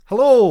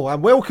Hello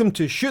and welcome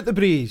to Shoot the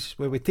Breeze,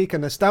 where we take a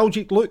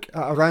nostalgic look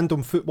at a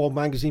random football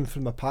magazine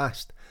from the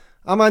past.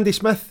 I'm Andy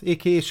Smith,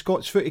 aka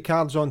Scott's Footy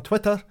Cards on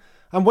Twitter,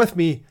 and with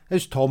me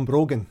is Tom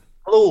Brogan.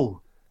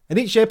 Hello. In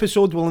each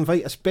episode we'll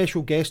invite a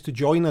special guest to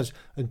join us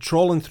in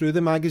trawling through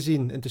the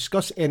magazine and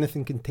discuss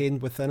anything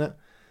contained within it.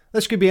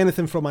 This could be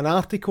anything from an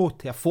article,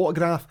 to a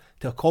photograph,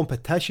 to a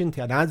competition,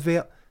 to an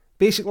advert.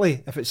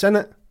 Basically, if it's in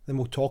it, then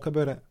we'll talk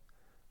about it.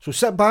 So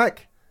sit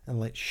back and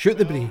let's shoot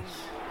the breeze.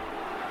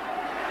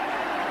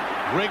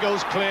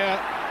 Wriggles clear,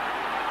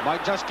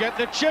 might just get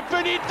the chip,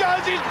 and he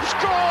does, he's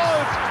scored!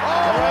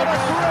 Oh, what a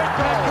great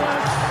tackle!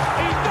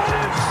 He's done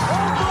it!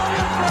 Oh,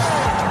 brilliant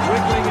play!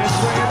 Wiggling his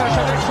way,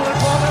 that's an excellent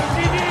ball, and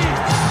Didi!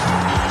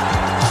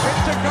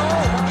 It's a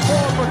goal,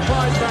 forward for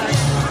Clydebank.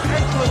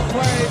 Excellent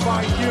play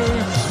by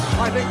Hughes.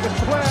 I think the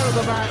player of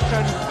the match,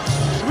 and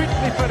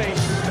sweetly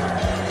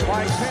finished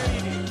by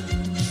Penny.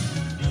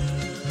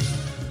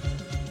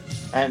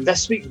 And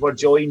this week we're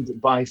joined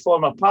by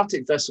former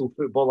Partick Thistle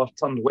footballer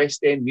turned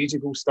West End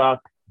musical star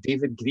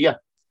David Greer.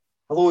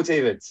 Hello,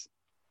 David.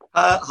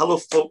 Hello,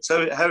 folks. How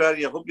are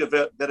you? I hope you're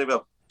very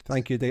well.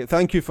 Thank you, Dave.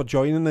 Thank you for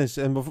joining us.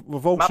 And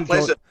we've also My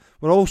pleasure.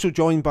 We're also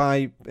joined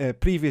by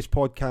previous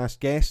podcast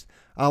guest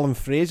Alan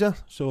Fraser.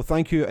 So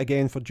thank you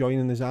again for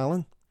joining us,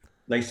 Alan.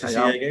 Nice to see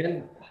you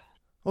again.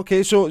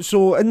 Okay,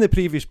 so in the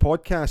previous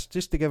podcast,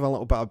 just to give a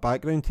little bit of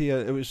background here,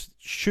 it was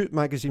Shoot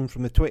magazine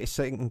from the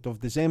 22nd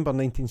of December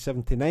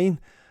 1979,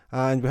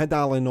 and we had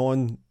Alan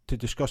on to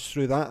discuss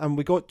through that, and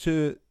we got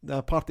to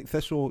the Partick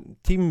Thistle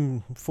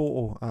team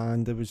photo,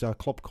 and there was a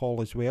club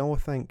call as well, I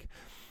think.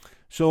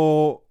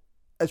 So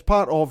as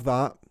part of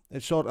that,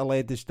 it sort of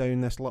led us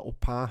down this little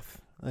path,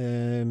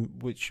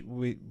 which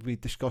we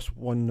discussed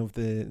one of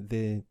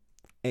the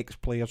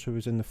ex-players who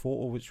was in the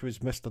photo, which was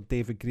Mr.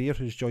 David Greer,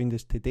 who's joined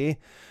us today.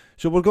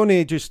 So we're going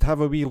to just have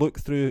a wee look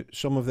through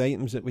some of the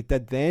items that we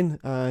did then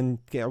and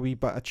get a wee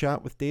bit of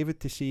chat with David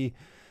to see,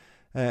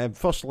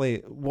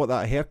 firstly, what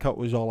that haircut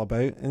was all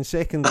about, and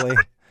secondly,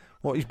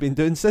 what he's been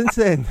doing since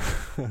then.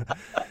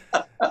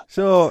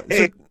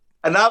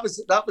 And that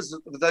was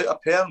without a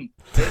perm,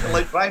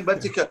 like Brian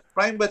Whittaker.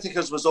 Brian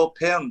Whittaker's was all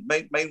perm.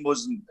 Mine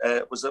wasn't.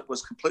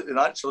 Was completely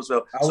natural as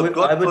well.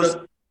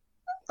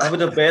 I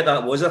would have bet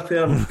that was a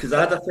perm, because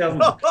I had a perm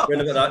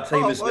when about that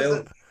time as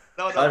well.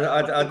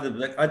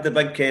 I had the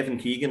big Kevin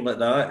Keegan like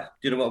that.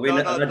 Do you know what I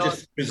mean? I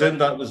just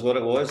presumed that was what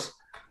it was.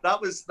 That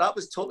was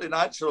totally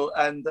natural,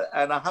 and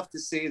I have to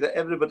say that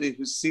everybody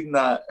who's seen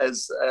that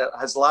has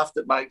laughed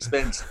at my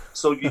expense.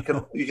 So you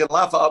can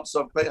laugh it up.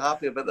 So I'm quite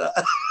happy about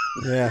that.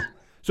 Yeah.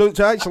 So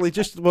actually,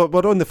 just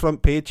we're on the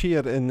front page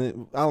here,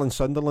 and Alan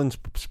Sunderland's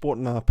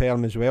sporting a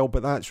perm as well,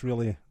 but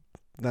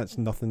that's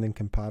nothing in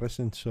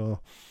comparison.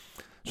 So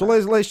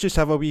let's just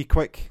have a wee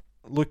quick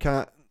look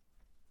at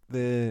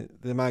the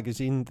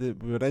magazine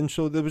that we were in.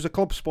 So there was a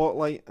club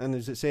spotlight, and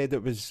as it said,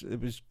 it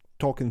was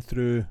talking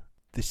through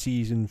the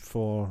season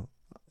for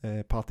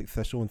Partick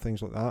Thistle and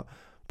things like that.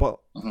 But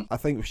I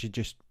think we should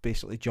just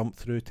basically jump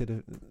through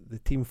to the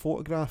team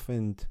photograph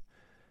and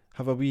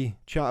have a wee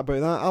chat about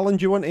that. Alan,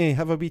 do you want to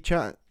have a wee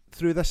chat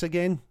through this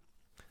again?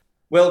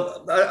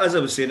 Well, as I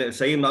was saying at the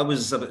time, I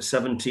was about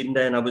 17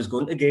 then. I was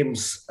going to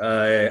games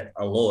a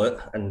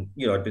lot, and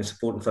I'd been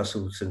supporting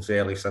Thistle since the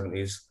early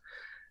 70s.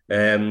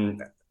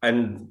 And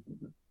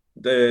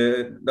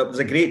that was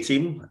a great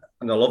team,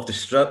 and I loved the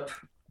strip.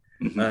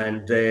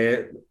 And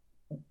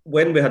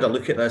when we had a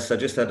look at this, I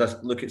just had a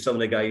look at some of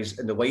the guys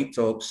in the White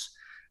Tops.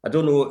 I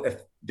don't know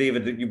if,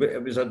 David,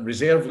 it was a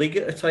reserve league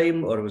at the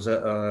time, or was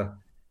it a...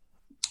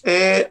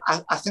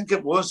 I think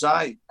it was,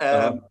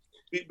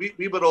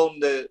 we were on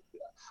the...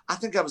 I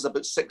think I was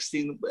about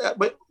 16.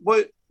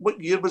 What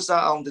year was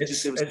that, Alan? Did you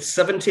say? It's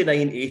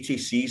 79-80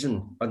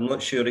 season. I'm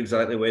not sure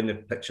exactly when the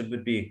picture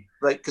would be.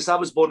 Right, because I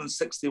was born in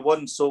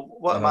 61. So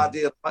what am I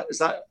there?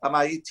 Am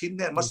I 18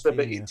 there? It must be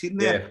about 18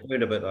 there. Yeah,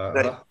 about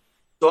that. Right.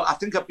 So I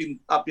think I've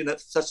been at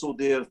Thistle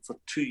there for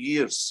 2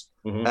 years.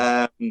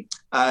 And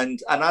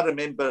I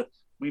remember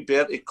wee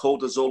Bertie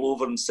called us all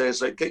over and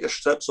says, right, get your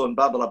strips on,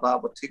 blah, blah, blah,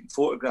 we're taking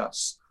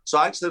photographs. So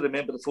I actually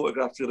remember the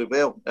photograph really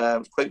well. It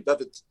was quite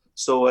vivid.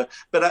 So,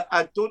 but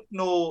I don't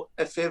know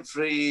if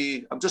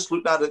I'm just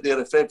looking at it there,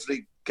 if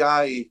every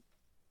guy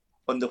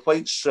on the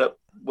white strip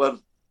were,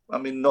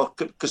 not,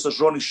 because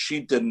there's Ronnie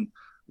Sheed and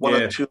one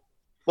or two.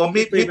 Well,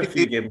 maybe a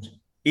few games.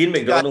 Ian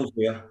McDonald's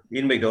there.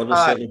 Ian McDonald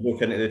certainly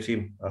broke into the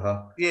team.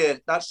 Yeah,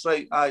 that's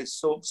right.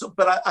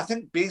 But I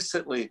think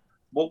basically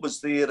what was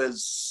there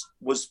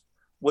was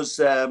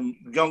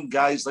young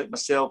guys like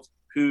myself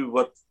who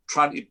were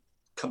trying to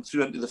come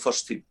through into the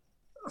first team.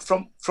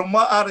 From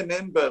what I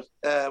remember,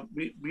 that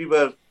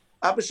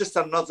was just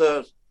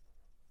another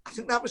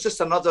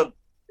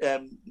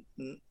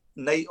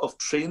night of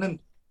training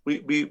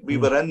we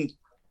were in.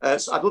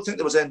 So I don't think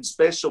there was anything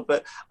special,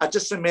 but I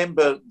just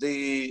remember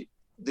they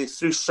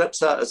threw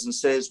strips at us and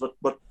says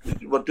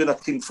we're doing a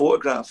team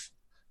photograph,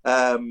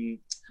 and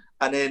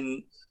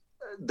then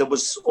there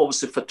was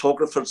obviously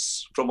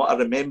photographers from what I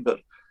remember,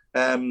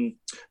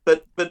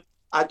 but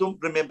I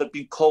don't remember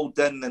being called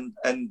in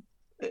and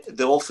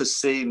the office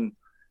saying,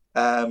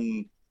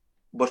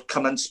 were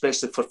coming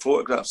especially for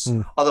photographs.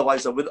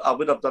 Otherwise, I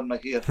would have done my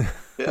hair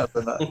better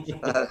than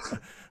that.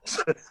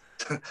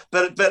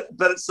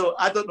 But so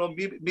I don't know.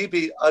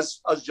 Maybe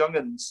as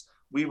young'uns,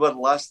 we were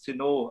last to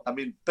know. I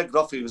mean, Big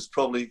Ruffy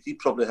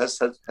probably has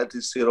had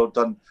his hair all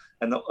done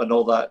and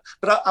all that.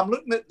 But I'm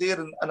looking at there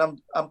and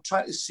I'm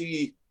trying to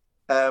see.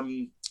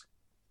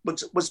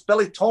 Was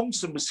Billy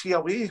Thompson, was he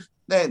away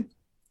then?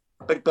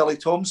 Big Billy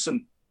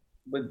Thompson.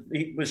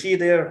 Was he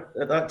there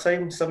at that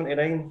time?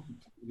 79,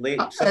 late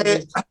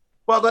 70s?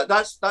 Well,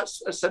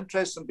 it's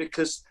interesting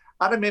because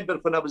I remember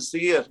when I was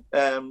there,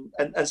 and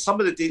some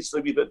of the dates are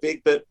a wee bit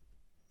vague, but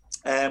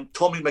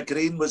Tommy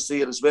McGrain was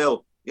there as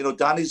well. You know,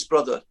 Danny's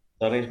brother.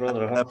 Danny's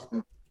brother.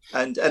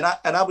 And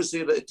I was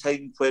there at a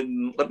time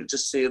when, let me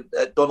just say,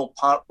 Donald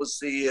Park was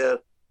there,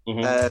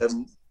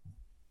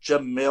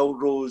 Jim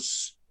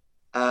Melrose,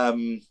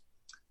 and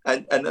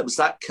it was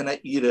that kind of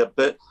era.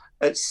 But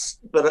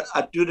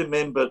I do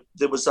remember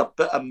there was a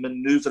bit of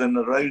manoeuvring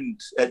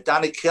around.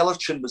 Danny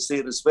Kellerchin was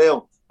there as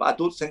well, but I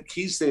don't think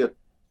he's there.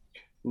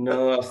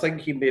 No, I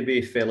think he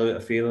maybe fell out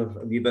of favour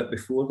a wee bit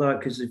before that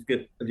because have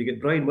you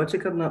got Brian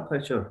Whittaker in that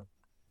picture?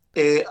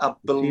 I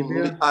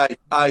believe, aye,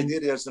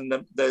 there he is in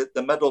the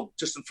middle,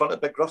 just in front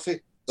of Big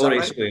Ruffy. Oh,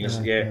 right, so yes,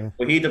 yeah.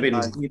 Well, he'd have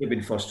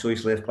been first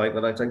choice left back by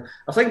that time.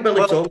 I think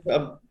Billy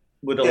Thompson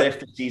would have left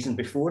the season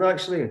before,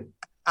 actually.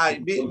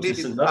 Aye, maybe.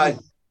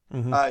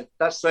 Aye,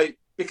 that's right.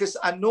 Because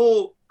I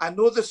know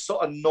the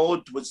sort of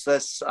nod was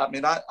this. I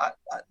mean,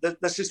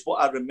 this is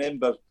what I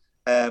remember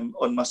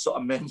on my sort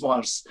of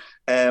memoirs.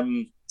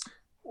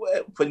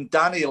 When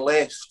Danny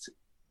left,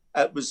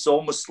 it was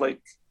almost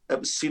like it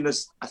was seen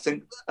as, I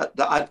think,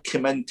 that I'd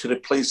come in to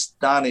replace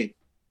Danny,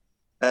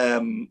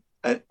 and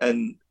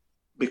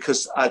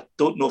because I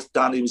don't know if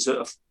Danny was out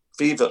of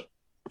favour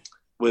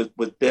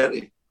with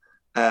Bertie,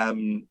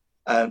 and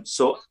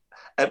so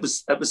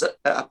it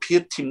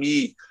appeared to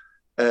me.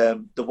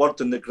 The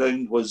word on the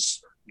ground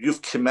was,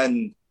 you've come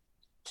in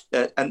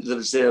into the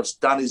reserves,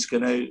 Danny's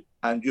gone out,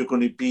 and you're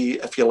going to be,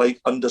 if you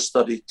like,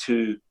 understudy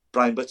to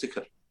Brian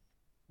Whittaker.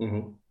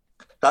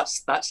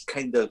 That's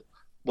kind of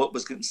what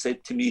was getting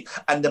said to me.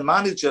 And the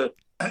manager,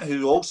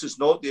 who also is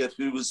not there,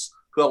 who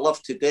I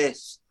love to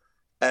death,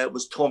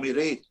 was Tommy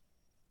Ray.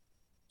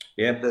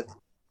 Yeah.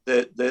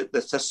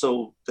 The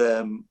Thistle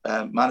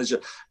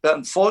manager. But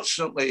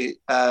unfortunately,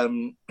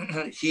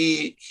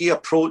 he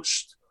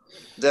approached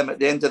them at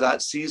the end of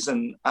that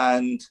season,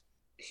 and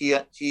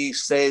he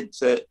said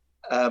that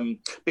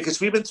because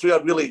we went through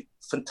a really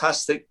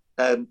fantastic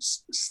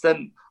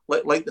stint,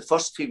 like the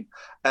first team.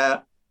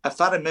 If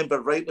I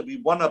remember rightly, we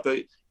won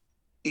about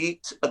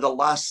 8 of the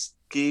last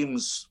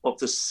games of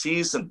the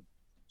season.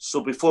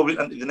 So before we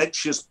went into the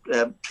next year's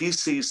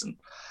pre-season,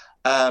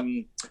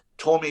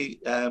 Tommy,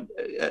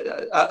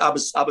 I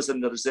was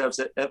in the reserves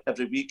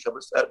every week. It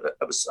was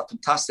a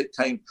fantastic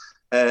time,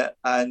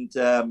 and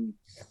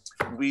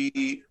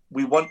we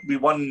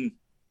won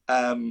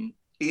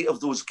 8 of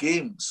those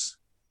games.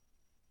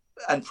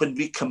 And when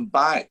we come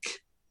back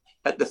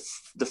at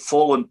the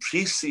following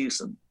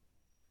pre-season,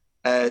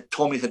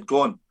 Tommy had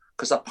gone,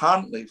 because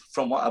apparently,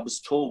 from what I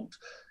was told,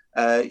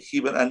 he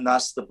went in and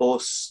asked the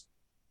boss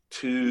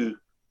to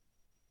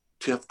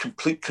have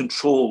complete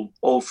control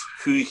of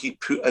who he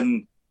put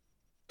in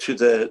to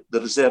the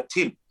reserve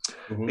team,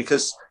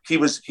 because he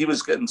was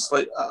getting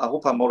slightly, I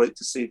hope I'm all right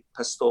to say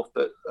pissed off,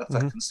 but if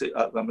I can say,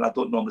 I mean, I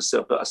don't normally say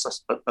it,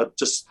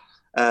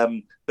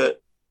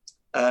 but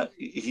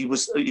he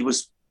was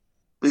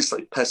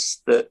basically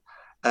pissed that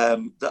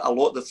that a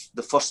lot of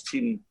the first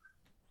team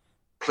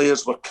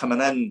players were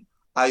coming in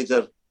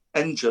either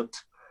injured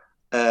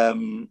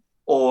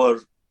or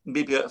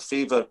maybe out of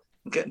favour,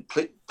 getting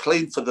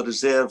playing for the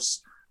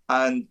reserves,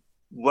 and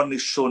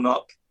weren't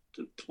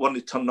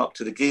turning up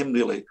to the game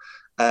really,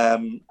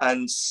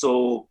 and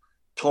so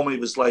Tommy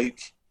was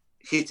like,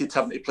 hated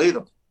having to play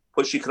them,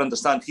 which you can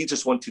understand. He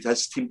just wanted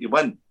his team to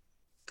win.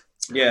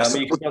 Yeah, I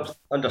mean, you can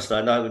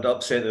understand that would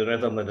upset the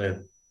rhythm of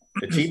the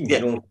team, you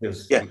know,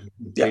 because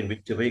playing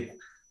week to week.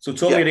 So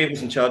Tommy Ray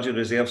was in charge of the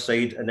reserve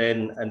side, and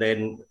then at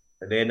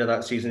the end of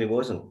that season, he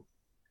wasn't.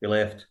 He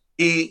left.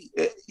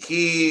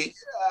 The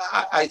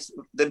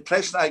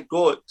impression I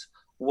got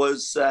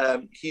was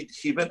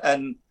he went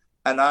in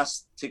and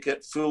asked to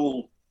get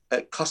full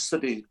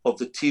custody of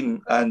the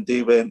team, and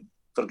they went,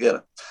 forget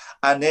it.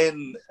 And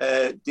then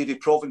Davy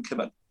Provan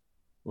came in.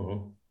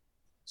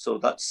 So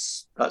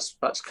that's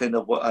kind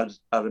of what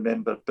I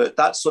remember. But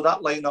that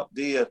lineup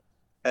there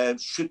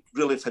should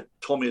really have had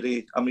Tommy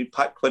Ray. I mean,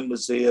 Pat Quinn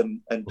was there,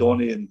 and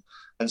Donny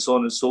and so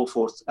on and so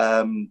forth.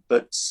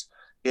 But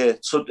yeah,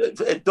 so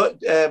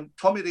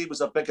Tommy Ray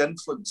was a big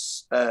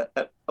influence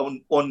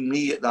on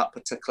me at that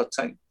particular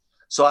time.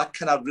 So I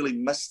kind of really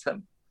missed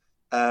him.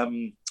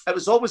 It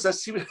was always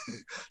this,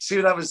 see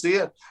when I was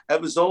there,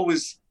 it was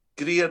always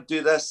Greer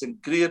do this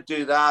and Greer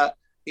do that.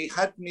 He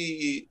had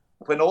me,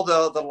 when all the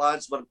other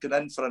lads were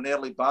going in for an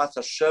early bath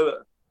or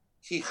shower,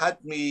 he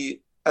had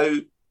me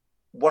out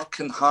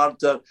working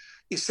harder.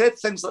 He said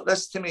things like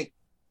this to me.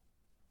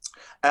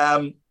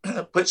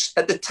 which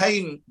at the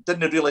time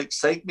didn't really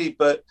excite me,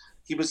 but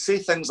he would say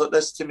things like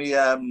this to me,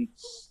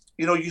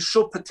 you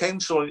show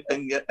potential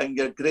in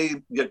your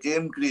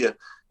game, Greer.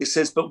 He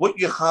says, but what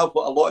you have,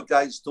 what a lot of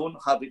guys don't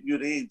have at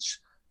your age,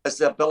 is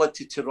the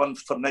ability to run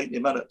for 90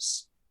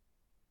 minutes.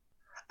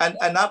 And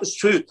that was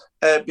true,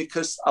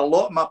 because a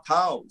lot of my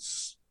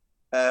pals,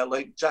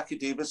 like Jackie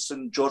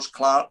Davison, George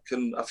Clark,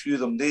 and a few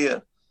of them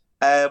there,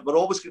 were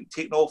always getting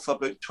taken off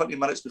about 20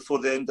 minutes before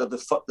the end of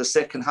the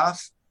second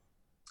half.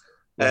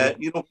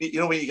 Mm-hmm. You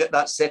know when you get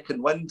that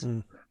second wind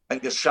and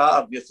you're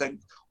shattered, you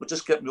think, well,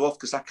 just get me off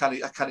because I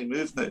can't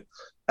move now.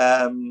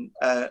 And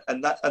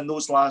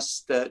those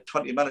last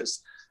 20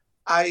 minutes,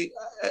 I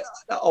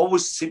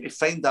always seem to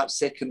find that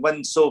second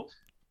wind. So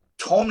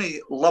Tommy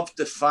loved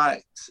the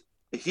fact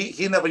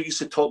he never used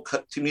to talk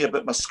to me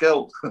about my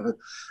skill.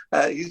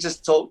 He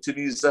just talked to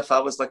me as if I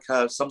was like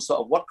some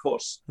sort of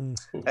workhorse.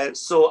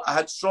 So I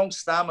had strong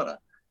stamina.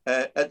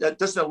 It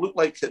doesn't look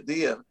like it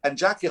there. And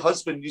Jackie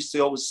Husband used to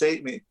always say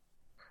to me,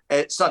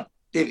 son,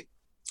 David,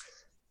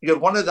 you're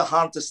one of the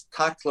hardest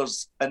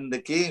tacklers in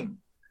the game,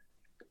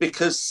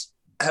 because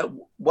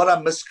what I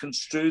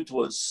misconstrued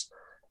was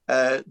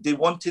they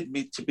wanted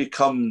me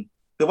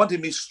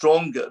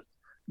stronger,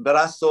 but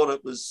I thought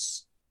it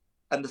was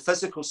on the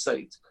physical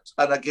side.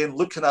 And again,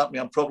 looking at me,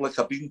 I'm probably like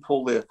a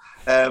beanpole there,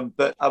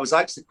 but I was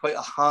actually quite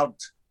a hard,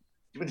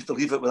 you wouldn't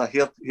believe it with a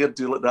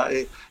hairdo like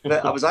that,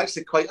 But I was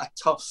actually quite a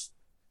tough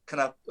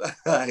kind of,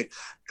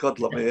 God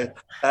love me,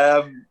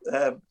 I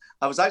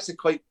was actually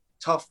quite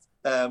tough.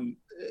 I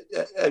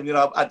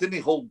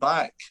didn't hold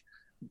back,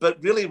 but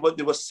really what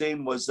they were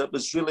saying was it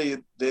was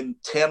really the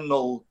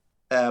internal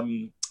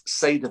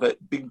side of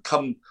it,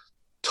 become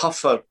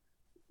tougher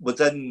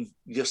within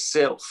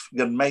yourself,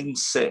 your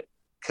mindset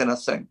kind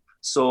of thing.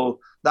 So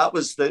that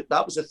was the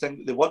thing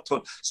that they worked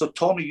on. So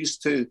Tommy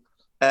used to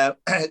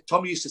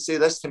say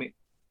this to me,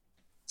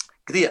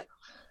 Greer,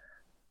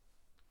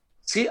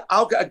 see,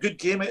 I'll get a good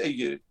game out of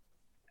you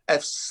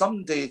if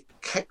somebody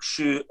kicks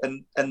you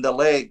in the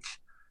leg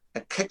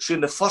and kicks you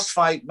in the first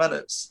 5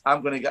 minutes.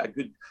 I'm going to get a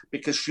good,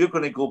 because you're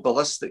going to go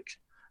ballistic.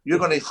 You're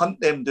going to hunt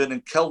them down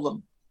and kill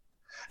them.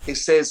 He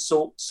says,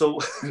 so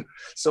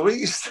what he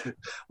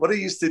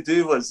used to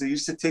do was he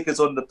used to take us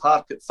on the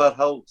park at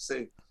Firhill,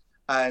 say,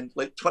 and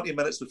like 20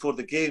 minutes before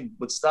the game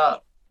would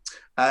start,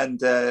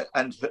 and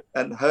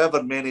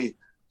however many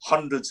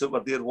hundreds that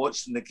were there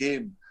watching the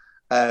game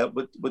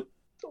would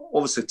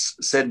obviously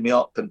send me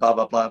up and blah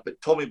blah blah.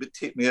 But Tommy would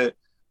take me out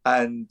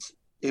and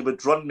he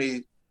would run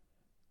me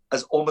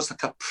as almost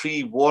like a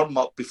pre-warm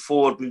up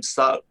before we'd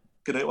start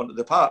going out onto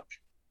the park.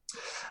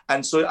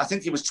 And so I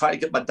think he was trying to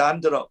get my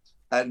dander up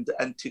and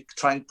to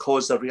try and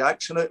cause a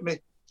reaction out of me,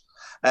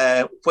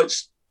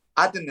 which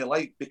I didn't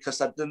like,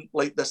 because I didn't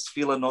like this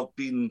feeling of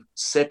being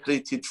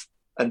separated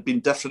and being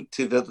different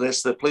to the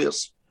rest of the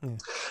players.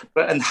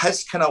 But in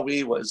his kind of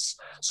way was,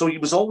 so he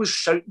was always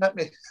shouting at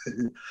me.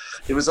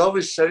 He was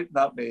always shouting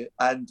at me,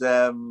 and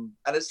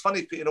it's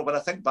funny, when I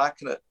think back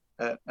on it,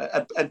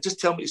 and just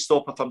tell me to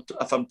stop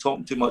if I'm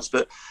talking too much.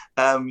 But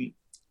I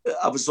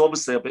was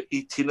obviously about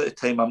 18 at the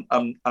time.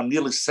 I'm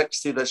nearly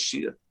 60 this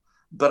year,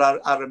 but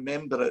I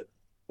remember it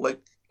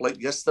like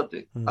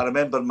yesterday. I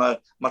remember my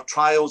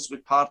trials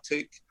with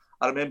Partick.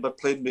 I remember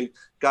playing with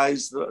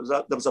guys.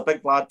 There was a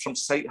big lad from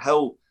Sight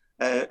Hill,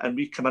 and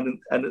we come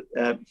in and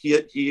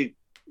he.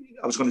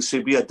 I was going to say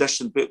we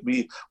auditioned, but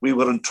we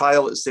were on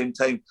trial at the same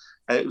time.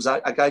 It was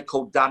a guy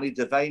called Danny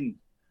Devine,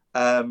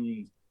 a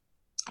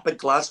big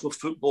Glasgow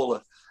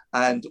footballer,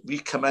 and we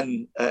come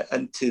in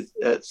into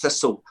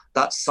Thistle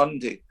that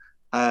Sunday,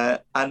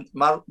 and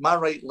my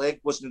right leg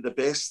wasn't the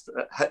best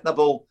at hitting the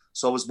ball,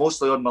 so I was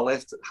mostly on my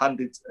left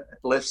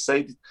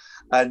side,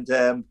 and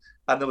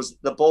there was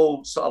the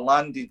ball sort of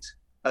landed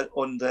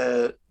on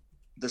the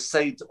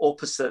side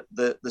opposite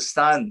the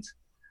stand,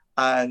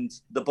 and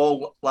the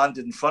ball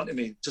landed in front of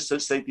me just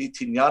outside the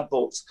 18-yard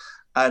box,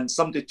 and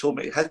somebody told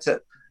me to hit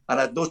it, and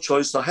I had no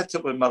choice, so I hit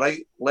it with my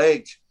right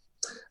leg,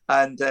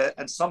 and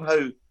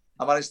somehow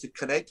I managed to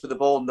connect with the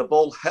ball, and the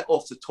ball hit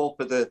off the top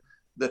of the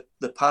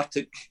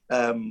Partick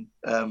frame,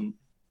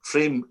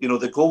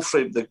 the goal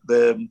frame,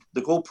 the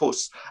goal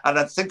post. And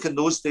I think in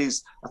those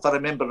days, if I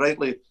remember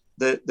rightly,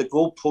 the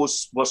goal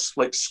post was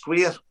like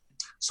square,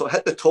 so I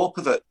hit the top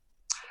of it,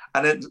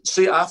 and then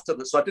straight after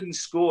that, so I didn't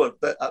score,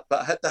 but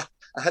I hit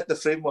the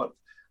framework,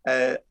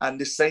 and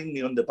they signed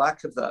me on the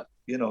back of that,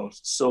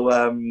 So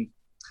it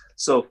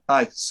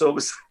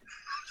was.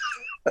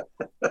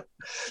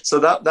 So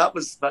that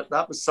was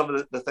some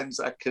of the things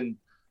that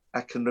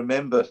I can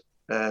remember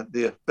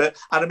there. But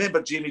I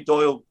remember Jamie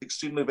Doyle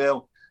extremely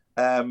well.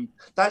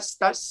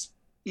 That's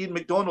Ian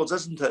McDonald's,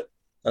 isn't it?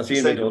 That's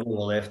Ian McDonald on the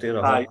left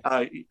there.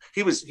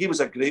 He was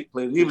a great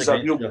player. He was a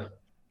real,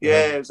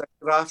 he was a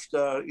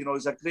grafter. He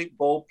was a great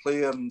ball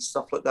player and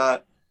stuff like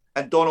that.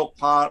 And Donald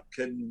Park,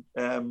 and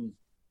I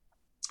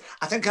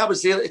think I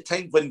was there at a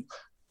time when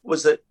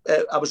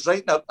I was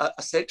writing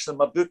a section in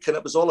my book, and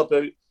it was all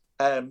about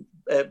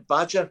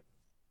Badger,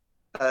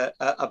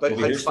 about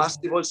how fast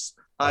he was.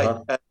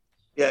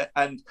 Yeah,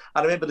 and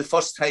I remember the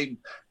first time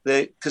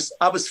because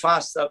I was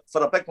fast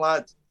for a big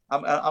lad.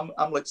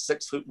 I'm like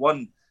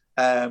 6'1",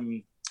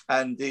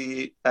 and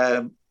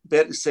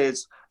Bertie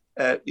says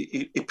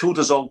he pulled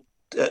us all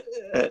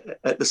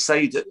at the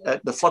side.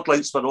 The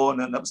floodlights were on,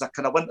 and it was a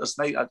kind of winter's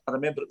night. I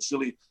remember it was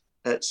really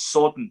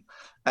sodden,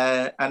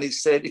 and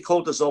he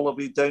called us all the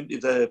way down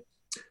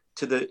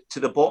to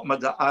the bottom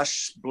of the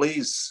ash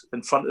blaze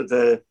in front of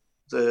the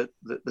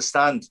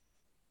stand.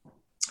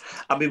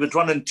 And we would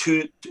run in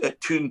two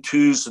and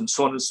twos and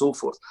so on and so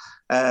forth.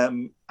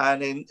 And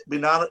then we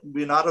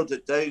narrowed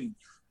it down,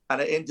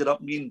 and it ended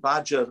up me and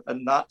Badger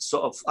and that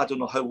sort of, I don't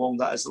know how long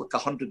that is, like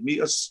 100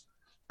 metres.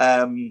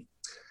 And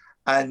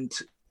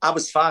I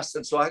was fast,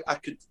 and so I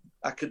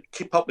could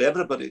keep up with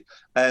everybody.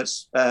 But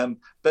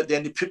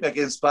then he put me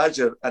against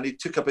Badger, and he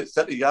took about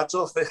 30 yards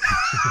off me.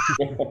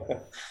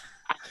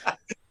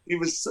 He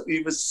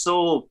was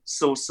so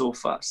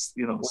fast,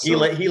 you know.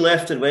 Well, he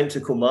left and went to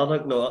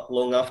Kilmarnock not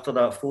long after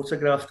that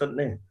photograph, didn't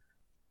he?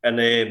 And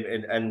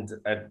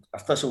a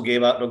Thistle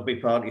game at Rugby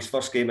Park, his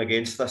first game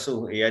against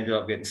Thistle, he ended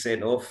up getting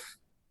sent off.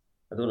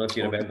 I don't know if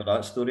you remember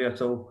that story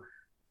at all.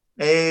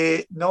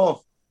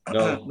 No, I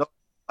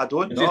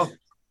don't know.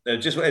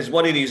 It's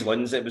one of these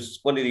ones. It was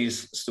one of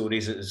these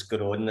stories that has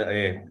gone on.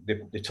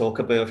 They talk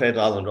about. I've heard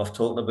Alan Rough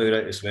talking about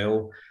it as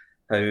well.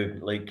 How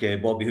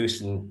Bobby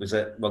Houston was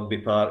at Rugby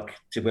Park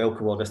to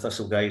welcome all the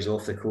Thistle guys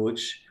off the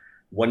coach.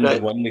 One by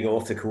one, they got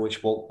off the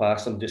coach, walked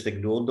past them, just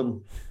ignored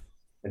them,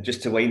 and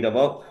just to wind them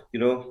up, you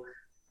know.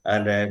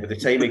 And by the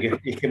time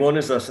he came on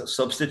as a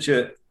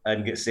substitute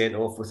and get sent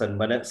off within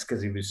minutes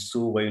because he was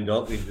so wound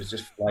up, he was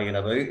just flying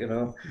about, you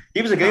know.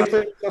 He was a game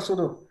player, Thistle,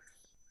 though.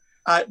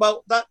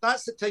 Well,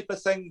 that's the type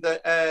of thing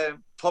that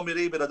Tommy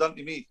Ray would have done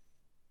to me.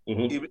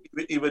 Mm-hmm.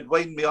 He would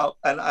wind me up,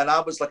 and I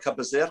was like a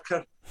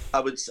berserker. I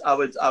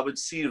would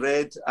see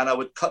red, and I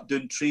would cut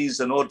down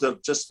trees in order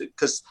just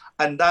because.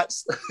 And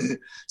that's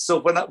so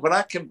when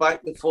I came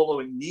back the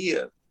following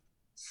year,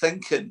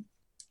 thinking,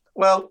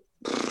 well,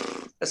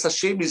 it's a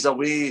shame he's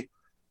away,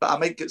 but I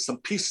might get some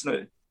peace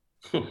now.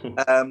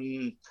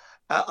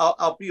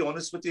 I'll be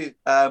honest with you.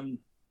 I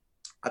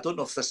don't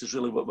know if this is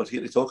really what we're here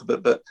to talk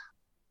about, but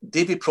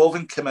Davy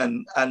Provan came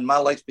in, and my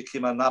life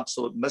became an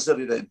absolute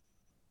misery then.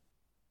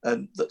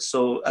 And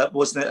so it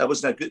wasn't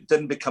a good.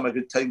 Didn't become a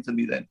good time for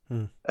me then.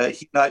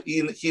 He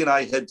and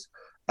I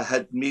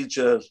had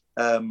major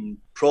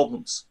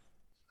problems.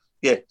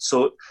 Yeah.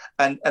 So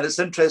and it's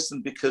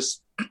interesting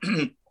because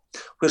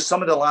where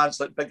some of the lads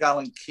like Big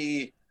Alan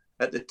Kay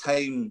at the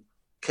time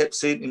kept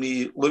saying to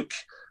me, "Look,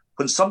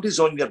 when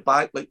somebody's on your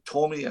back like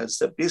Tommy is,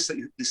 that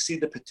basically they see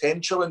the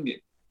potential in you."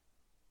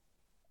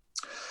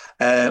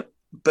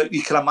 But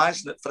you can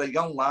imagine that for a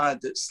young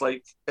lad, it's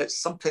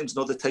sometimes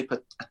not the type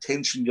of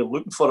attention you're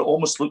looking for. It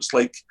almost looks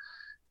like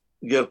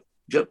you're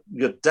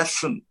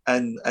different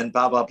and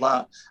blah blah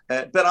blah.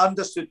 But I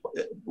understood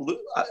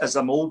as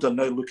I'm older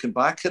now, looking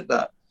back at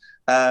that.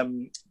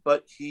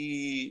 But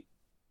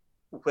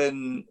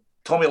when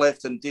Tommy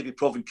left and Davy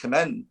Provan came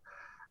in,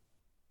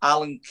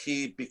 Alan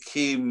Kay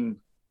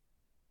became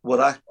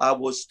what I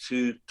was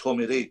to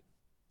Tommy Ray.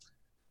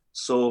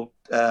 So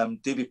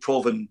Davy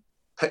Provan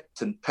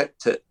picked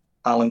it.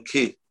 Alan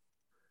Kay,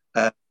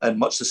 and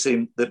much the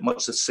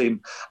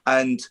same.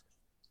 And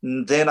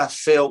then I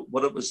felt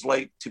what it was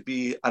like to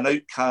be an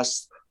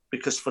outcast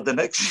because for the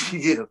next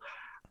year,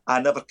 I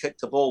never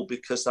kicked a ball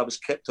because I was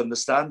kept on the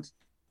stand.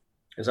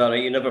 Is that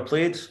right? You never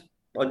played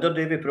under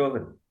Davy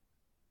Provan?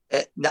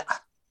 Nah.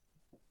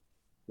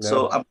 No.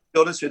 So I'm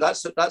be honest with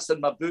you, that's in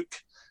my book,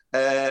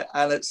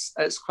 and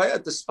it's quite a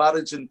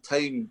disparaging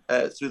time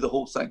through the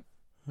whole thing.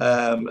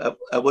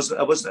 It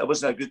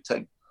wasn't a good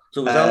time.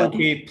 So was Alan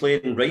Kay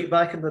playing right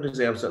back in the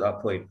reserves at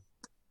that point?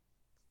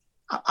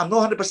 I'm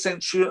not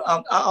 100% sure.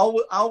 I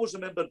always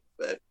remember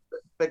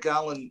Big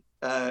Alan.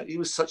 He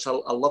was such a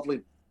lovely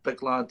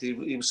big lad.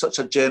 He was such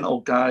a gentle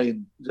guy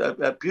and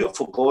a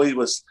beautiful boy. He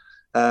was.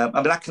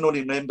 I can only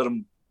remember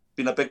him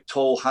being a big,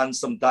 tall,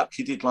 handsome,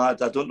 dark-headed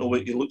lad. I don't know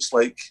what he looks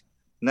like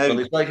now.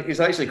 Well,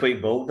 he's actually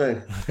quite bald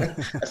now. I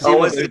see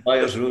him on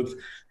Byers Road.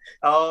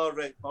 All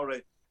right.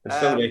 I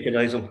still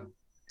recognise him.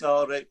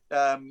 All right.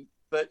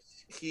 But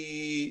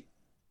he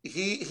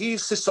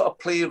used to sort of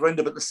play around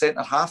about the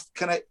centre half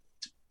connect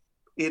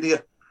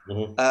area,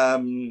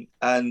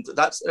 and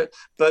that's it.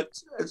 But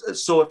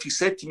so if he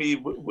said to me,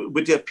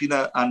 "Would you have been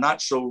a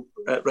natural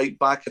right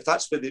back?" If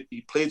that's where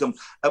he played him,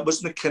 it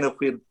wasn't kind of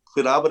where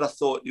I would have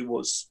thought he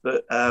was.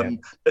 But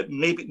but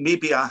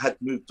maybe I had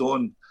moved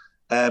on.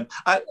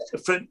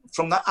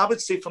 From that, I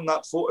would say from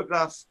that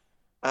photograph,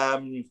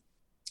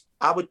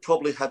 I would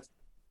probably have.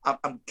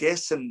 I'm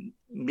guessing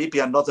maybe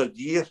another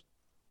year.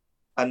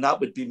 And that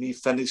would be me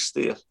finished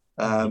there.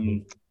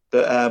 And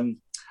I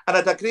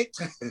had a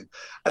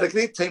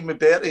great time with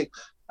Bertie.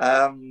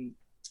 And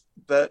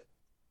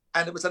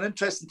it was an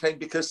interesting time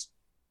because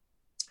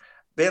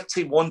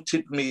Bertie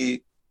wanted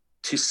me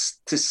to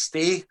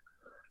stay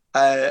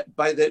by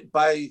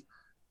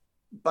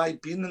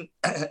being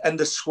in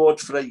the squad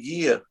for a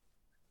year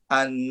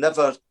and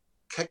never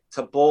kicked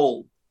a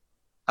ball.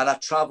 And I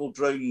travelled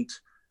round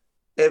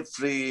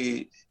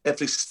every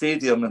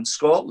stadium in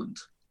Scotland.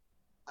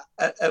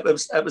 It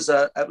was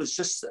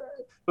just.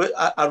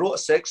 I wrote a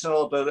section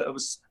all about it.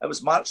 It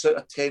was marks out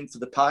of 10 for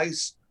the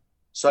pies.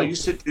 So I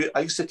used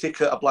to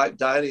take out a black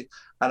diary,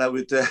 and I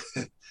would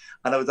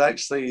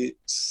actually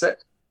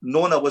sit,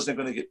 knowing I wasn't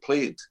going to get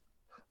played,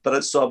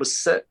 so I would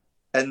sit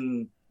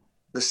in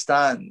the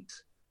stand,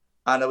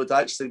 and I would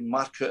actually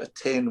mark out of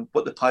 10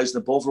 what the pies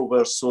and the Bovril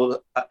were,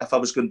 so that if I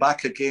was going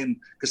back again,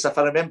 because if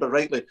I remember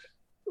rightly,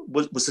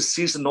 was the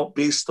season not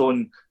based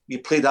on you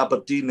played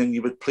Aberdeen and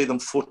you would play them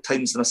 4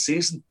 times in a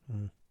season?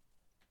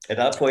 At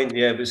that point,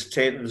 yeah, it was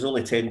 10. There was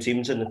only 10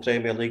 teams in the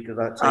Premier League at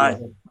that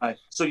time. Aye.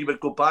 So you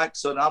would go back.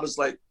 So and I was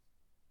like,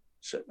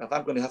 shit, if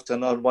I'm going to have to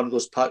another one of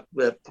those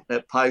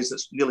pies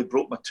that's nearly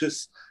broke my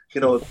tooth,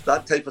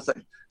 that type of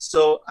thing.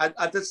 So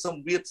I did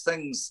some weird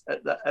things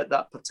at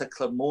that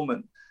particular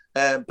moment.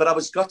 But I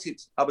was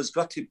gutted. I was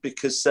gutted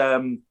because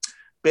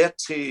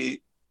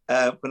Bertie,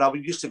 when I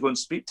used to go and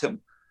speak to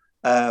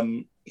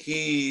him,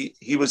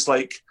 he was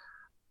like,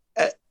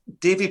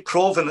 Davy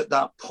Provan at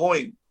that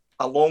point,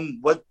 along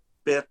with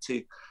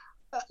Bertie,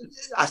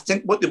 I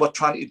think what they were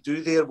trying to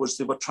do there was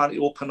they were trying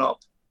to open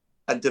up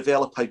and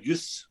develop a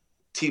youth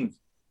team.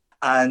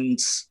 And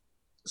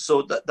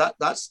so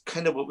that's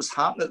kind of what was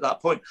happening at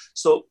that point.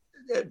 So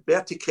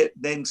Bertie kept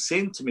then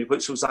saying to me,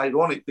 which was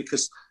ironic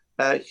because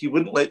he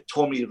wouldn't let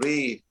Tommy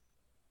Ray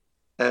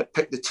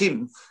pick the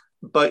team,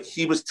 but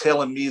he was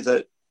telling me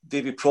that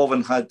Davy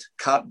Provan had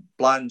carte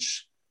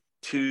blanche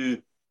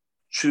to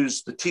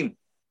choose the team.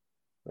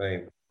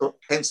 Right. So,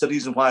 hence the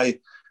reason why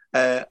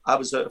I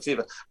was out of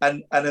favour.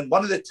 And in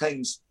one of the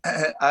times,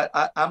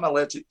 I'm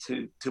allergic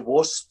to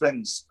wasp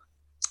stings,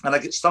 and I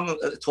get stung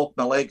at the top of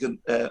my leg and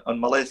on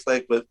my left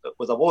leg with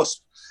a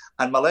wasp,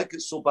 and my leg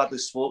gets so badly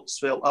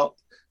swelled up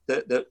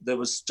that there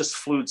was just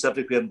fluids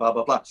everywhere and blah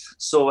blah blah.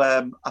 So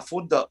I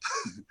phoned up,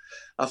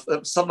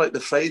 something like the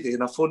Friday,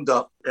 and I phoned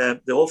up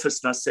the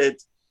office and I said,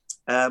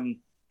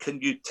 "Can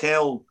you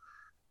tell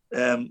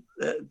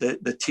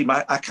the team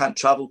I can't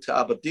travel to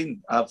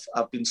Aberdeen?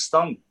 I've been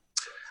stung."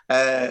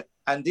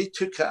 And they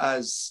took it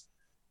as,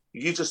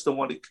 you just don't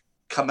want to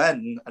come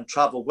in and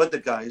travel with the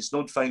guys,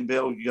 knowing fine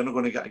well you're not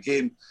going to get a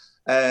game.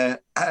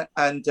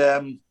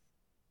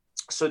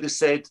 So they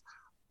said,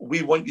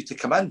 we want you to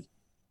come in.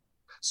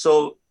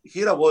 So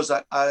here I was,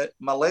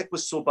 my leg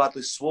was so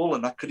badly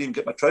swollen, I couldn't even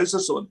get my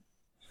trousers on.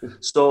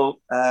 So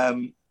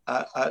I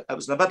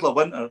was in the middle of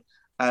winter,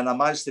 and I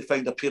managed to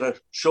find a pair of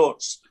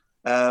shorts.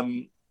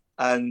 And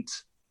I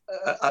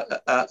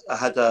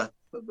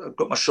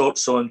got my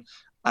shorts on,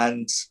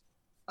 and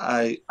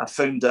I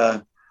found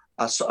a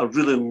sort of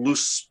really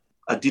loose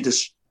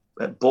Adidas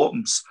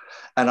bottoms,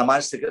 and I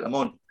managed to get them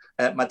on.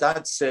 My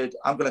dad said,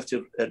 I'm going to have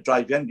to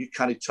drive in, you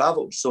can't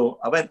travel. So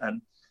I went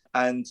in,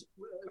 and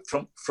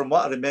from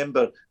what I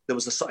remember, there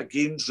was a sort of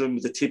games room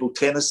with a table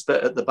tennis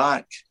bit at the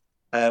back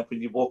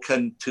when you walk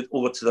in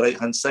over to the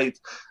right-hand side.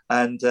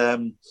 And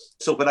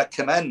so when I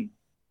came in,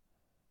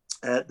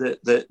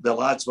 the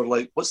lads were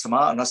like, what's the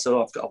matter? And I said,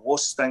 I've got a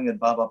wasp sting and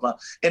blah, blah, blah.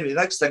 Anyway, the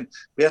next thing,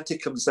 Bertie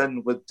comes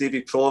in with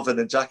Davy Provan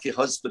and Jackie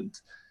Husband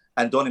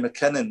and Donnie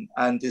McKinnon,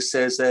 and he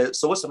says,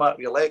 so what's the matter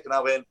with your leg? And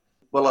I went,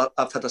 well,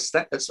 I've had a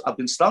sting. I've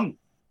been stung.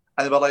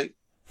 And they were like,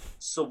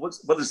 so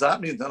what does that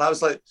mean? And I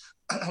was like,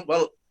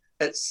 well,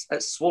 it's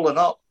swollen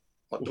up.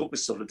 Well, don't be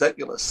so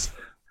ridiculous.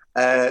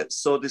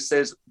 So they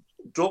says,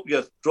 drop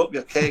your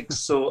kegs.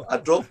 So I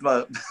dropped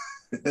my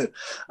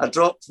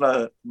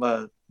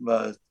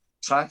my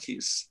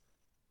trackies,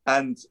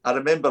 and I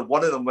remember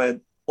one of them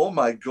went, oh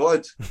my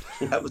God,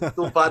 it was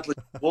so badly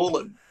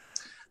swollen.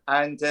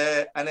 And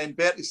then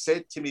Bertie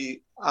said to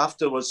me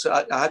afterwards,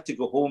 I had to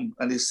go home,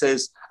 and he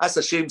says, that's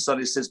a shame, son.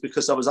 He says,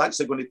 because I was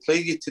actually going to play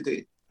you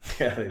today.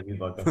 And it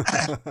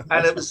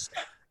was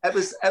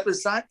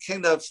that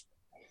kind of,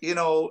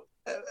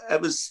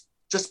 it was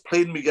just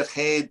playing with your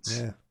head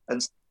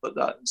and stuff like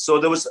that. So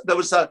there was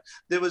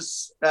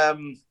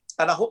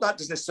and I hope that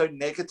doesn't sound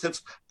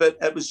negative, but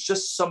it was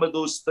just some of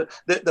those.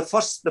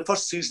 The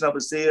first season I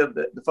was there,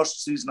 the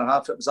first season and a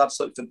half, it was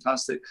absolutely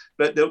fantastic.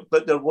 But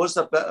there was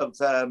a bit of,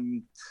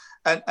 and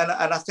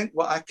I think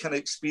what I kind of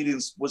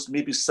experienced was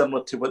maybe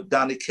similar to what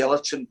Danny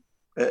Kellerchin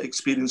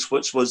experienced,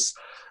 which was,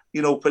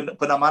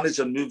 when a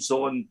manager moves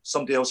on,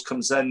 somebody else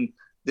comes in,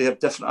 they have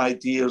different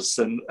ideas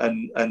and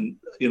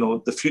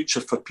the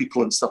future for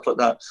people and stuff like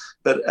that.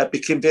 But it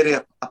became very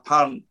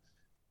apparent.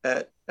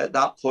 At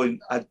that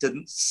point, I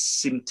didn't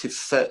seem to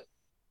fit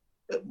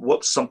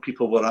what some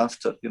people were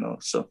after,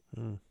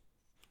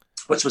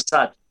 which was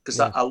sad because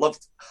I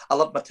loved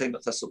my time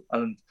at Thistle,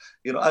 and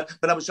when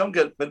I was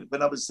younger,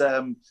 when I was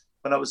at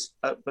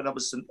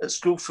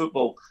school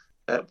football,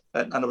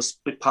 and I was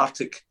with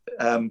Partick,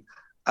 I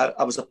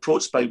was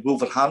approached by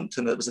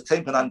Wolverhampton. It was a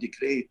time when Andy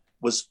Gray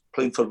was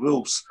playing for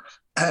Wolves,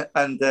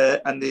 and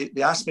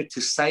they asked me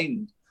to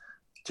sign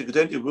to go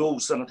down to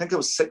Wolves, and I think I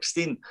was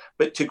 16,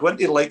 but to go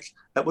into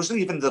it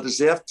wasn't even the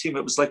reserve team,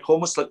 it was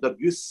almost like their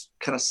youth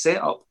kind of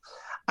setup,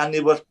 and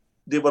they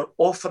were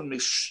offering me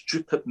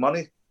stupid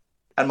money,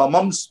 and my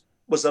mum's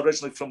was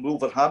originally from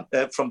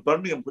Wolverhampton, from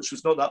Birmingham, which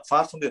was not that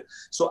far from there.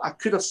 So I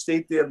could have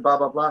stayed there and blah,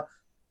 blah, blah.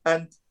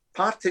 And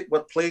Partick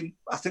were paying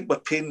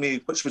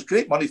me, which was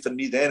great money for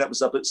me then. It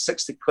was about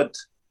 60 quid,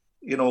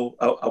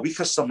 a week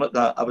or something like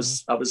that. I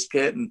was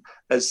getting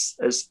as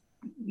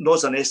not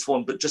as an S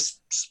form, but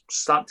just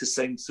start to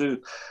sign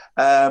through.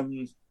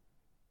 But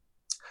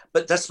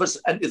this was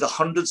into the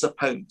hundreds of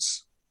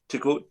pounds to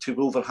go to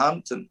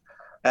Wolverhampton.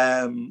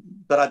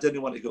 But I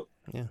didn't want to go.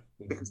 Yeah.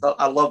 Because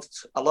I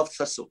loved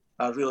Thistle.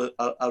 I really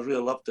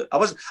loved it. I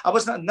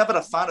wasn't never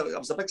a fan of it. I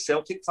was a big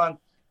Celtic fan,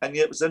 and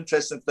yet it was an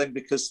interesting thing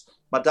because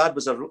my dad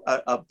was a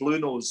blue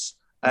nose,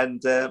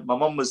 and my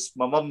mum was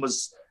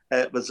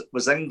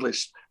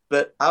English.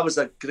 But I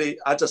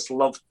just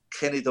loved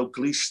Kenny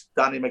Dalglish,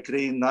 Danny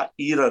McGrain, that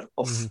era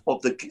of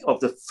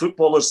the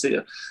footballers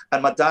there.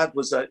 And my dad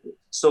was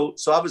so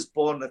I was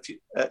born, if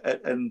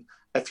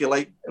you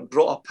like,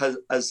 brought up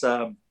as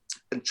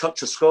in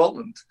Church of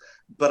Scotland,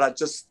 but I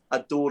just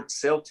adored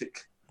Celtic.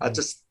 I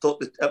just thought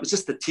that it was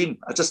just the team.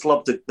 I just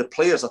loved the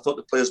players. I thought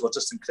the players were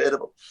just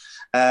incredible.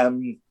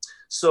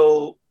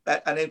 So,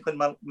 and then when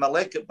my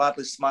leg got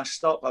badly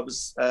smashed up, I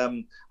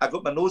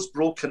got my nose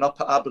broken up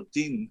at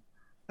Aberdeen.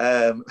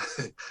 And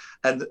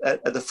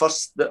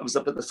it was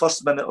about the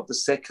first minute of the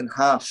second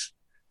half.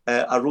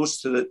 I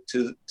rose to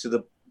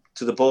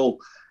the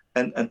ball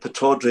in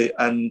Pittodrie,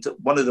 and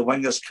one of the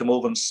wingers came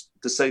over and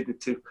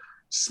decided to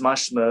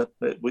smash me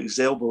with his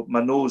elbow,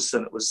 my nose,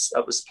 and it was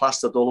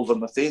plastered all over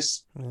my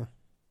face. Yeah.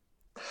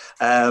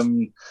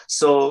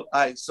 So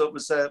it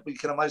was. We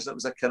can imagine it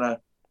was a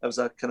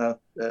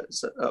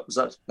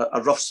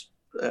rough,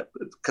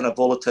 kind of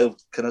volatile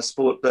kind of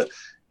sport. But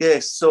yeah,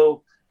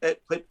 so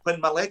when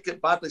my leg got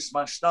badly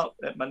smashed up,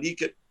 my knee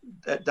got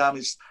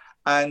damaged,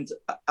 and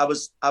I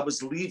was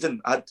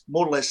leaving. I'd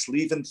more or less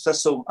leaving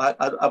Thistle.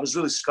 I was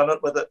really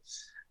scunnered with it,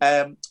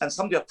 and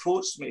somebody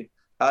approached me.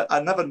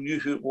 I never knew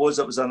who it was.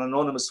 It was an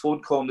anonymous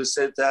phone call, and they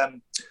said,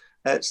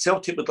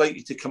 Celtic would like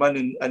you to come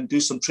in and do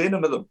some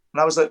training with them.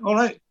 And I was like, all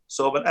right.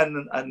 So I went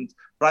in, and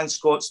Brian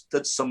Scott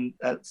did some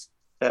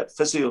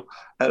physio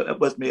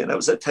with me. And it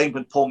was at a time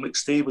when Paul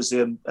McStay was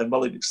there and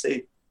Willie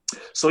McStay.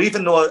 So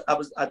even though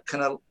I'd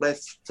kind of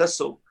left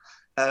Thistle,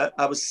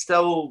 I was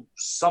still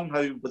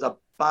somehow with a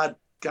bad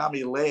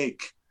gammy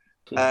leg,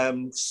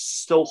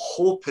 still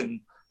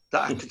hoping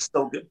that I could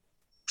still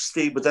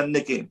stay within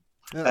the game.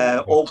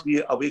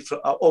 Albeit away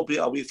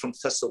from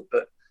Thistle,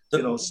 but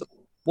So.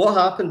 What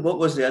happened? What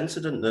was the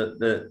incident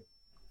that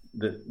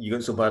you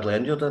got so badly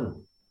injured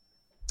in?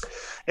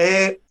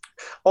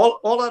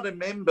 All I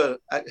remember,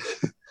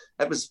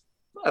 it was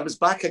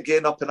back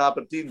again up in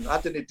Aberdeen. I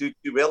didn't do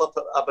too well up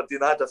at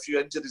Aberdeen. I had a few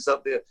injuries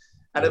up there,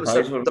 and there was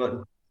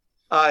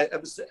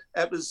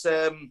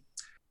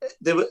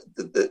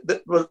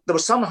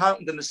something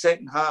happened in the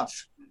second half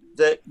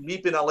that me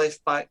being a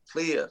left back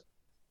player.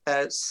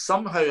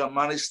 Somehow I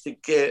managed to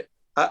get.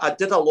 I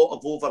did a lot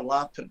of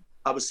overlapping.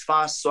 I was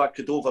fast, so I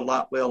could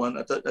overlap well,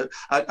 and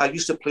I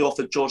used to play off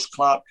of George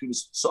Clark, who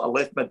was sort of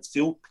left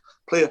midfield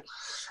player.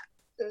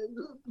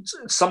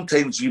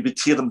 Sometimes you would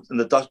hear them in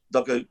the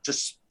dugout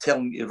just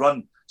telling you to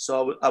run,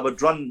 so I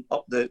would run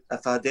up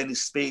if I had any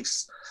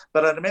space.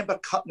 But I remember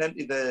cutting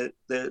into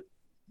the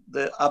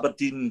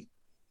Aberdeen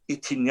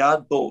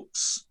 18-yard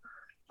box,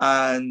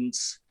 and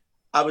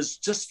I was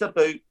just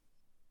about.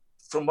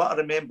 From what I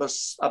remember,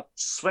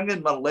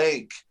 swinging my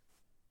leg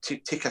to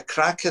take a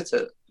crack at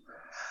it.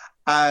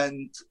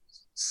 And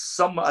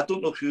I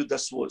don't know who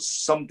this was,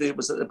 somebody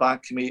was at the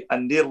back of me,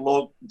 and their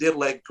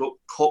leg got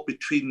caught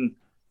between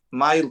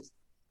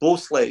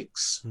both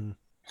legs.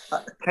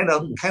 Kind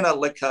of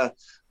like a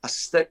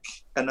stick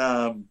and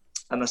a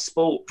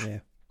spoke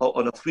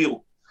on a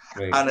wheel.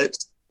 Right. And it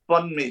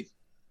spun me.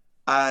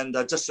 And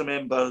I just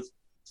remember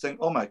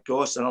thinking, oh my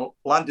gosh, and I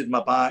landed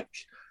my back.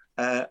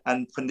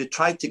 And when they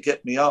tried to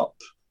get me up,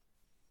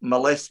 my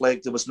left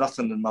leg, there was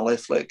nothing in my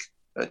left leg,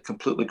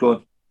 completely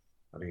gone.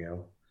 There you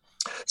go.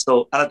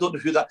 So, and I don't know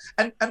who that.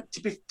 And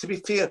to be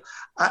fair,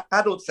 I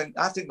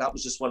think that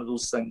was just one of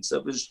those things.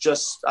 It was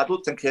just, I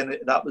don't think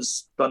that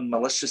was done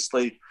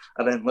maliciously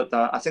or anything like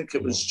that. I think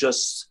it was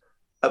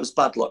it was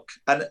bad luck.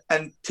 And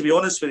to be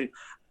honest with you,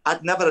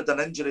 I'd never had an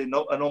injury in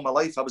all my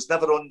life. I was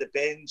never on the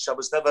bench. I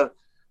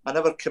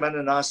never came in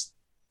and asked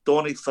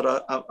Donny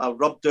for a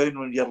rub down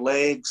on your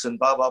legs and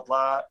blah blah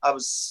blah. I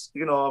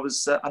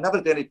never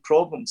had any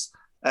problems,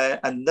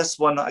 and this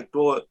one I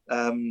got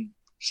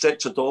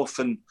stretchered off,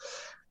 and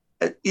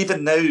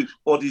even now,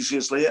 all these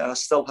years later, I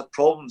still had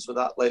problems with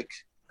that leg.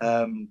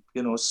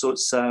 So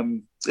it's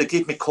they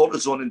gave me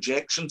cortisone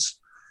injections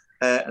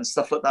and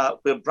stuff like that.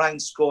 Where Brian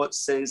Scott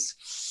says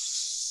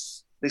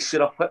they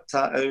should have whipped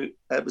that out.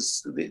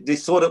 They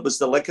thought it was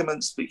the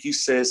ligaments, but he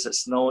says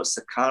it's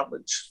the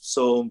cartilage.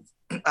 So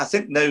I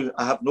think now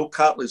I have no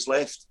cartilage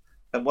left,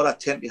 and what I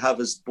tend to have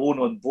is bone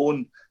on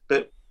bone.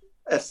 But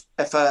if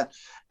I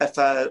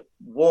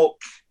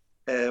walk,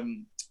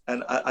 and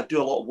I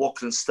do a lot of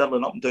walking and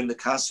stirling up and down the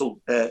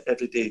castle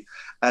every day,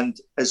 and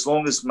as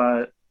long as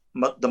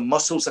the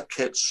muscles are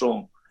kept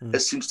strong, it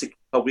seems to keep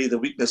away the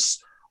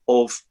weakness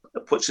of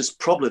which is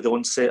probably the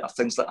onset of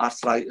things like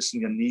arthritis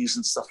in your knees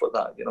and stuff like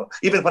that.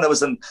 Even when I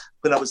was in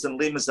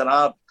Les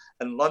Miserables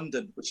in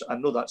London, which I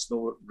know that's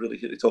not really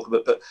here to talk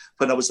about, but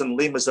when I was in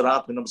Les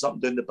Miserables, when I was up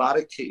and down the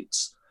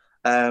barricades,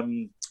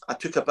 I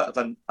took a bit of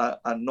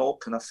a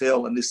knock and I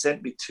fell, and they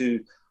sent me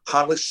to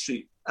Harley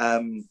Street.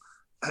 You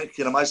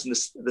can imagine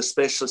the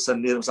specialist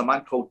in there. There was a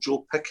man called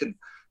Joe Picken,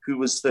 who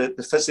was the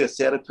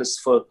physiotherapist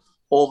for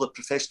all the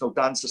professional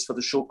dancers for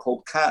the show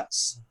called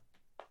Cats,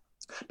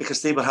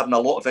 because they were having a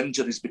lot of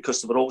injuries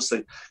because they were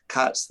obviously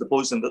cats. The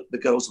boys and the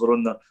girls were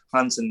on their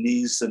hands and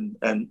knees and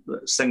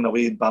singing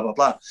away and blah, blah,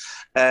 blah.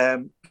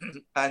 And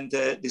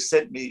they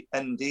sent me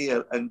in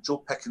there, and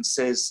Joe Picken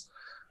says,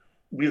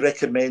 we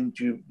recommend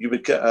you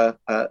would get a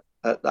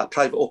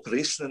private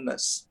operation in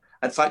this.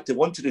 In fact, they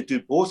wanted to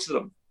do both of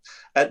them.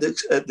 At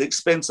the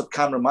expense of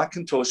Cameron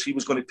McIntosh, he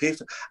was going to pay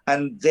for it.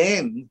 And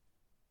then,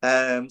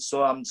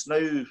 so I'm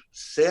now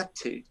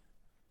 30,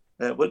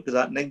 what would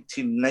that,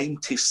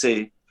 1990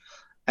 say,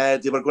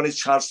 they were going to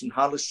charge from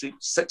Harley Street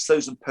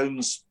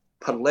 £6,000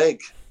 per leg,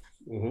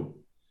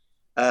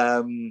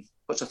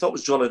 which I thought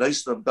was jolly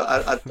nice of them,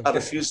 but I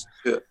refused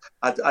to do it.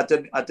 I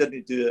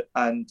didn't do it,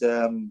 and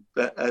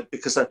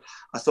because I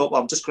thought,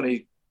 well,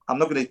 I'm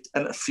not going to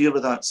interfere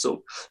with that.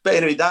 So, but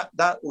anyway,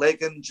 that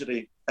leg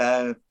injury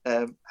has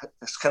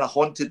kind of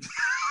haunted.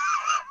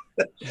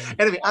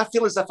 Anyway, I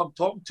feel as if I'm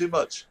talking too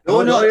much.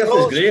 No, this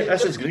is great.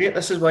 This is great.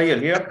 This is why you're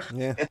here.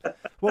 Yeah.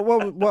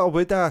 What I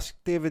would ask,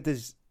 David,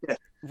 is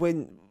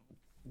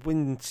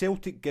when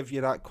Celtic give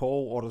you that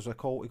call, or there's a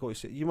call to go to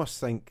say, you must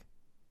think,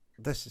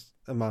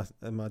 am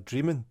I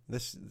dreaming?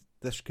 This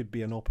could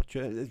be an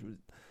opportunity.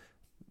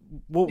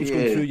 What was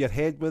going through your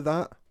head with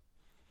that?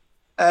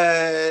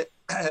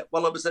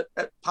 Well, it was at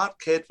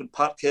Parkhead, when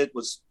Parkhead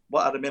was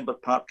what I remember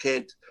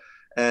Parkhead,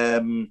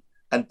 and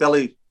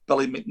Billy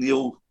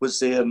McNeil was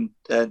there, and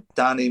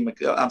Danny.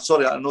 I'm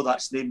sorry, I know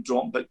that's name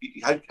dropping, but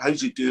how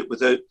do you do it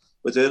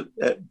without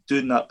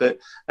doing that? But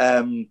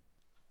Danny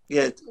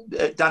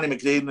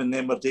McGrain and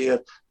them were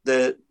there.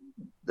 The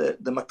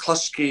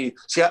McCluskey.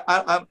 See,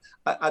 I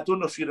don't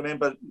know if you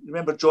remember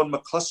John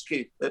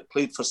McCluskey that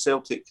played for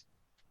Celtic.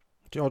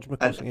 George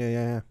McCluskey,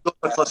 yeah. John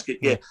McCluskey,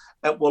 yeah.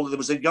 Well, there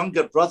was a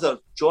younger brother,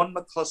 John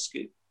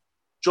McCluskey.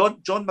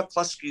 John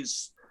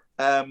McCluskey's.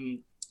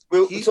 We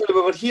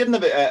were hearing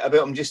about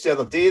him just the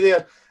other day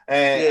there.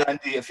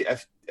 Andy,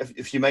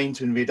 if you mind,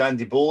 when we had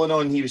Andy Boland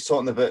on, he was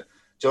talking about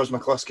George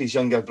McCluskey's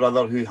younger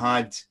brother who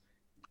had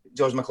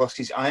George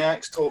McCluskey's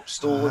Ajax top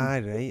stolen.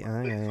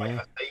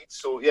 Aye.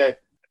 So yeah.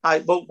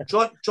 Well,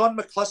 John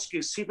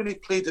McCluskey. See, when he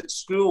played at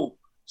school.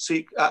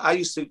 See, I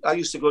used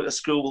to go to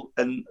school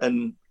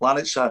in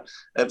Lanarkshire.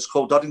 It was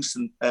called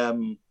Uddingston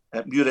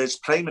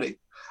Muiredge Primary,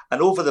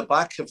 and over the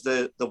back of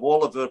the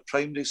wall of our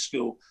primary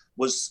school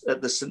was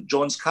at the St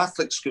John's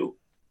Catholic School.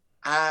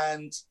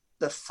 And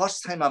the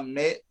first time I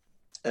met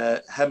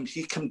him,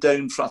 he came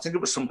down from, I think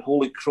it was from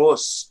Holy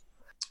Cross,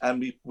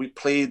 and we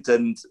played,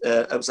 and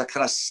it was a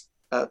kind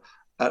of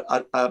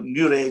a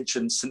Muiredge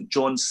and St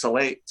John's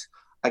select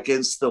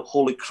against the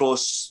Holy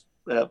Cross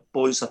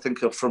boys, I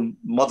think, are from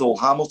Motherwell,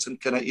 Hamilton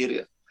kind of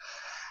area.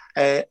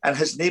 And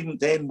his name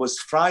then was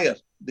Fryer.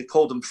 They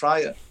called him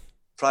Fryer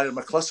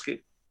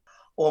McCluskey.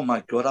 Oh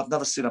my God, I've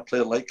never seen a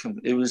player like him.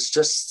 He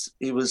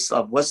was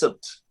a wizard.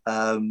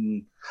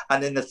 And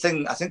then the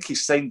thing, I think he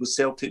signed with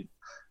Celtic,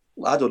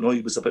 I don't know,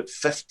 he was about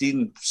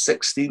 15,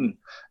 16.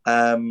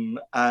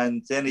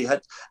 And then he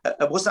had,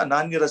 it wasn't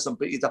an aneurysm,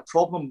 but he had a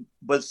problem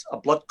with a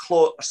blood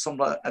clot or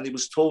something like that. And he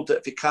was told that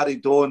if he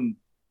carried on,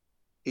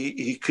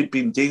 he could be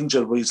in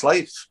danger with his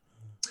life.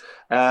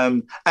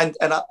 And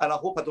I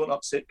hope I don't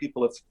upset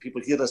people if people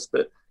hear this,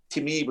 but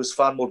to me, he was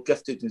far more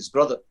gifted than his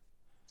brother.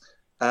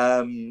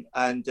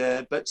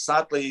 But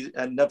sadly,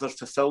 never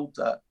fulfilled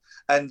that.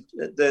 And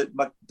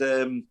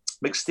the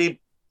McStay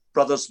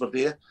brothers were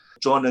there,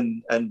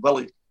 John and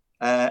Willie,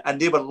 and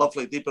they were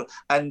lovely.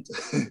 And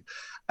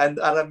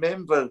I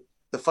remember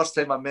the first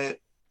time I met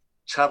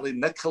Charlie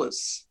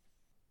Nicholas.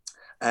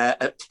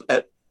 I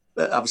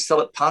was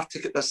still at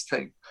Partick at this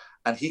time.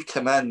 And he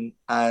came in,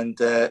 and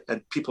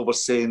people were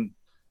saying,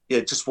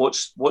 "Yeah, just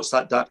watch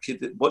that dark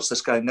kid, watch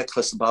this guy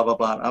Nicholas and blah blah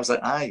blah." And I was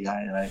like, "Aye."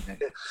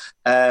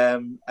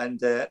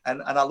 And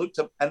I looked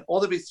up, and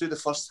all the way through the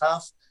first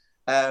half,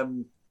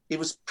 he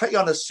was pretty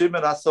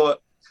unassuming. I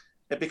thought,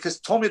 because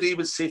Tommy Ray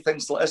would say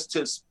things like this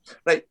to us,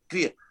 right,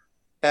 Greer,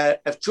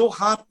 if Joe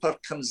Harper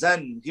comes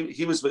in,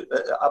 he was with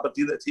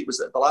Aberdeen, he was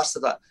at the last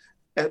of that.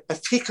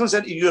 If he comes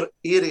into your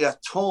area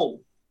at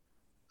all,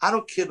 I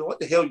don't care what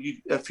the hell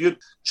if you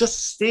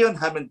just stay on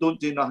him and don't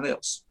do nothing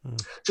else.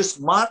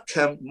 Just mark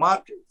him.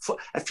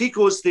 If he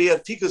goes there,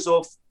 if he goes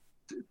off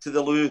to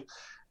the loo,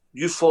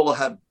 you follow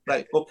him.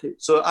 Right, okay.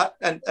 So,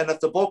 and if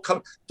the ball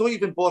comes, don't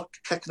even bother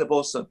kicking the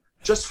ball in.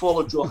 Just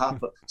follow Joe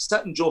Harper.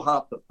 Sit in Joe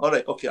Harper. All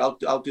right, okay,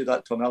 I'll do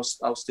that to him.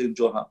 I'll stay in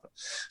Joe Harper.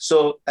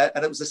 So,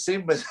 and it was the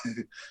same with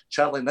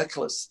Charlie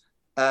Nicholas.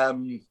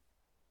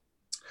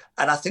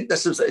 And I think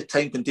this was at a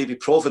time when Davy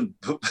Provan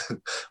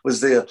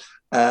was there.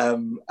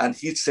 And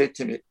he'd said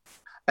to me,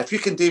 if you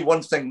can do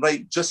one thing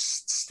right,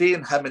 just stay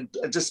in him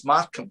and just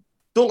mark him.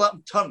 Don't let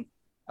him turn.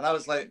 And I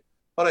was like,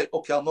 all right,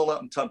 okay, I'll not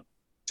let him turn.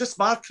 Just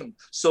mark him.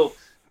 So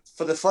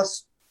for the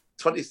first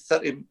 20,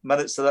 30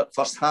 minutes of that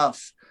first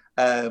half,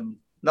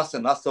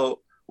 nothing. I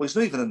thought, well, he's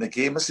not even in the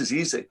game. This is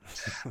easy.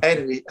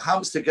 Anyway,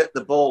 happens to get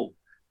the ball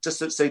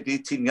just outside the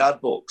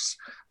 18-yard box.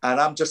 And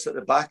I'm just at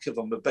the back of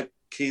him with Big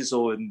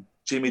Kezo and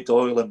Jamie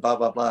Doyle and blah,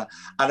 blah, blah.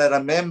 And I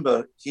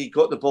remember he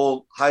got the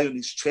ball high on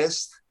his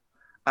chest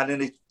and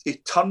then he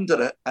turned at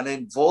it and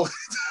then volleyed.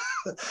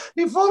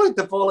 He volleyed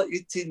the ball at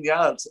 18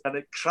 yards and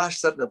it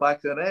crashed into the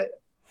back of the net.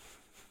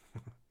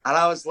 And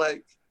I was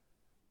like,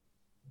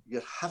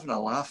 you're having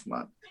a laugh,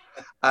 man.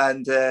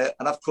 And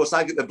of course,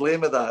 I get the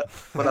blame of that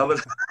when I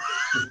was...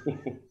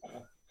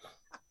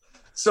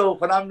 So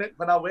when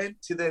I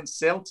went to then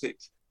Celtic,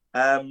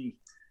 I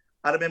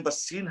remember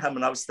seeing him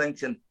and I was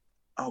thinking,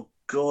 oh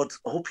God,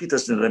 I hope he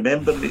doesn't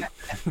remember me.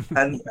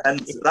 and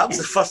that was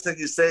the first thing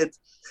he said.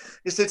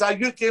 He said,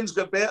 your game's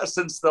got better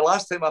since the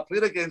last time I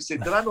played against you.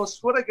 Did I not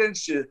score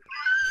against you?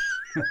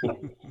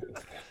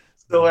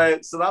 So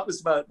that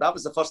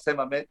was the first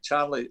time I met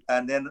Charlie.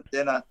 And then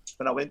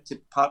when I went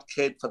to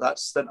Parkhead for that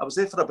stint, I was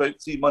there for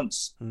about 3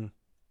 months.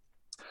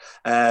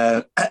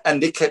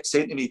 And they kept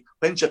saying to me,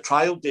 when's your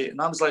trial date?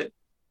 And I was like,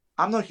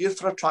 I'm not here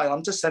for a trial.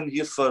 I'm just in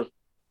here for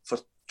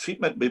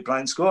treatment with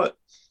Brian Scott.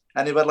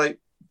 And they were like,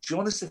 do you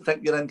want us to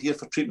think you're in here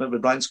for treatment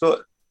with Brian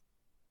Scott?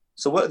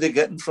 So what are they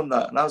getting from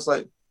that? And I was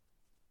like,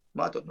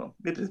 well, I don't know.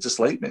 Maybe they just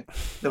like me.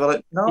 They were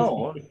like,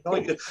 no.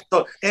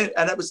 So,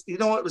 and it was,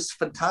 it was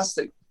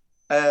fantastic.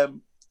 I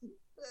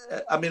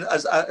mean,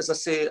 as I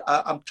say,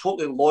 I'm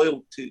totally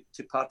loyal to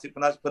Partick.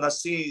 When I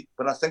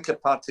think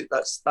of Partick,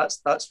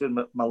 that's where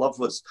my love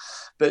was.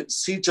 But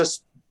see,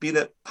 just being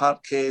at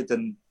Parkhead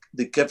and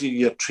they give you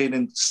your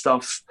training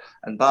stuff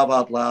and blah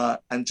blah blah,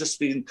 and just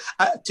being.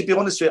 To be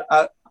honest with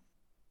you,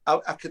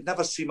 I could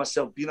never see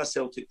myself being a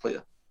Celtic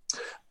player,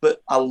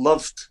 but I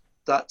loved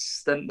that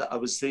stint that I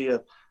was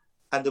there,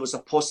 and there was a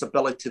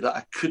possibility that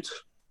I could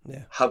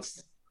have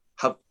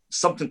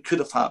something could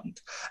have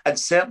happened, and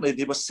certainly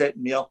they were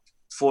setting me up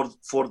for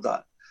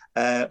that.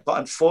 But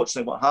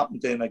unfortunately, what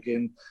happened then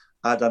again,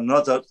 I had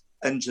another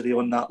injury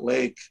on that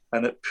leg,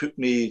 and it put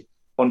me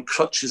on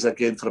crutches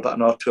again for about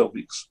another 12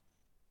 weeks.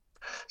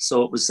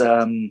 So it was,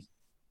 So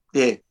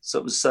it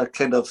was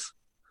kind of.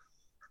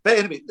 But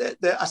anyway,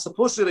 I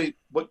suppose really,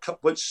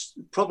 which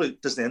probably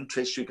doesn't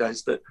interest you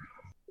guys, but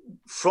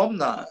from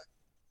that,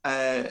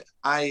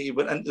 I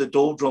went into the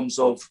doldrums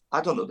of,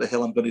 I don't know what the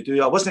hell I'm going to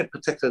do. I wasn't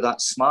particularly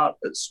that smart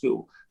at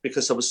school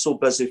because I was so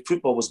busy.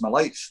 Football was my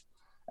life.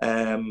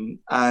 I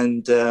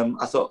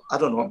thought, I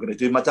don't know what I'm going to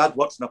do. My dad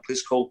worked in a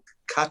place called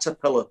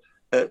Caterpillar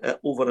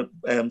over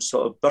at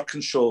sort of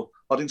Birkinshaw,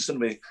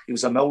 Huddingston Way. He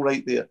was a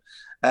millwright there.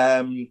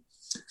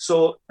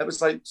 So it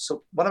was like,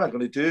 so what am I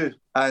going to do?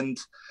 And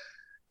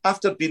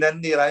after being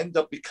in there, I ended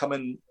up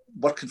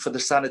working for the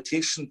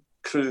sanitation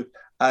crew.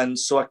 And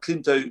so I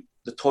cleaned out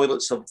the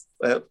toilets of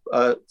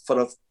for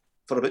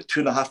about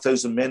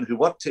 2,500 men who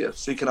worked here.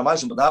 So you can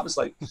imagine what that was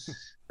like.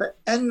 But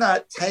in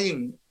that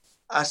time,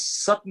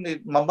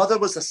 my mother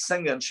was a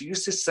singer, and she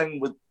used to sing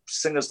with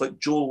singers like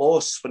Joe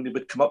Loss when they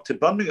would come up to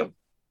Birmingham.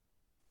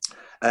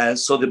 And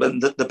so they were in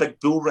the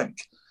big bull ring.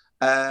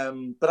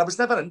 But I was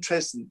never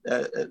interested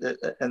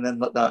in them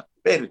like that.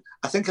 But anyway,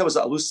 I think I was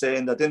at a loose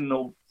end. I didn't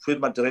know where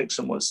my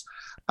direction was.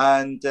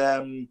 And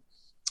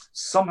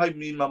somehow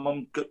me and my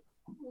mum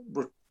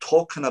were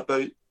talking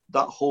about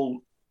that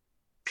whole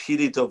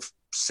period of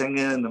singing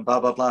and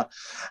blah, blah, blah.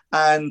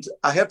 And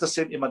I heard her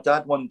saying to my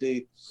dad one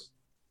day,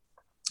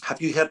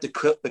 have you heard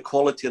the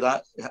quality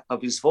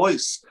of his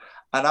voice?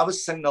 And I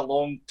was singing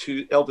along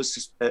to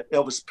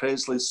Elvis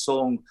Presley's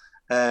song,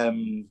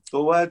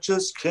 oh, I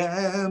just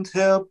can't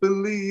help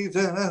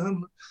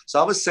believing.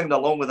 So I was singing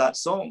along with that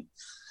song,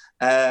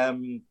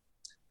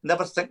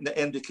 never thinking that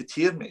Andy could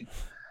hear me.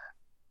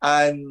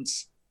 And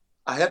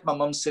I heard my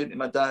mum saying to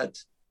my dad,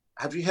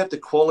 have you heard the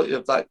quality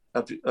of that?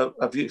 Have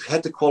you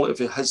heard the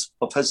quality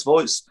of his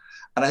voice?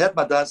 And I heard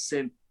my dad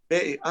saying,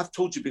 Betty, I've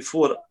told you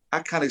before, I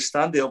can't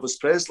stand Elvis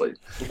Presley.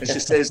 And she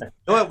says,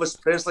 no, Elvis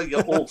Presley,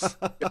 your oaf,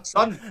 your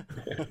son.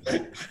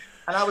 And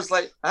I was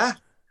like,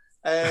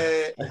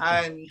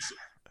 and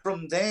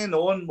from then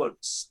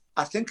onwards,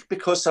 I think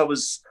because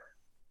the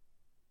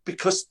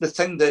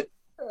thing that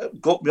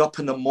got me up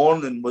in the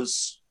morning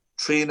was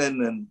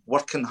training and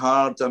working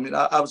hard. I mean,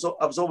 I was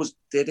always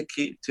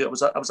dedicated to it.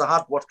 I was a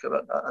hard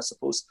worker, I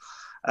suppose.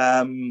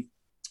 And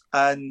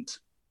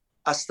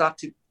I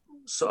started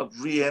sort of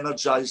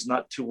re-energizing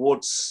that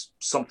towards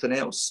something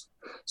else.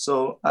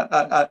 So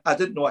I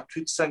didn't know I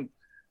could sing.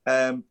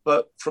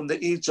 But from the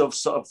age of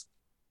sort of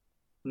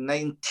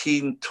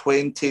 19,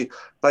 20,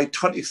 by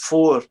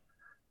 24,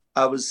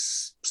 I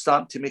was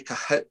starting to make a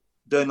hit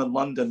down in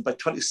London. By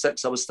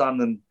 26, I was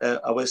starting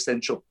a West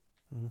End show.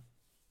 Mm-hmm.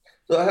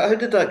 So how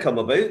did that come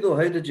about, though?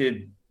 How did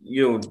you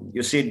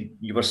said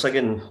you were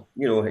singing,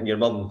 and your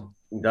mum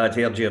and dad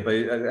heard you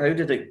about. How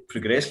did it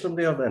progress from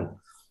there then?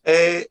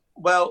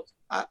 Well,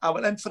 I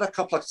went in for a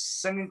couple of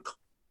singing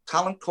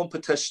talent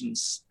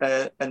competitions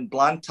in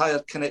Blantyre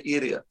kind of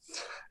area.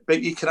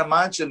 But you can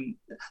imagine,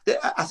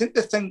 I think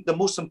the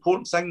most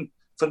important thing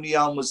for me,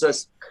 Alan, was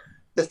this.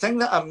 The thing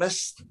that I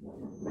missed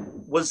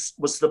was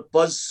the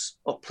buzz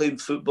of playing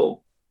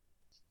football.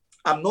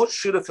 I'm not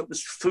sure if it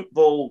was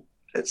football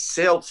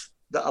itself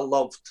that I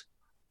loved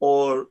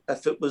or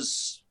if it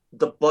was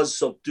the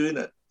buzz of doing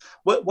it.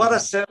 What I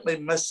certainly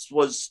missed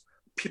was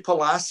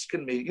people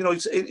asking me,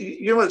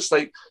 it's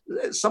like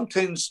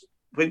sometimes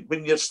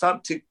when you're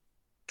starting to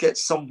get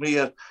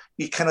somewhere,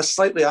 you kind of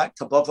slightly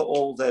act above it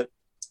all, that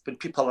when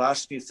people are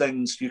asking you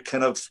things, you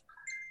kind of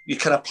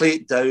play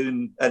it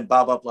down and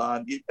blah, blah, blah,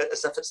 and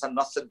as if it's a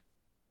nothing.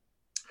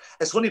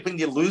 It's only when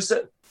you lose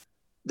it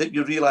that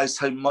you realise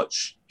how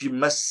much you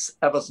miss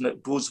everything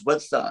that goes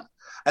with that.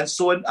 And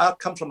so I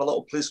come from a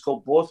little place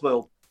called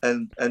Bothwell,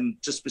 and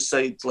just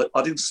beside like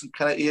Uddingston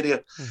kind of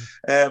area.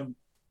 Mm-hmm.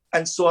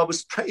 And so I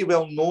was pretty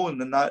well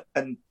known in that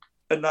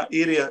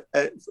area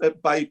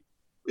by,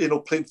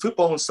 playing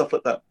football and stuff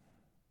like that.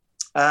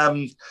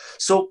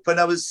 So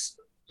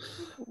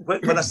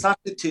when I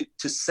started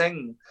to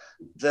sing,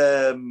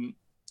 the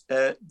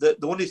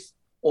only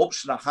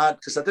option I had,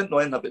 because I didn't know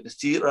anything about the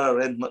theatre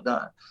or anything like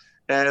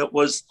that,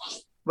 was,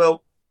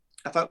 well,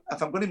 if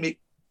I'm going to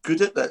make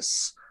good at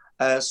this,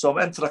 so I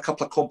went in for a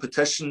couple of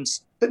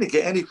competitions, didn't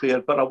get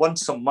anywhere, but I won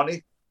some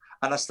money,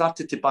 and I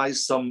started to buy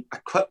some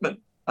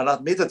equipment, and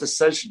I've made a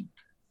decision.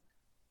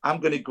 I'm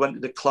going to go into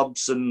the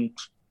clubs and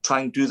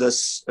try and do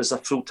this as a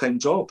full-time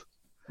job.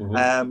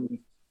 Mm-hmm.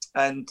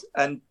 And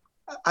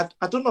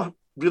I don't know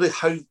really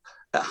how it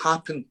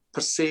happened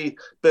per se,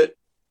 but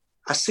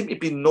I seem to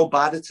be no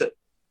bad at it.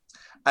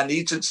 And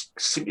agents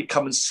seem to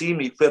come and see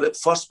me, where at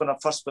first, when I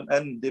first went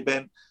in, they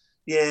went,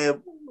 yeah,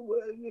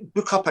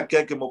 book up a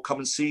gig and we'll come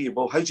and see you.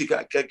 Well, how do you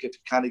get a gig if you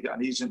can't get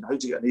an agent? How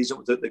do you get an agent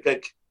without the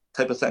gig?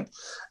 Type of thing.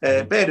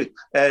 But anyway,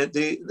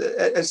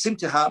 it seemed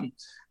to happen.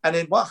 And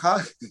then what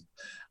happened,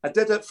 I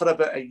did it for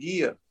about a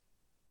year.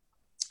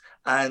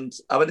 And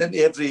I went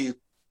into every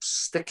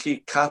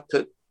sticky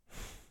carpet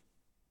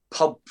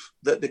pub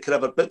that they could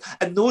ever. But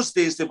in those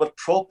days, they were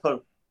proper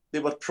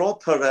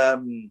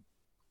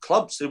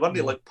clubs. They weren't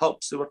like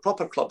pubs. They were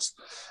proper clubs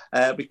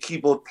with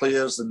keyboard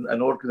players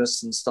and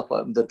organists and stuff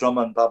like that, and the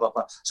drummer and blah, blah,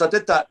 blah. So I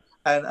did that,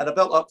 and I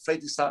built up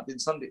Friday, Saturday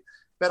and Sunday.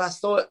 But I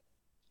thought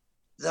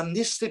there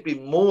needs to be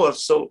more.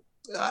 So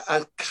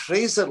I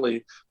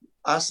crazily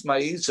asked my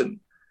agent,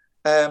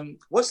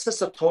 what's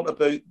this I'm talking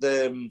about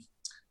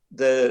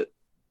the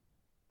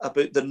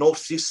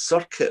North East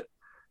Circuit,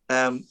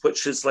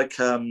 which is like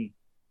a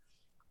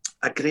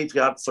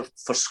graveyard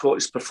for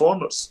Scottish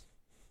performers.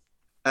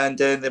 And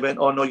then they went,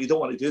 oh, no, you don't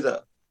want to do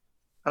that.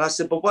 And I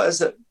said, but what is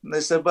it? And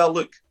they said, well,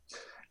 look,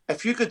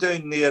 if you go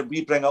down there,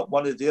 we bring up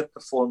one of their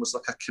performers,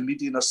 like a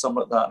comedian or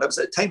something like that. And it was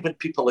at a time when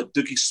people like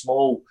Dougie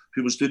Small,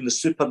 who was doing the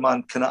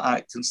Superman kind of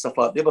act and stuff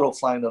like that, they were all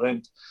flying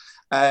around.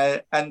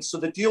 And so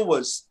the deal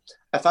was,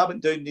 if I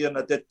went down there and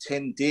I did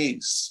 10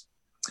 days,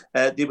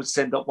 they would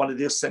send up one of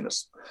their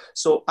singers.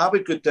 So I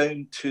would go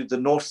down to the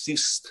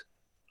northeast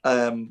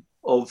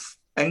of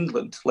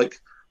England, like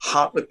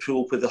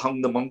Hartlepool, where they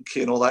hung the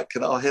monkey and all that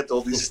kind of. I heard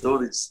all these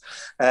stories,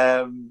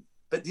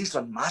 but these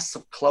were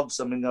massive clubs.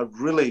 I mean, they were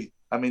really,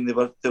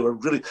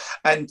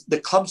 and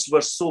the clubs were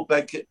so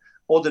big.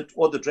 All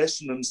the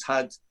dressing rooms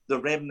had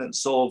the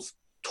remnants of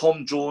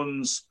Tom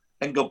Jones,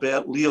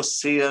 Engelbert, Leo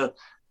Sayer,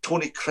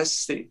 Tony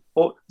Christie.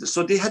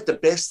 So they had the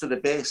best of the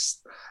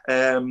best.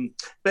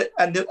 But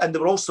they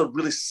were also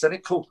really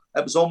cynical.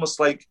 It was almost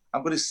like,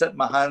 I'm going to sit in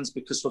my hands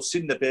because we've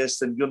seen the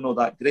best and you're not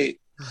that great.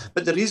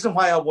 But the reason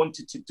why I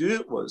wanted to do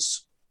it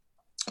was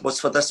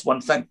for this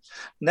one thing.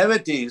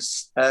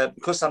 Nowadays,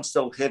 because I'm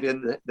still heavy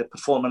in the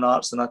performing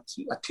arts and I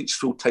teach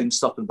full-time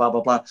stuff and blah,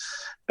 blah, blah,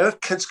 our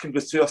kids can go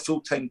through a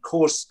full-time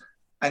course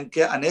and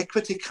get an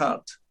equity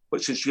card,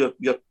 which is your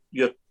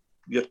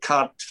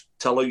card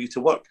to allow you to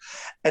work.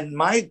 In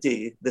my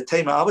day, the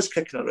time I was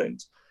kicking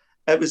around,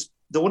 it was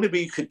the only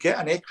way you could get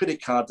an equity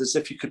card is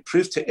if you could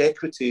prove to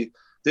equity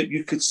that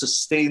you could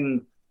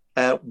sustain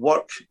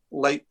work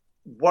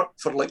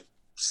for like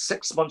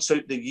 6 months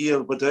out the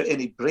year without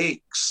any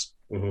breaks,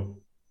 mm-hmm.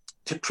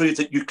 to prove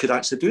that you could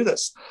actually do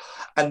this.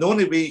 And the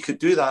only way you could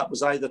do that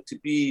was either to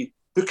be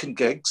booking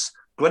gigs,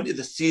 go into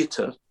the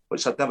theatre,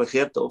 which I'd never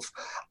heard of,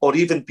 or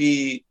even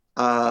be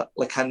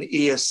like an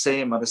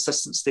ASM, an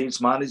assistant stage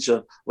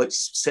manager, like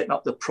setting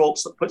up the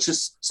props, which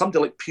is somebody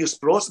like Pierce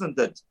Brosnan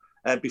did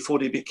before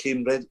he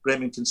became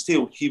Remington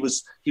Steele. He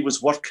was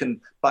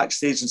working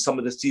backstage in some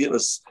of the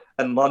theatres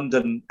in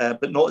London,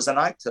 but not as an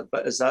actor,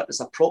 but as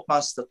a prop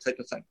master type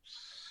of thing.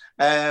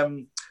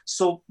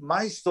 So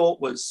my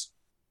thought was,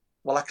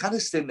 well, I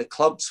can't stay in the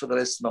clubs for the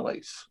rest of my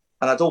life,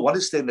 and I don't want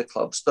to stay in the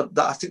clubs.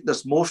 I think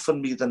there's more for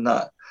me than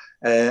that.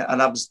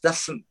 And I was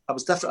different. I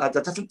had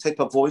a different type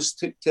of voice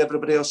to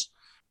everybody else.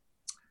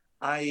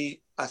 I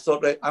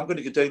thought, right, I'm going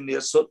to go down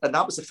there. So, and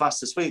that was the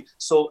fastest way.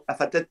 So if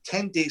I did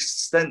 10-day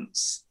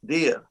stints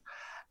there,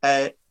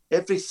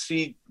 every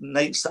 3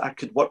 nights that I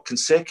could work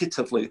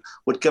consecutively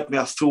would give me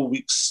a full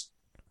week's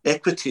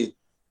equity.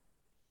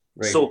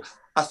 Right. So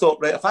I thought,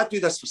 right, if I do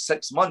this for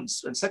 6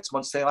 months, in 6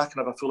 months' time, I can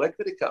have a full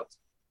equity card.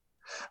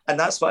 And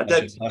that's what I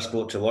did.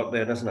 Passport to work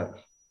then, isn't it?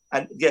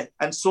 And yeah,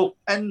 and so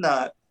in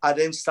that, I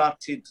then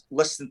started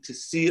listening to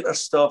theatre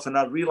stuff, and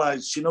I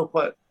realised, you know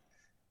what,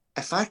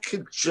 if I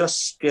could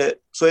just get...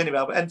 So anyway,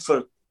 I went in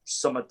for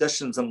some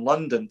auditions in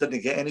London,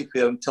 didn't get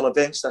anywhere until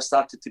eventually I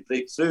started to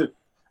break through.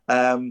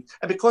 And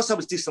because I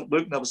was decent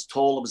looking, I was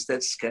tall, I was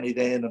dead skinny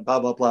then, and blah,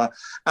 blah, blah,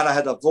 and I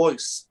had a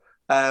voice.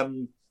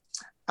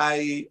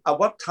 I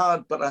worked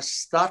hard, but I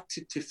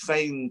started to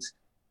find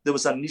there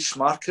was a niche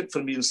market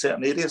for me in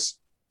certain areas.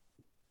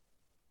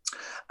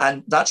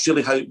 And that's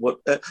really how it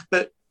worked.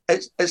 But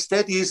it's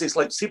dead easy. It's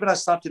like, see, when I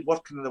started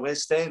working in the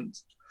West End,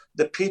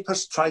 the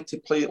papers tried to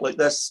play it like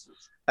this.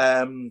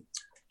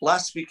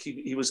 Last week,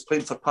 he was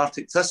playing for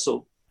Partick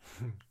Thistle.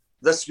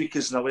 This week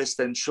is in a West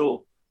End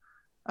show.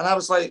 And I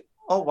was like,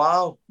 oh,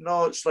 wow.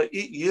 No, it's like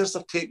 8 years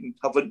have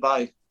went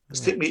by.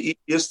 It's taken me 8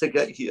 years to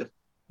get here.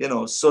 You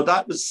know, so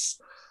that was...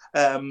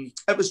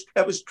 it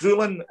was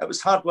grueling, it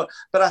was hard work.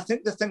 But I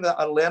think the thing that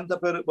I learned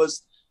about it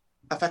was,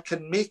 if I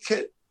can make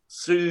it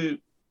through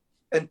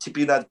into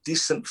being a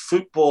decent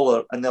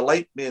footballer and they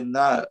like me in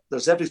that,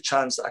 there's every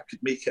chance that I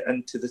could make it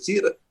into the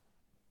theatre.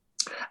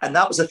 And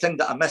that was the thing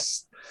that I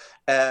missed.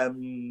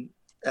 I'm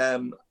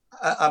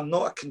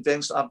not a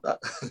conventional...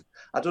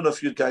 I don't know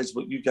if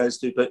what you guys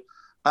do, but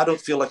I don't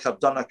feel like I've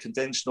done a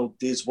conventional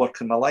day's work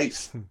in my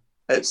life.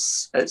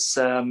 It's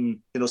you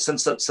know,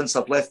 since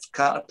I've left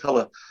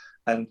Caterpillar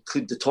and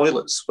cleaned the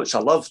toilets, which I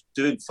love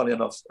doing, funny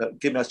enough, it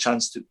gave me a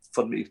chance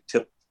for me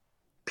to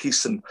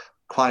peace and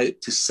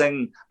quiet, to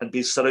sing and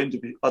be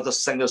surrounded by other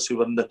singers who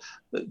were in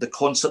the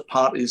concert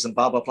parties and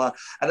blah, blah, blah.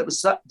 And it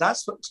was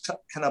that's what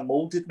kind of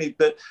molded me.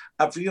 But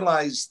I've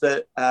realised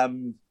that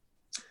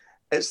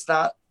it's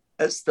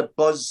the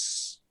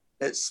buzz,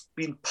 it's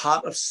been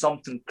part of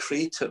something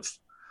creative.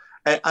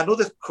 I know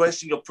the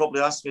question you'll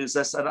probably ask me is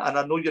this, and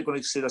I know you're going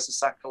to say this as a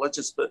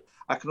psychologist, but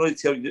I can only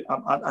tell you,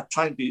 I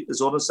try and be as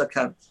honest as I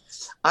can.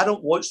 I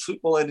don't watch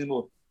football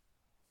anymore.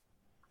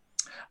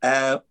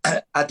 I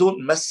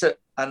don't miss it,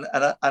 and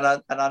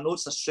I know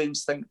it's a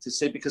strange thing to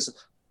say, because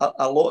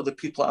a lot of the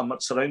people I'm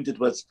surrounded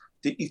with,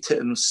 they eat it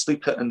and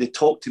sleep it, and they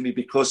talk to me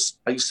because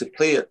I used to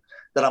play it,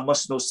 that I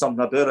must know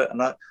something about it,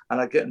 and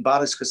I get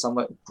embarrassed because I'm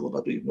like, God, I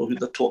don't even know who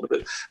they're talking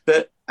about.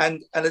 But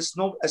and it's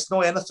no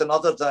anything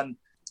other than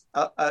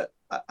I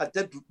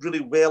did really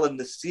well in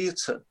the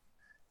theatre,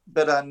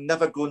 but I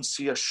never go and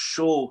see a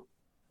show,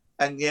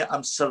 and yet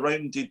I'm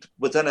surrounded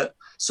within it.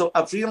 So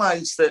I've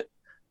realised that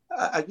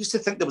I used to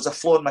think there was a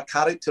flaw in my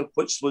character,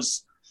 which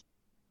was,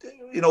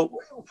 you know,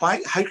 how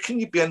can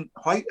you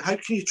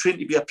train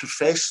to be a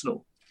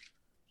professional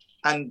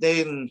and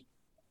then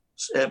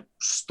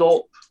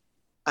stop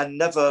and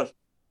never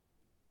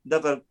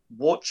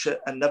watch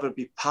it and never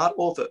be part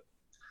of it?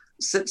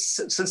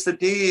 Since the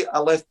day I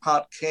left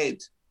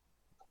Parkhead,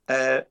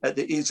 at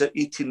the age of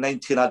 18,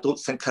 19, I don't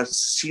think I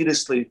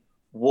seriously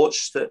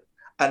watched it.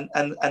 And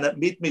it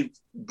made me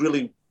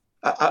really,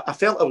 I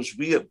felt I was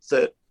weird.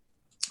 That,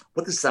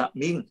 what does that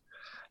mean?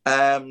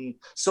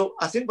 So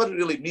I think what it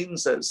really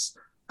means is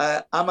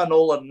I'm an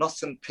all or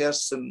nothing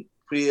person,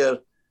 where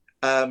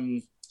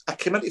I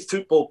came into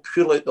football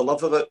purely out the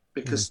love of it,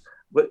 because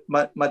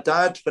my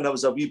dad, when I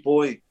was a wee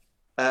boy,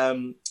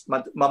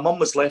 my mum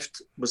was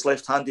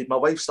left-handed. My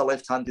wife's a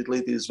left-handed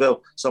lady as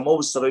well, so I'm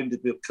always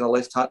surrounded with kind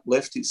of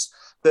lefties.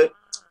 But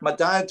my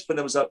dad, when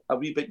I was a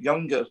wee bit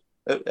younger,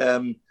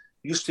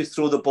 used to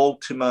throw the ball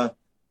to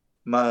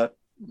my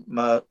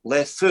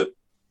left foot,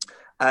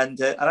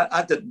 and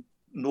I didn't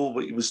know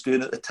what he was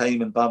doing at the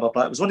time, and blah blah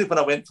blah. It was only when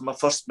I went for my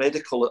first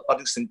medical at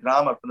Uddingston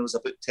Grammar when I was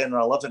about 10 or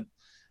 11,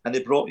 and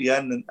they brought you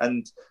in,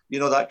 and you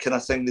know, that kind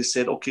of thing. They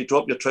said, "Okay,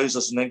 drop your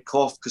trousers and then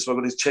cough, because we're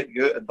going to check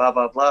you out," and blah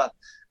blah blah.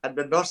 And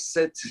the nurse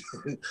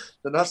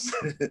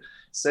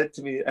said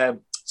to me,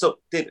 "So,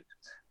 David,"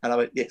 and I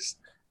went, "Yes."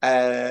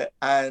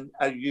 "And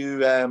are you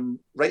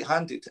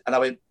right-handed?" And I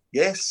went,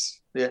 "Yes,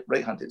 yeah,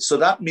 right-handed." "So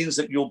that means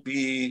that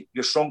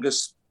your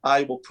strongest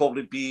eye will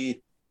probably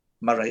be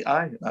my right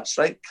eye." "That's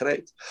right,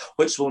 correct."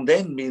 "Which will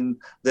then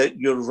mean that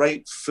your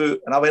right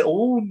foot." And I went,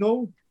 "Oh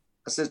no."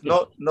 I said,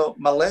 "No,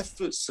 my left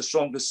foot's the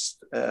strongest,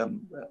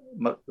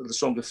 the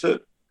strongest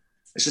foot."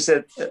 And she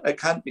said, "It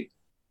can't be.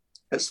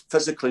 It's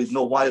physically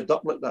not wired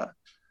up like that."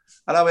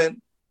 And I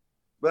went,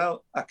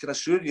 "Well, I can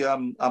assure you,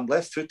 I'm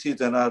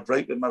left-footed and I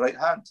write with my right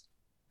hand."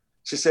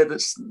 She said,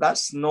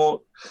 "That's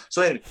not."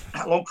 So anyway,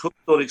 long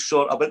story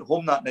short, I went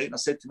home that night and I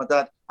said to my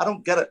dad, "I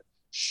don't get it.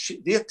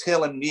 They're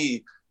telling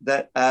me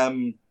that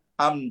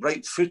I'm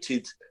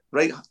right-footed,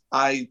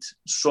 right-eyed,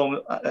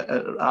 strong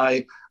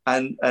eye,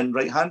 and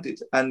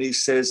right-handed." And he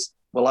says,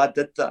 "Well, I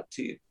did that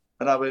to you."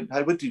 And I went,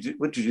 "What did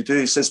you do?"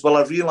 He says, "Well,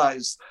 I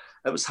realised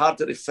it was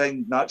harder to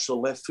find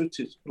natural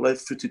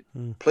left-footed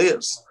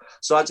players.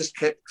 So I just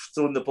kept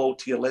throwing the ball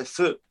to your left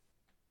foot."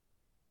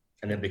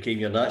 And it became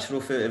your natural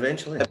foot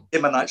eventually? It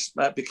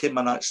became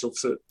my natural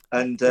foot.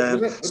 And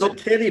was it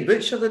Terry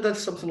Butcher that did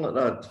something like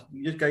that?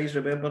 You guys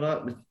remember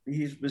that?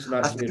 He was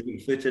naturally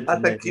weak-footed. I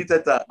think he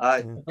did that, aye.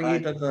 I think he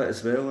did that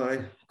as well,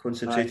 aye.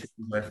 Concentrated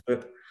on my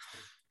foot.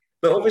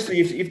 But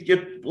obviously, your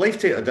life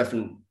took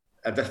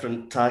a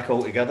different tack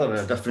altogether, in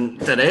a different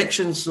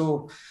direction.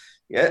 So,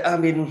 yeah, I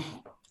mean,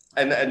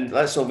 and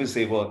that's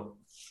obviously what,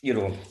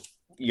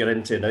 you're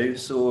into now.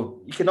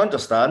 So you can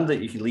understand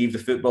that you can leave the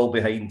football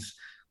behind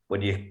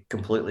when you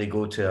completely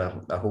go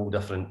to a whole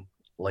different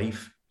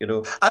life,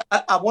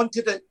 I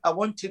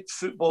wanted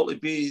football to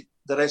be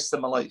the rest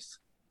of my life.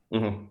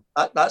 Mm-hmm.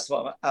 That's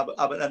what I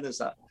went in as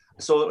that.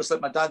 So it was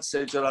like my dad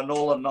said, you're an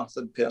all or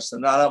nothing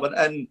person. And I went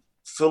in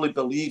fully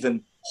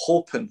believing,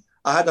 hoping.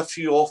 I had a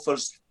few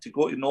offers to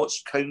go to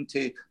Notts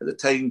County at the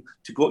time,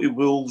 to go to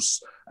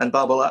Wolves and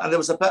blah, blah, blah. And there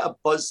was a bit of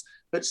buzz,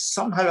 but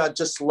somehow I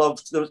just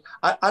loved.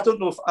 I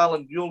don't know if,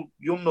 Alan, you'll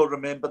not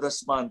remember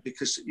this man,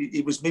 because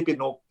he was maybe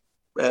not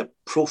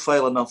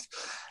profile enough.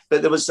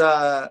 But there was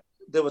a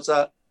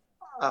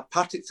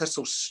Partick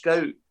Thistle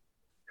scout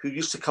who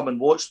used to come and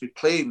watch me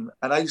playing.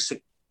 And I used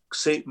to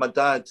say to my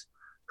dad,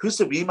 who's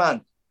the wee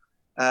man?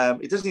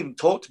 He doesn't even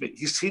talk to me.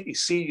 He's here to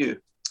see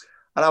you.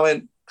 And I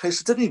went, Christ,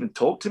 he didn't even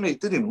talk to me. He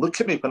didn't even look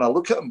at me when I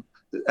look at him.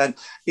 And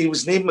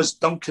his name was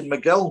Duncan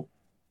McGill.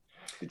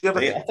 Did you ever?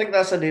 I think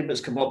that's a name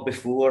that's come up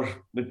before.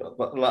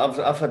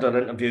 I've had an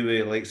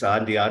interview with like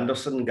Andy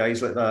Anderson,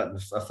 guys like that.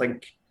 I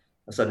think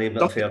that's a name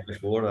that I've heard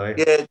before. Aye.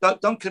 Yeah,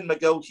 Duncan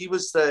McGill. He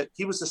was the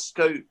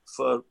scout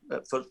for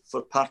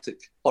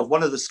Partick, or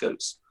one of the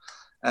scouts,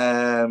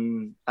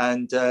 and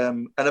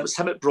it was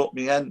him that brought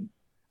me in.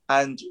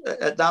 And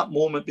at that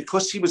moment,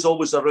 because he was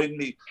always around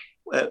me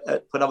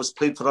when I was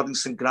playing for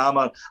Uddingston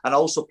Grammar, and I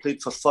also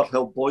played for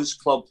Firhill Boys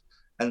Club,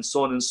 and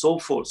so on and so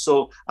forth.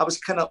 So when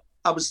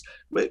I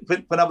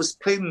was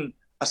playing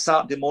a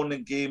Saturday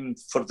morning game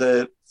for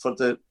the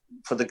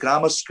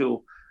grammar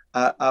school,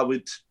 I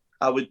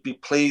would be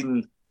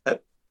playing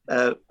at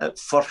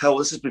Firhill.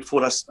 This is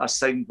before I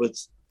signed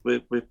with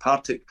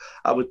Partick.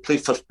 I would play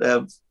for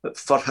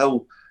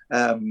Firhill,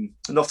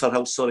 not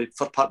Firhill, sorry,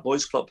 Fir Park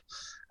Boys Club.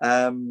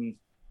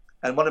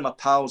 And one of my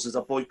pals is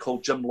a boy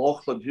called Jim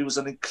Laughlin, who was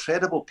an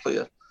incredible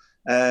player.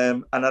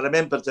 And I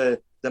remember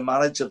the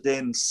manager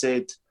then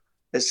said,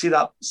 see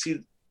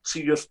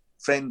your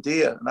friend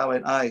there? And I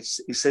went, aye.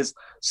 He says,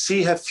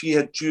 see if he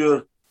had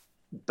your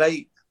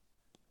bite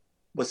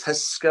with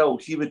his skill,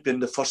 he would be in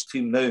the first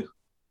team now.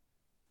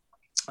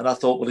 And I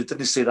thought, well, he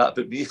didn't say that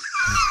about me.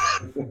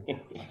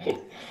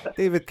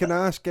 David, can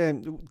I ask,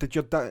 did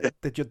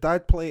your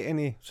dad play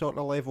any sort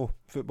of level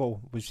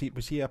football? Was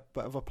he a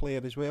bit of a player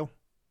as well?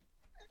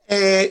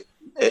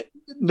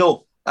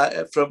 No,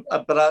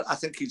 but I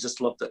think he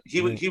just loved it.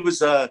 He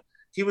was a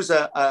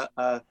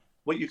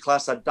what you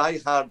class a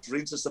die-hard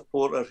Rangers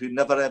supporter who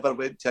never ever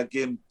went to a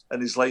game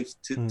in his life.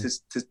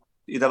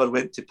 He never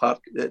went to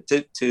Park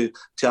to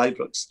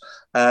Ibrox.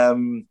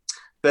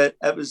 But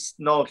it was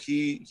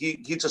he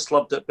just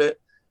loved it. But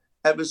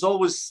it was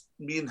always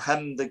me and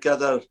him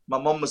together. My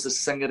mum was the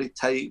singery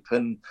type,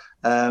 and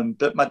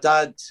but my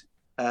dad,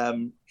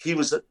 he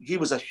was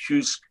a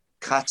huge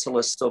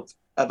catalyst of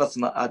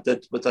everything that I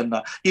did within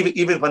that.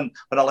 Even when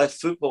I left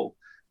football,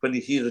 when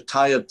he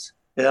retired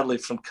early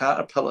from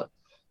Caterpillar,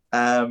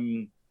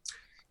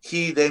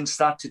 he then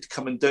started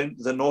coming down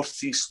to the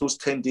Northeast, those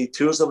 10-day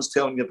tours I was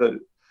telling you about.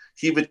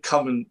 He would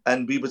come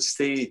and we would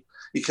stay.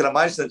 You can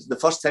imagine it, the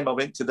first time I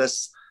went to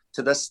this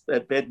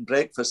bed and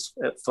breakfast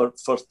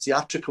for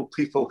theatrical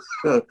people,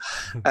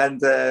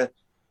 and the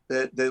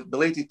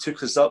lady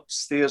took us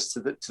upstairs to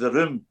the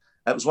room.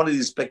 It was one of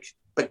these big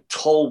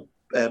tall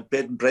bed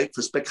and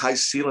breakfast, big high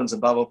ceilings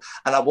and blah blah.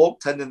 And I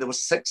walked in and there were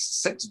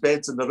six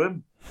beds in the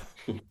room,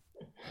 and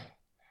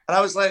I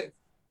was like,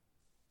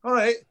 all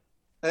right,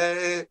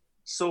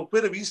 so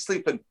where are we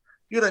sleeping?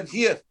 You're in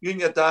here, you and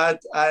your dad,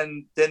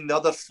 and then the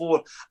other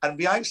four. And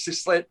we actually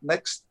slept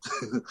next.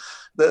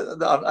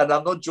 And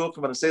I'm not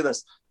joking when I say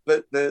this,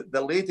 but the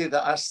lady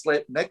that I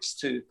slept next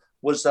to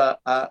was a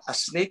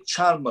snake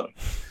charmer,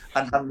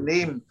 and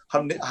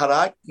her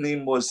act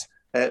name was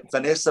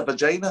Vanessa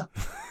Vagina.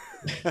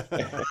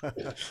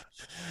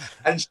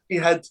 And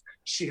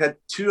she had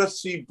 2 or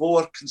 3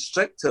 boa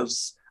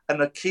constrictors in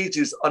their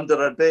cages under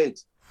her bed,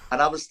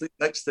 and I was sleeping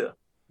next to her.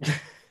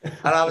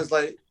 And I was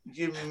like,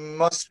 you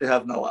must be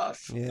having a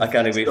laugh. Yeah. I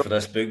can't wait for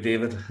this book,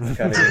 David.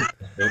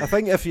 I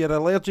think if you're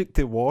allergic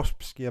to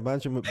wasps, can you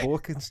imagine what boa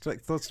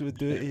constrictors would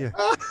do to you?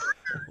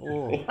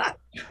 Oh.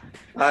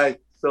 Aye.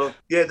 So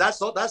yeah,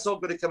 that's all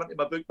going to come into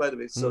my book, by the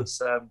way. So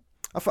it's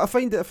I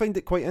find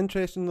it quite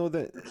interesting though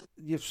that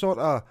you've sort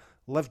of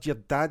lived your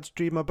dad's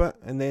dream a bit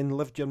and then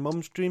lived your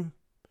mum's dream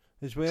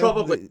as well.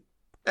 Probably.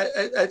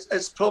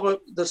 It's probably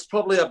there's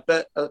probably a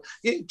bit. Do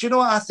you know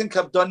what I think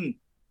I've done?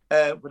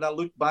 When I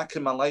look back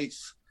in my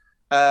life,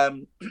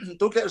 don't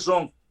get us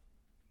wrong,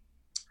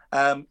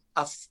 I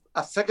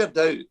figured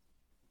out,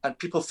 and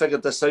people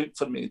figured this out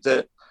for me,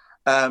 that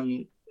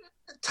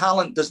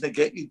talent doesn't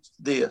get you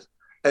there.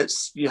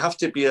 You have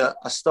to be a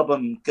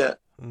stubborn git.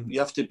 You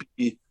have to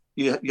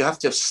you have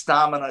to have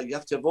stamina, you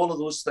have to have all of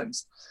those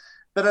things.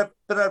 But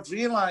I've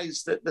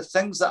realised that the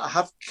things that I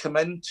have come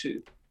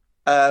into,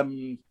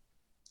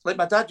 like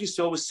my dad used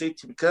to always say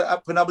to me,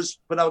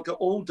 when I got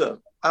older,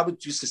 I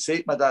would used to say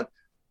to my dad,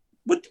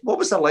 what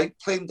was it like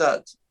playing,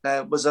 Dad?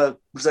 Was I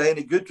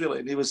any good, really?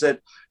 And he was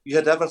said, you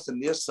had everything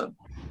there, son.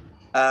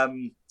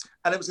 And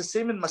it was the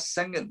same in my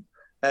singing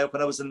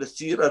when I was in the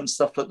theatre and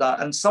stuff like that.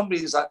 In some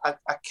ways, I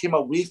came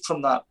away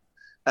from that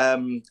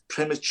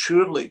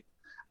prematurely.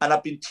 And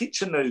I've been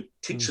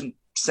teaching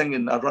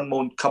singing. I run my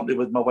own company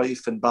with my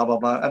wife and blah, blah,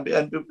 blah.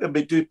 And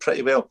we do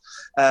pretty well.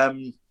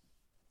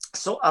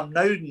 So I'm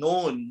now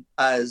known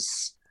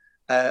as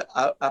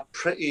a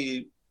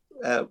pretty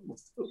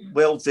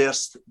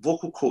well-versed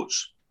vocal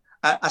coach.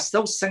 I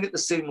still sing at the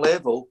same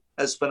level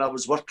as when I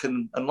was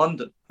working in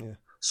London. Yeah.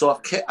 So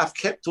I've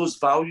kept those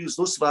values.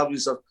 Those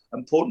values are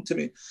important to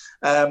me.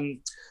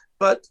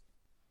 But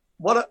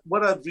what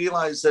I've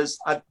realised is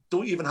I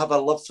don't even have a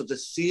love for the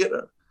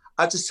theatre.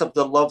 I just have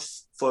the love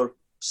for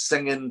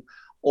singing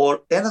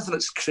or anything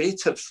that's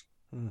creative.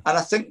 And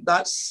I think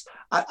that's,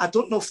 I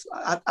don't know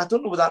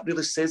what that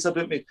really says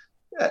about me.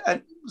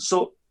 And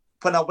so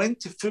when I went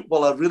to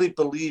football, I really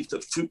believed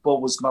that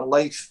football was my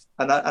life.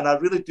 And I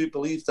really do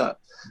believe that.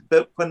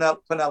 But when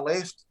I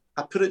left,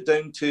 I put it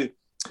down to,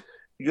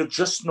 you're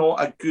just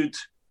not a good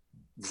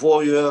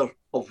voyeur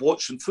of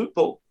watching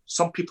football.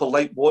 Some people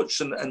like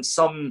watching, and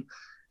some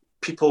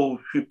people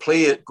who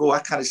play it go, I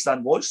can't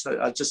stand watching it.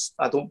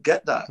 I don't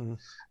get that.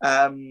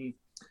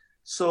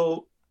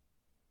 So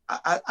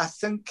I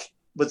think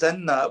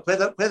within that,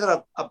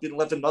 whether I've been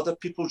living other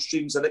people's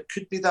dreams, and it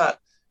could be that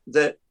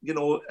you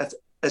know,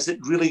 is it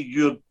really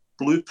your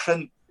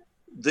blueprint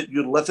that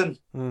you're living?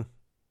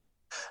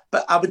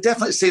 But I would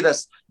definitely say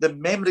this: the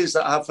memories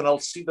that I have when I'll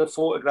see the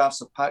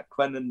photographs of Pat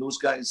Quinn and those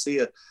guys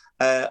there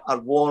are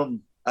warm,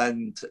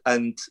 and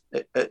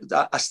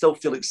I still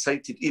feel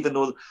excited, even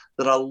though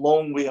they're a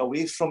long way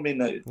away from me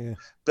now. Yeah.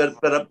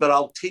 But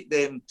I'll take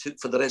them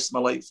for the rest of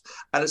my life.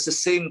 And it's the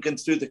same going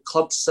through the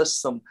club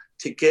system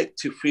to get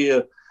to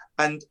where.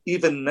 And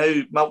even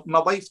now,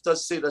 my wife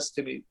does say this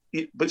to me,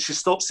 but she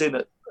stopped saying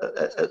it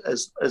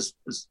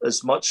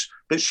as much.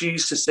 But she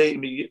used to say to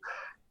me,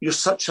 "You're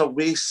such a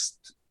waste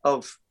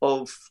of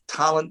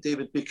talent,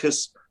 David,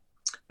 because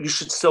you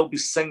should still be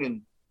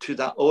singing to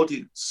that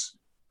audience."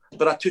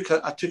 But I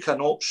took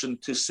an option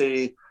to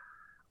say,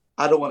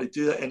 I don't want to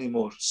do that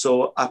anymore.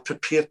 So I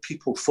prepare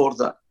people for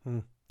that.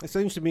 It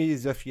sounds to me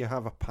as if you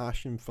have a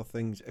passion for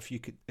things if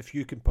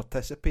you can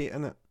participate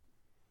in it.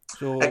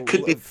 So it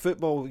could be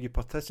football, you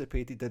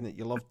participated in it,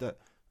 you loved it.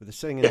 With the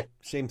singing,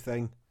 same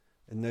thing.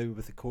 And now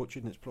with the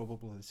coaching, it's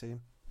probably the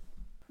same.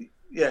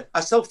 Yeah,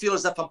 I still feel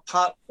as if I'm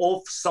part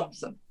of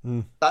something.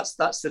 That's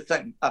the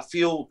thing. I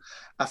feel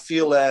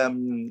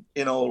you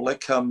know,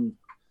 like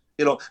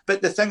you know.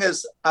 But the thing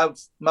is,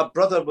 my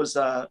brother was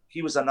an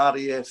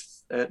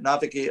RAF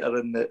navigator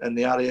in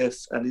the RAF,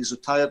 and he's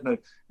retired now.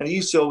 And he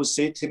used to always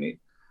say to me,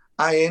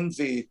 "I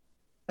envy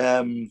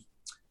the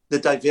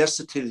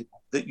diversity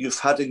that you've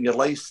had in your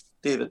life,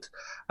 David."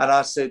 And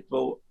I said,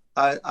 "Well,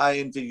 I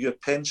envy your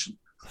pension."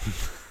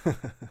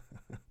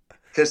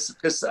 Because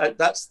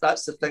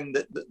that's the thing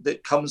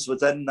that comes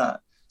within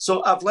that.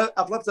 So I've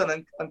lived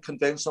an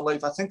unconventional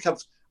life. I think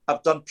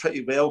I've done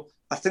pretty well.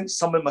 I think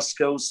some of my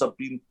skills have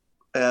been,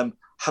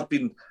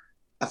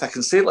 if I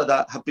can say it like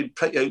that, have been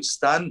pretty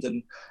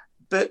outstanding.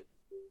 But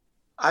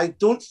I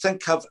don't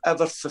think I've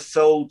ever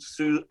fulfilled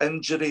through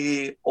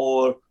injury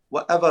or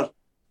whatever.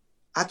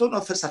 I don't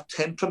know if it's a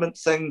temperament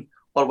thing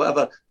or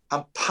whatever.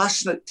 I'm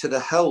passionate to the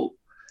hilt,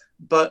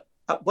 but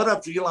what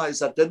I've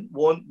realised I didn't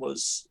want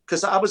was,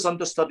 because I was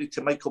understudy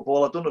to Michael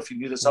Ball. I don't know if you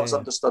knew this. I was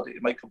understudy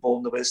to Michael Ball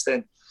in the West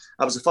End.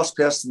 I was the first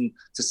person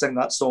to sing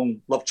that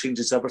song, "Love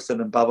Changes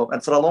Everything," and blah, blah.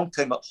 And for a long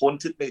time, it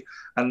haunted me.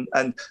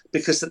 And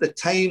because at the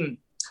time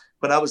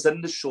when I was in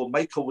the show,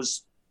 Michael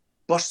was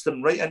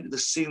busting right into the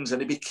scenes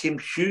and he became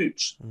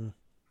huge.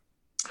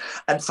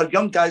 And for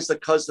young guys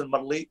like us in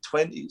our late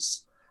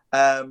 20s,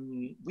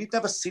 we'd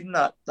never seen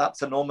that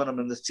phenomenon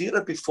in the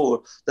theatre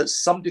before, that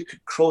somebody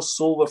could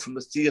cross over from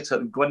the theatre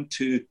and go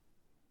into,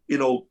 you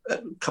know,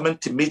 come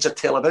into major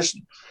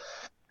television.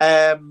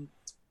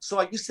 So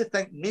I used to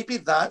think maybe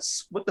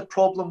that's what the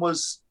problem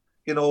was.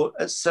 You know,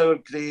 it's sour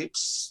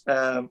grapes,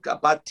 got a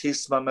bad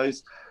taste in my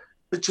mouth.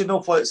 But you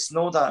know what? It's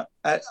not that.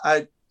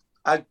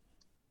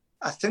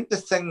 I think the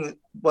thing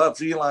what I've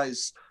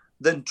realised,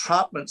 the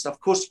entrapments. Of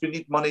course, we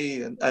need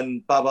money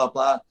and blah blah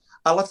blah.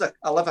 I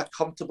live a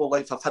comfortable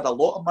life. I've had a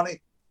lot of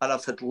money and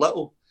I've had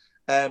little.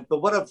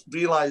 But what I've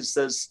realised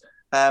is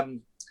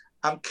I'm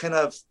kind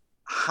of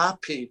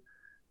happy,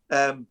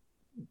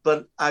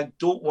 but I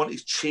don't want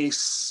to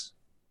chase.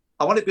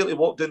 I want to be able to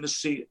walk down the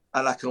street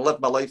and I can live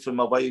my life with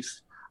my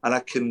wife and I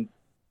can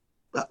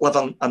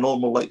live a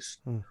normal life.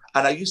 And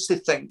I used to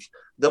think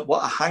that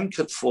what I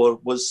hankered for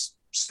was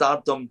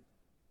stardom.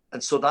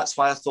 And so that's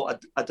why I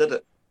thought I did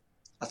it.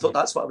 I thought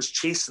that's what I was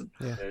chasing.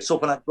 Yeah. So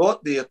when I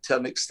got there to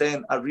an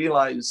extent, I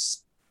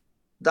realised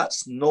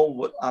that's not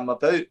what I'm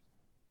about,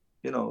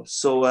 you know.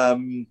 So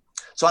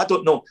So I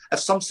don't know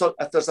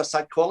if there's a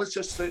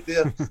psychologist out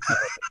there.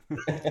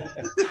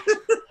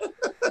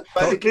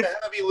 But can I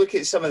have a look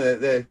at some of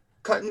the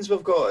cuttings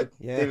we've got at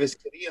David's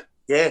career?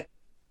 Yeah.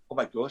 Oh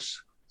my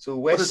gosh. So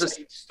West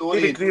Side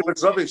Story. David Greer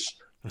was rubbish.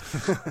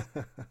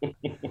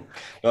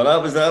 No,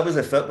 that was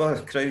a football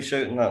crowd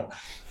shouting that.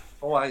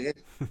 Oh,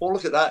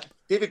 look at that.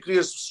 David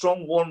Greer's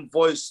strong, warm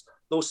voice,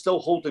 though still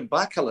holding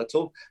back a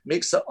little,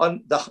 makes the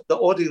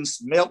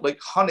audience melt like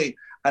honey,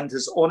 and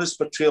his honest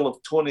portrayal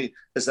of Tony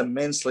is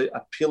immensely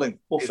appealing.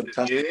 Oh,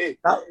 fantastic.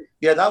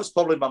 That was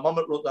probably my mum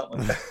that wrote that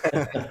one.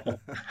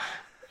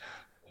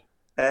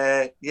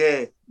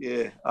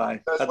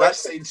 Aye. That's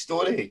West Side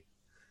Story.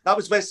 That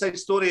was West Side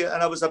Story,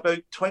 and I was about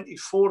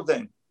 24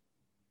 then.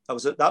 That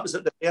was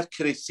at the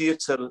Mercury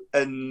Theatre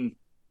in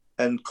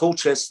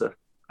Colchester,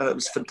 and it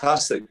was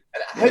fantastic.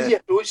 And how do you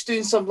approach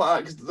doing something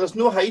like that? Because there's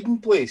no hiding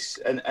place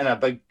in a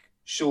big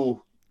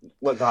show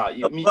like that.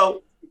 You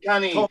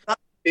can't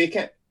take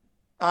it.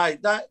 Aye,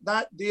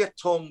 that there,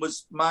 Tom,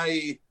 was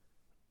my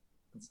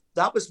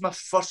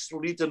first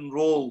leading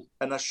role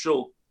in a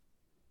show.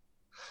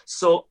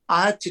 So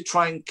I had to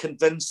try and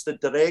convince the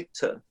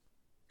director,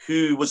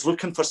 who was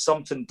looking for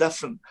something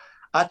different.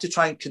 I had to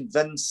try and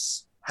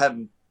convince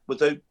him,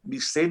 without me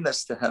saying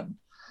this to him,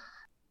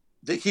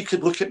 that he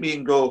could look at me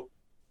and go,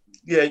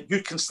 yeah,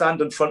 you can stand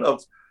in front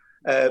of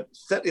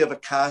 30 of a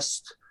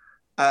cast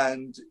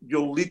and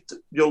you'll lead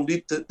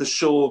the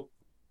show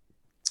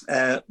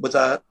with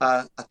a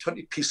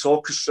 20-piece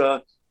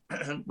orchestra,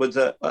 with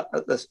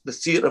the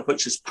theatre,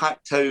 which is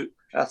packed out.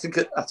 I think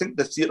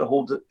the theatre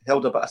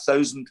held about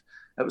 1,000.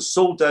 It was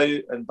sold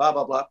out and blah,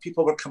 blah, blah.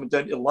 People were coming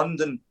down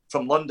to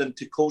from London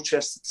to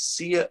Colchester to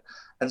see it,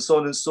 and so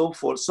on and so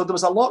forth. So there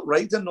was a lot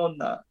riding on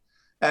that.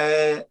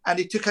 And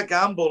he took a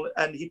gamble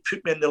and he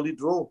put me in the lead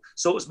role.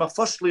 So it was my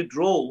first lead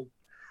role.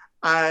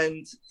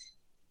 And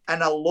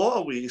in a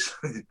lot of ways,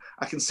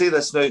 I can say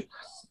this now,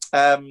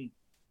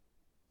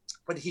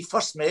 when he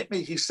first met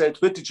me, he said,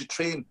 "Where did you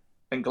train?"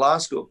 In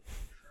Glasgow.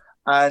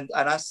 And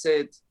I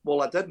said,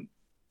 well, I didn't.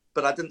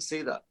 But I didn't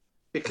say that,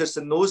 because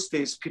in those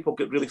days people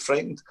get really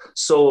frightened.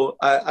 So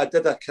I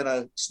did a kind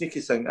of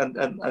sneaky thing,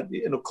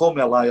 and call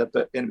me a liar,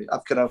 but anyway,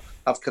 I've kind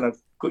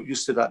of got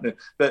used to that now.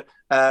 But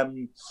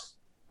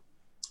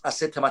I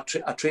said to him,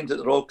 I trained at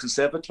the Royal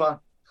Conservatoire,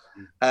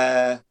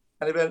 and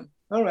he went,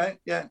 all right,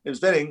 yeah. It was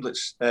very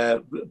English,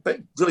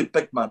 really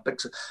big man, big.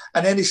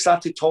 And then he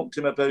started talking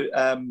to me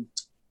about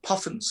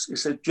puffins. He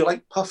said, "Do you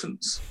like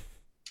puffins?"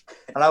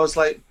 And I was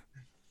like,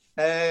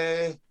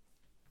 I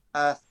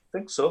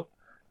think so.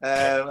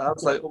 And I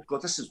was like, oh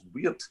God, this is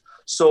weird.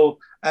 So,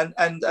 and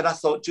I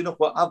thought, do you know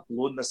what? I've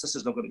blown this. This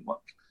is not going to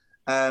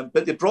work.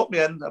 But they brought me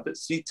in about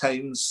 3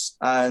 times,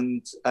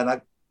 and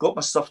I got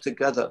my stuff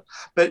together.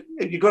 But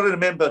you've got to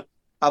remember,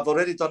 I've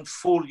already done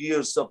 4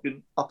 years. I've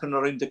been up and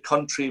around the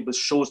country with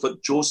shows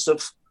like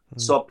Joseph.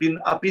 So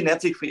I've been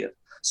everywhere.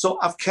 So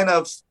I've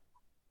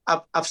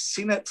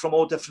seen it from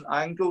all different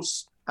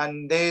angles,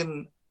 and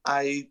then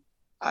I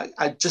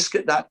just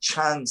get that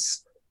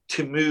chance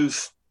to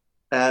move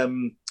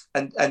and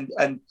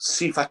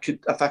see if I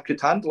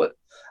could handle it.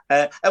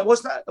 It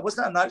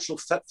wasn't a natural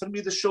fit for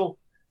me, the show.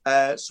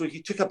 So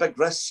he took a big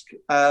risk,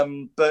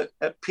 but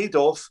it paid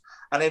off.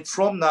 And then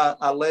from that,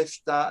 I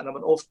left that and I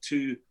went off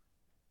to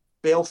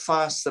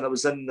Belfast, and I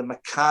was in the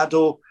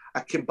Mikado.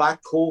 I came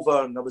back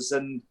over and I was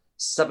in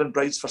 7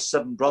 Brides for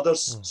 7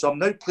 Brothers. So I'm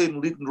now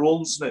playing leading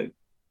roles now.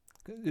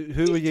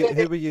 Who were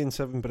you in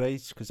 7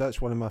 Brides? Because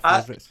that's one of my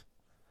favourites.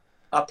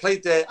 I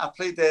played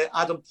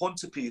Adam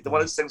Pontopy, the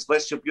one that sings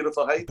 "Bless Your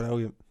Beautiful Height."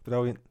 Brilliant.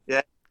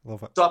 Yeah,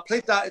 love it. So I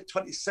played that at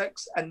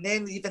 26, and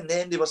then even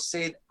then they were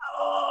saying,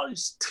 "Oh,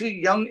 he's too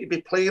young to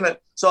be playing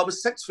it." So I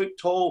was 6 foot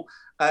tall.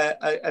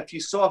 If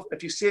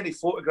you see any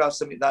photographs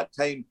of me at that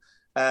time,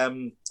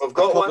 I've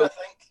got one.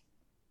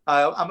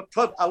 I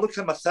think I look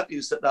in my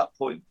 30s at that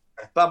point,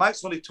 but I'm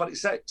actually only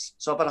 26,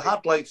 so I've had a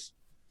hard life.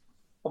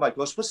 Oh my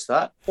gosh, what's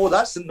that? Oh,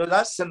 that's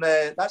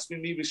with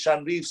me with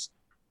Shan Reeves.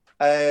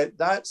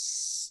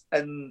 That's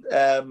in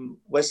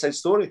West Side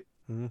Story.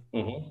 Mm-hmm.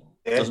 Yeah.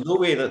 There's no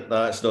way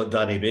that's not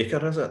Danny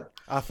Baker, is it?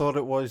 I thought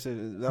it was.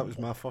 That was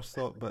my first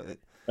thought, but.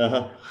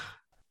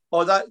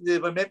 Oh, that they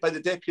were met by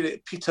the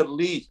deputy Peter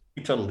Lee.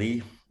 Peter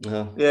Lee.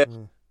 Uh-huh. Yeah.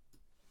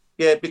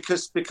 Yeah,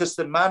 because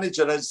the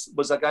manager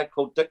was a guy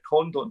called Dick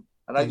Condon,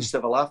 and I used to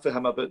have a laugh at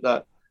him about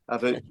that,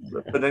 about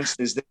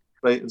pronouncing his name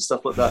right and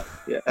stuff like that.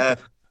 Yeah.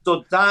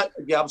 So that,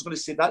 I was going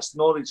to say that's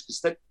Norwich, because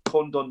Dick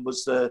Condon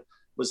was the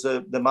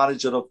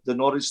manager of the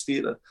Norwich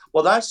Theatre.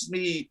 Well, that's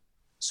me.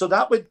 So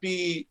that would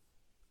be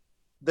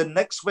the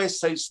next West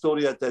Side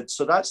Story I did.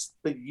 So that's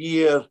the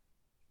year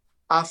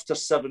after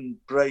 7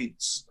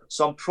 Brides.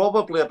 So I'm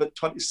probably about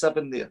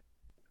 27 there.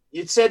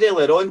 You'd said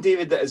earlier on,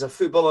 David, that as a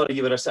footballer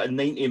you were a sort of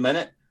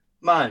 90-minute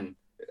man.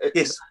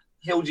 Yes.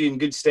 It held you in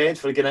good stead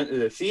for getting into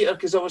the theatre,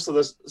 because obviously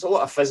there's a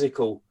lot of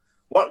physical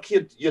work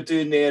you're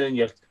doing there, and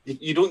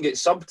you don't get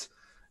subbed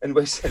in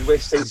West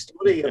Side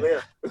Story. You're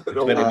there.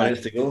 20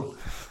 minutes to go.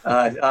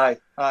 Aye.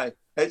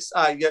 It's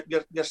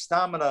your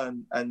stamina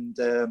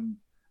and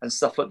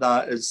stuff like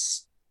that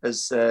is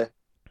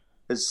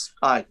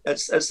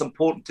it's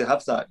important to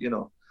have that,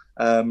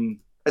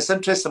 It's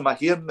interesting, my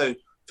hair now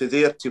for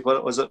there to what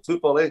it was at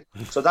football,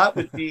 So that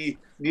would be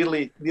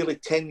nearly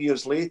 10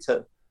 years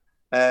later,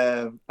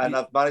 and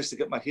I've managed to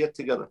get my hair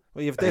together.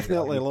 Well, you've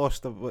definitely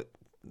lost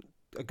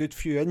a good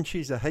few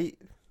inches of height,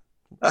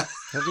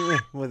 haven't you,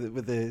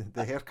 with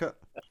the haircut?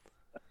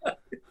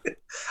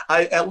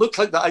 It looked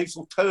like the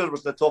Eiffel Tower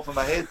was the top of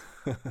my head.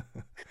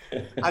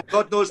 And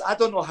God knows, I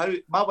don't know how.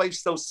 My wife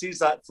still sees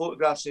that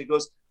photograph and she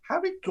goes,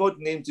 "How in God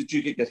name did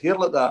you get your hair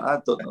like that?" I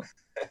don't know.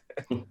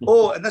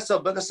 And this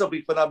will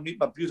be when I meet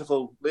my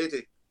beautiful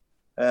lady.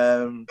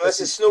 This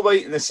is Snow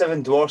White and the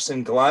Seven Dwarfs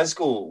in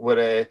Glasgow,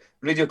 where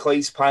Radio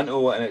Clyde's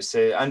panto, and it's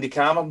Andy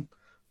Cameron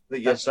that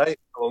you're that's right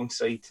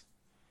alongside.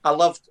 I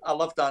loved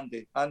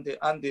Andy.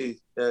 Andy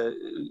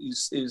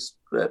is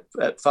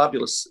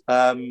fabulous.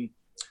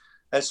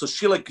 So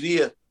Sheila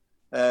Greer,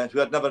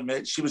 who I'd never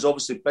met, she was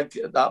obviously big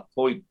at that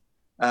point.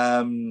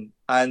 And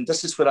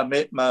this is where I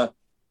met my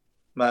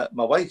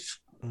wife,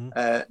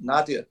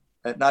 Nadia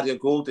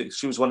Goldie.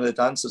 She was one of the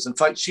dancers. In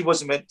fact, she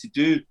wasn't meant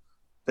to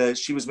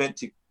she was meant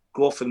to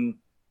go off and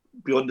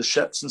be on the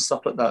ships and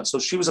stuff like that. So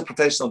she was a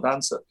professional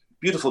dancer,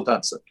 beautiful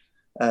dancer,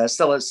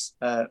 still is,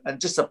 and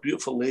just a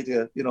beautiful lady,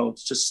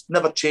 just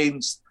never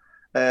changed.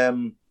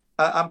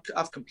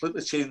 I've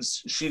completely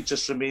changed. She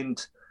just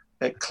remained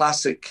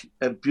classic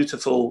and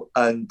beautiful,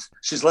 and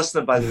she's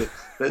listening, by the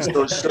way.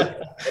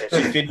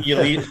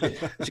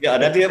 She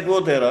got an idiot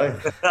board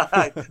there,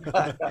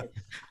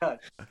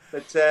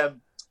 But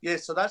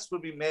so that's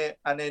where we met,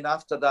 and then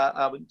after that,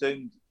 I went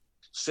down.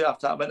 Straight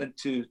after that, I went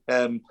into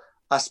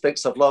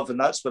Aspects of Love, and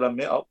that's where I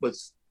met up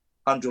with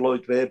Andrew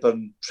Lloyd Webber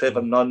and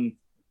Trevor Nunn,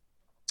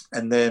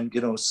 and then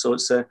so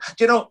it's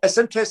it's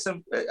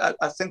interesting.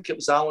 I think it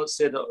was Alan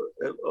said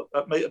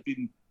it might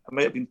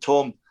have been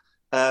Tom.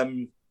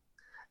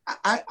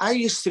 I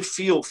used to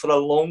feel for a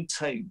long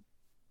time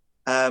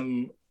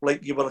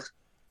like you were,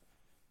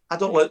 I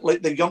don't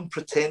like the young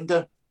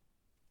pretender.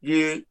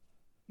 You're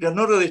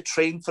not really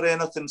trained for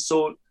anything,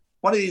 so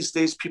one of these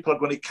days people are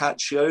going to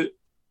catch you out.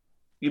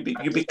 You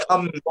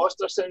become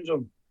imposter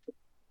syndrome.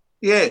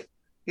 Yeah.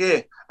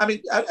 I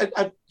mean,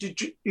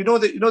 did you know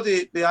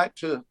the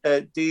actor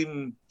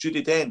Dame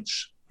Judi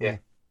Dench? Yeah.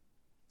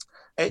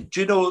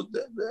 Do you know?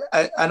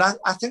 And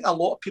I think a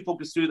lot of people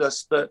go through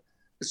this, but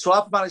so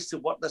I've managed to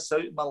work this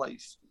out in my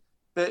life.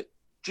 But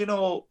do you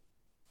know,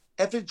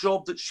 every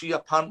job that she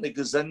apparently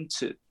goes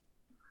into,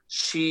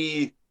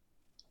 she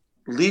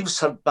leaves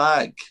her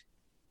bag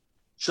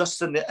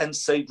just in the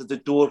inside of the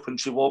door when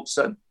she walks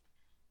in.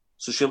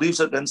 So she leaves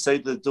it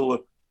inside the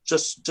door,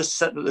 just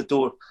sitting at the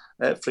door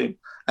frame.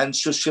 And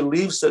so she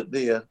leaves it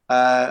there.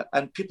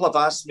 And people have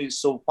asked me,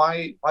 so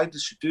why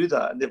does she do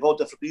that? And they've all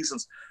different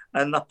reasons.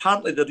 And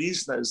apparently the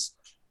reason is,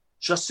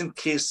 just in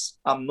case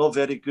I'm not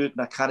very good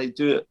and I can't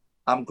do it,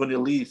 I'm going to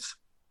leave.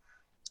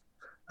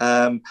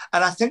 And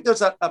I think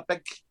there's a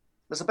big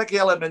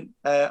element,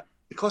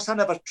 because I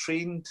never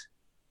trained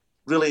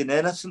really in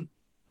anything.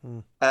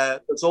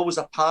 There's always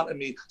a part of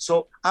me.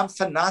 So I'm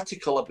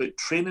fanatical about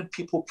training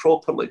people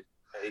properly.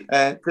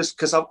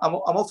 Because I'm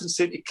often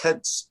saying to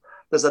kids,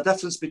 there's a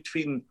difference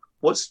between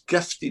what's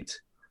gifted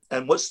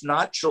and what's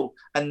natural.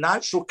 And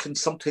natural can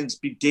sometimes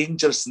be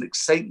dangerous and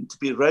exciting to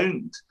be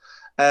around.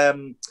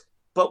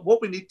 But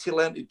what we need to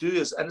learn to do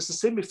is, and it's the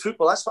same with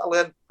football, that's what I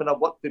learned when I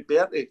worked with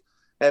Bertie.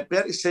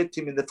 Bertie said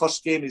to me in the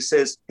first game, he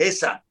says, "Hey,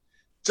 son,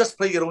 just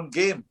play your own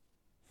game."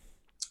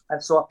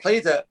 And so I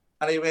played it,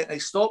 and he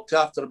stopped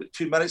after about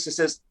 2 minutes. He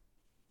says,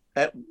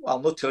 I'll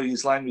not tell you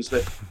his language,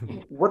 but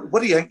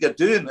what do you think you're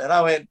doing? And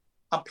I went,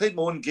 "I'm playing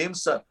my own game,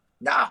 sir."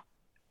 Nah.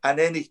 And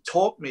then he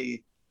taught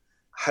me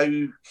how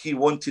he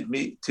wanted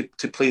me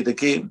to play the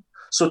game.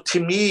 So to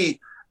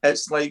me,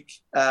 it's like,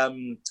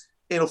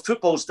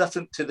 football's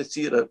different to the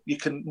theatre. You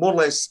can more or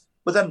less,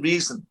 within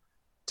reason,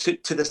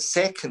 to the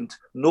second,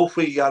 know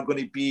where you are going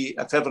to be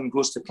if everything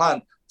goes to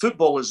plan.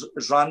 Football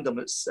is random.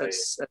 It's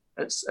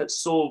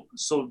so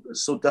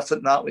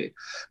different that way.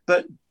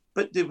 But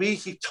the way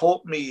he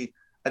taught me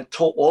and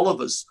taught all of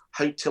us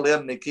how to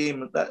learn the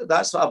game,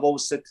 that's what I've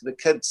always said to the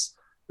kids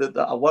that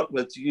I work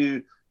with.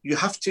 You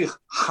have to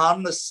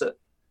harness it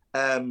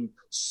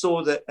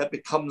so that it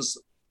becomes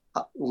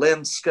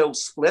learn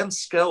skills. Learn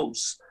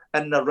skills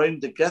in and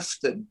around the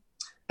gifting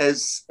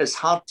is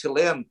hard to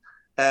learn.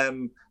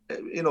 In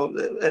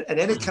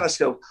any kind of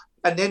skill.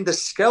 And then the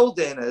skill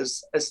then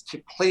is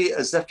to play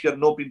as if you're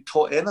not being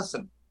taught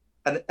anything,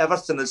 and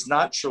everything is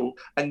natural,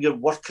 and you're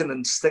working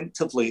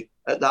instinctively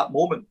at that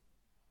moment.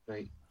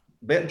 Right.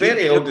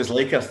 Very old is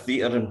like a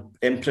theatre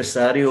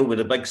impresario with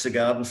a big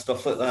cigar and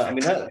stuff like that. I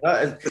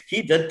mean,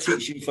 he did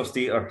teach you for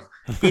theatre.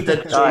 He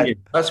did train you.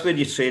 That's where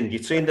you trained. You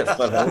trained at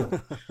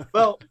Firhill.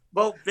 Well,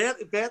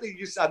 Bertie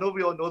used. I know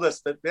we all know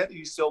this, but Bertie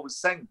used to always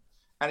sing,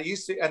 and he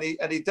used to, and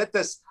he did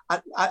this.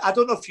 I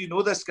don't know if you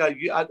know this guy.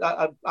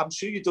 I'm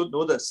sure you don't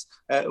know this.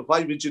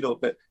 Why would you know?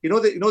 But you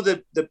know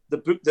the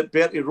book that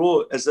Bertie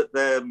wrote, is it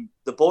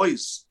the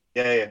Boys?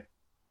 Yeah.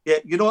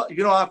 You know.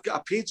 I've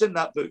got a page in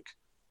that book.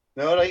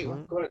 No, right,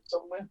 we've got it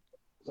somewhere.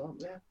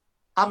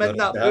 I'm in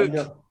that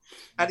book.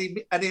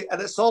 and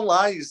it's all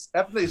lies.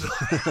 Everything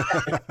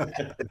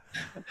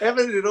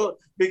you know,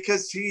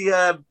 because he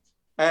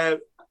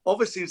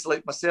obviously he's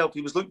like myself.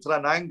 He was looking for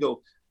an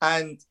angle,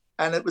 and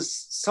it was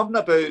something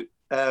about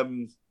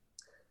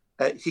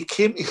he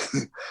came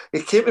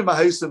to my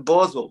house in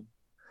Bothwell,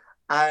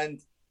 and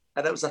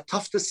it was a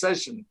tough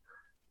decision.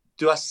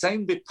 Do I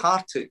sign with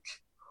Partick,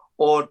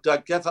 or do I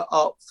give it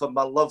up for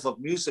my love of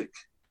music?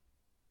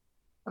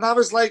 And I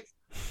was like,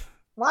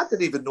 well, I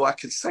didn't even know I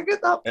could sing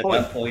at that point.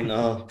 At that point,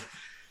 no.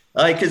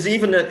 Aye, because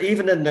even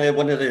in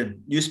one of the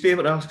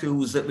newspaper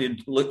articles that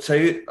we looked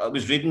out, I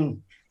was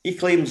reading, he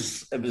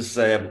claims it was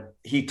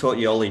he taught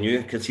you all he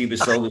knew because he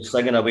was always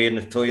singing away in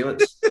the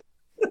toilets.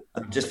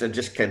 I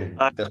just can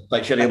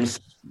picture him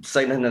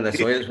singing in the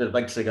toilets with a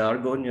big cigar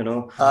going, you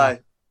know. Aye,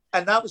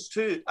 and that was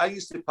true. I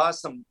used to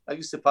pass him.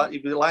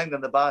 He'd be lying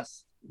in the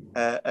bath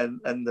in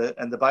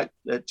the back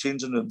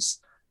changing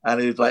rooms,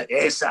 and he'd like,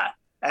 Esa.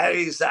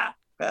 I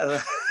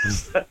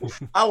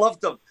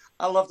loved him.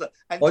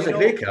 And, he's a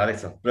great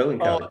character,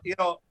 brilliant character. You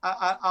know,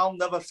 I'll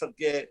never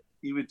forget.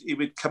 He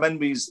would come in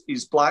with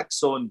his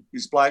blacks on,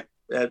 his black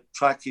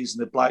trackies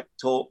and the black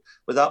top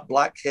with that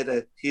black hair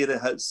of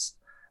his.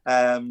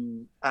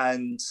 And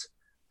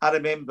I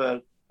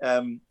remember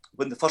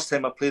when the first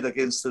time I played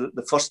against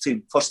the first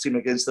team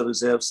against the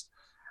reserves,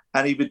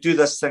 and he would do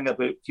this thing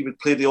about he would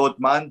play the odd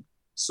man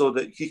so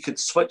that he could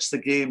switch the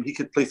game. He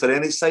could play for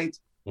any side.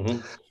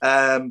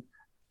 Mm-hmm.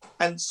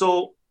 And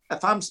so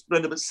if I'm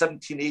around about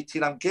 17,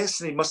 18, I'm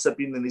guessing he must have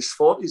been in his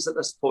 40s at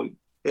this point,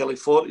 early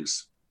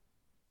 40s.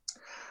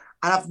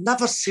 And I've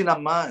never seen a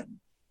man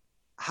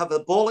have the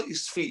ball at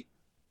his feet,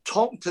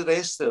 talking to the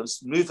rest of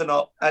us, moving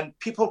up, and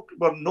people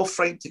were no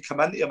frightened to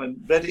come into him and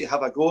ready to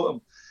have a go at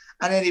him.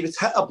 And then he would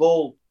hit a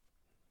ball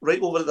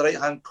right over the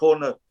right-hand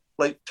corner,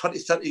 like 20,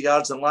 30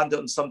 yards and land it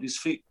on somebody's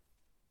feet.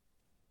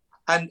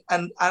 And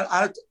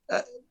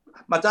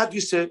my dad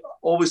used to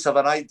always have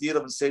an idea of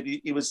him and said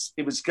he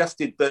was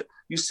gifted, but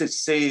used to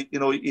say, you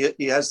know,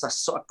 he has a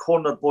sort of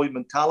corner boy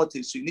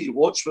mentality, so you need to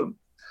watch for him.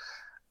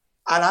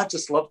 And I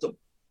just loved him.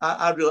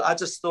 I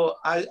just thought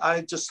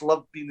I just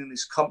loved being in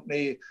his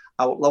company.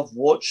 I would love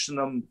watching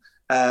him,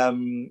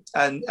 and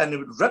it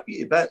would rip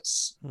you to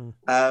bits.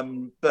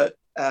 But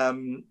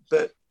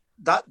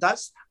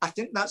that's I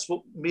think that's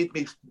what made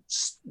me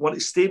want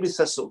to stay with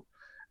Thistle.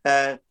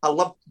 I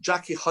loved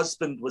Jackie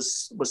Husband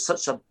was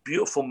such a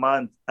beautiful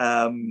man.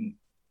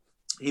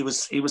 He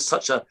was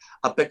such a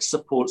big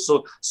support.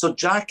 So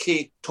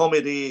Jackie,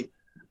 Tommy Ray,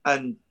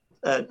 and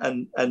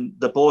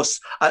the boss.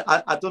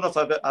 I don't know if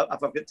I've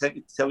got time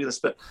to tell you this,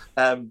 but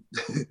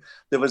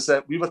there was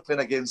we were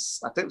playing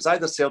against, I think it was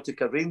either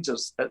Celtic or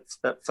Rangers at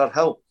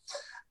Firhill,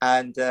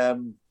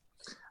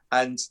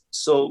 and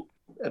so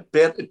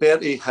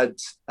Bertie had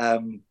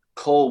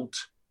called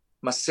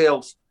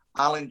myself,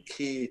 Alan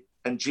Kay,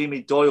 and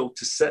Jamie Doyle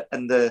to sit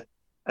in the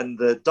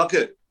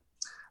dugout,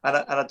 and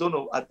I don't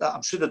know.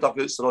 I'm sure the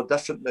dugouts are all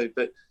different now,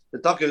 but the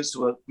dugouts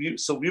were we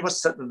were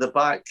sitting in the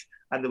back,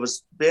 and there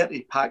was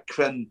Bertie, Pat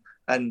Quinn,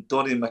 and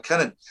Donnie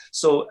McKinnon.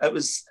 So it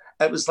was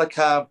like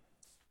a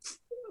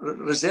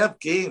reserve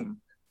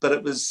game,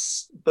 but there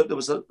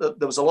was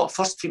a lot of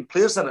first team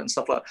players in it and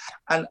stuff like that.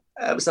 And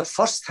it was the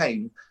first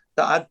time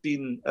that I'd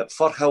been at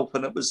Firhill,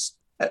 and it was,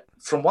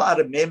 from what I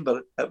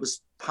remember, it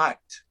was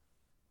packed.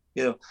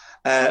 You know,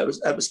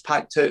 it was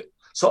packed out.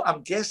 So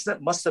I'm guessing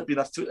it must have been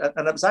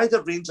and it was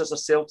either Rangers or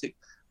Celtic.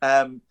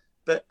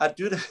 But I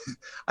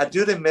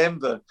do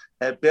remember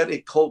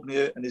Bertie called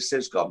me out and he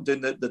says, "Go up and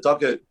down the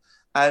dugout."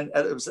 And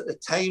it was at the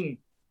time,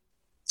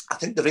 I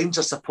think the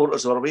Rangers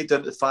supporters were way down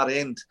at the far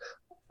end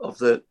of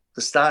the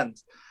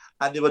stand,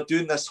 and they were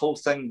doing this whole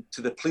thing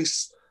to the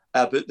police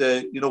about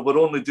we're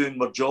only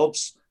doing our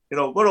jobs.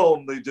 We're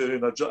only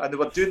doing our job, and they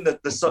were doing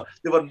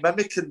they were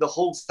mimicking the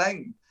whole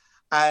thing,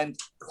 and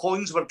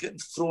coins were getting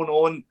thrown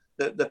on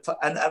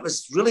and it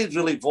was really,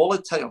 really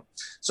volatile.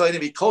 So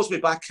anyway, he calls me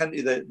back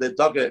into the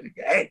dugout.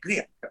 Hey,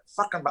 Greer,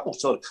 fucking,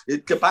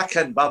 get back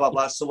in, blah blah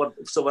blah. So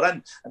we're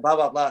in, and blah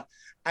blah blah.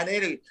 And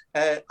anyway,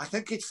 I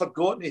think he'd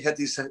forgotten he had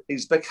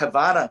his big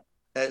Havana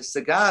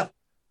cigar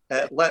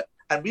lit,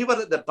 and we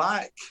were at the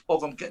back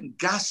of him getting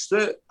gassed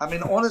out. I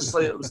mean,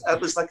 honestly, it was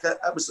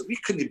we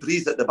couldn't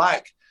breathe at the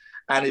back,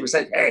 and he was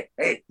like,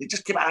 "Hey, he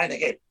just came out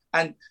again."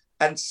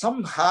 And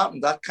something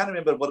happened. I can't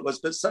remember what it was,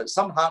 but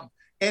something happened.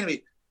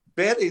 Anyway,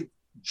 Bertie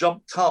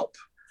jumped up,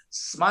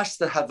 smashed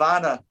the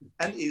Havana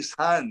into his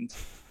hand.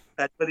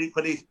 And when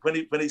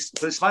he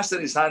smashed it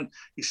in his hand,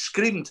 he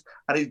screamed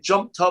and he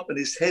jumped up and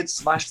his head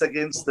smashed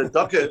against the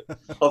dugout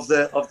of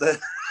the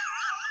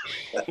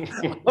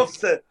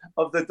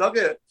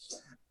dugout.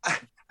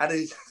 And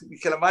you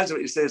can imagine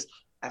what he says.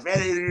 I'm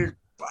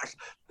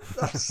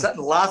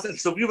sitting laughing.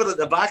 So we were at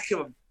the back of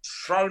him,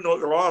 trying not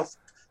to laugh,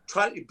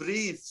 trying to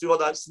breathe through all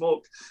that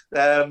smoke.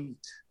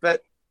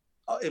 But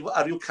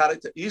a real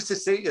character. He used to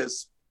say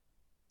is,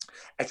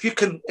 if you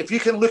can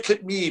look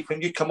at me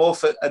when you come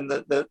off it in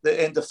the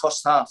end of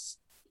first half,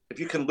 if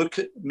you can look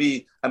at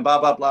me and blah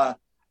blah blah,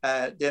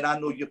 then I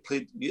know you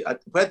played,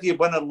 whether you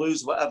win or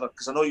lose, whatever,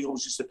 because I know you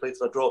always used to play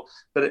for a draw.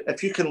 But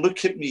if you can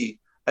look at me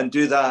and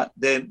do that,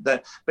 then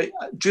but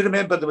do you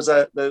remember there was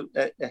a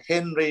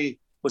Henry?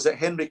 Was it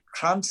Henry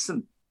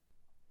Cranston?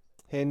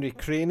 Henry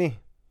Craney.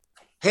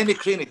 Henry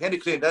Craney,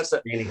 that's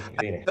it. Craney.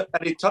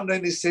 And he turned around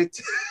and he said,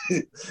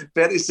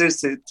 Bertie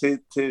says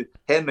to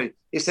Henry,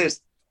 he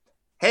says,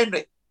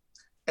 Henry,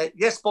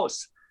 yes,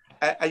 boss,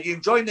 are you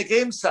enjoying the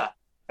game, sir?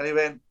 And he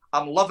went,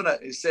 I'm loving it.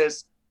 He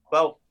says,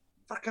 well,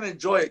 fucking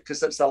enjoy it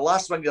because it's the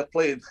last one you're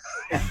playing.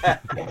 And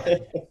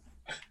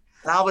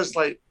I was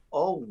like,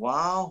 oh,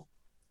 wow.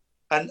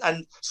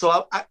 And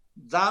so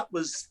that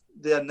was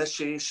the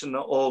initiation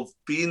of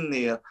being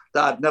there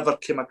that I'd never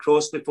came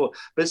across before.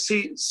 But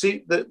see,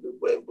 the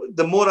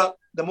more I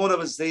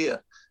was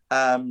there,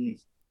 I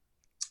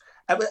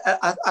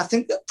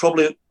think that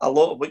probably a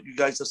lot of what you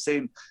guys are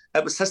saying,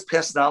 it was his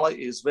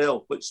personality as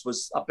well, which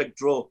was a big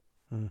draw.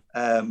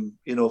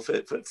 You know,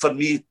 for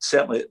me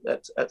certainly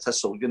at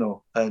Thistle, you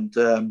know, and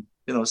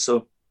you know,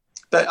 so.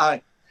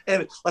 But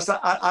anyway, listen,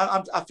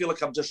 I feel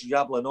like I'm just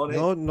yabbling on it.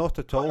 No, not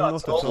at all.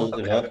 Not at all.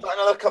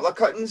 Another couple of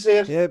cuttings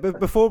there. Yeah, but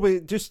before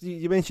we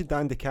you mentioned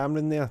Andy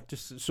Cameron there.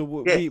 Just so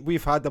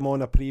we've had him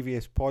on a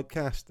previous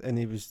podcast, and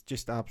he was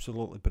just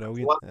absolutely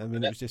brilliant. I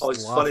mean, it was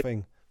just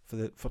laughing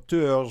for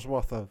 2 hours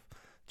worth of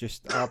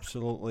just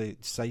absolutely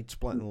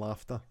side-splitting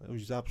laughter. It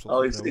was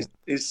absolutely brilliant.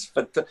 He's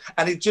fantastic.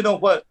 And do you know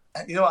what?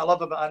 You know what I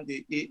love about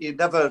Andy? He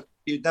never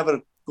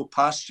go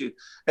past you.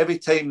 Every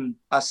time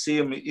I see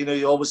him, you know,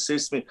 he always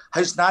says to me,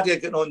 how's Nadia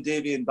getting on,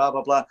 Davey, and blah,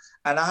 blah, blah.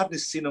 And I haven't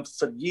seen him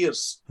for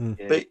years.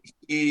 But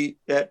he,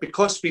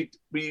 because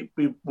we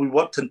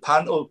worked in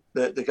Panto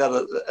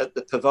together at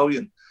the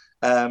Pavilion,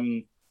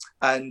 and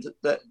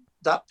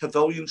that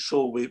Pavilion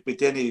show with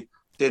Denny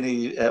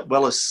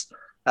Willis,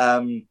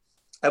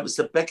 it was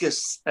the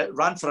biggest. It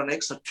ran for an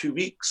extra 2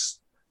 weeks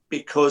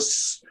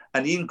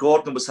and Ian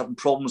Gordon was having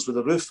problems with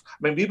the roof. I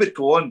mean, we would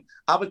go on.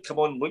 I would come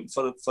on looking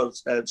for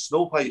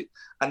Snow White,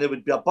 and there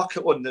would be a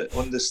bucket on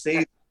the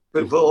stage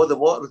with all the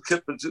water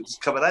was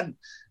coming in.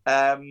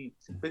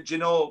 But you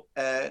know,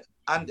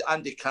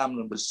 Andy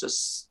Cameron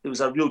was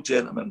a real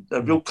gentleman,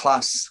 a real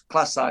class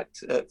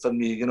act for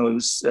me. You know, he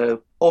was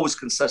always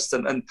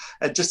consistent and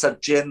just a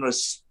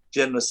generous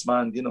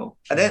man, you know.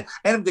 And then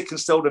anybody can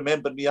still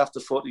remember me after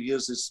 40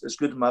 years is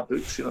good in my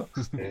books, you know.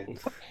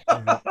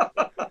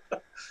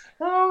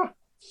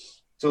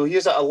 So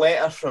here's a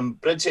letter from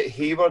Bridget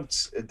Hayward,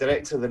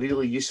 director of the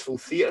Really Useful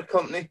Theatre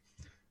Company,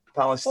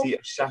 Palace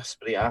Theatre,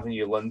 Shaftesbury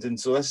Avenue, London.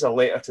 So this is a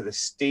letter to the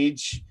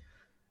stage.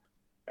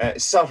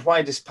 Sir,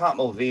 why does Pat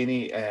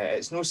Mulvaney,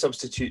 it's no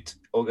substitute,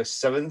 August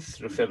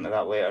 7th, referring to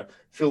that letter,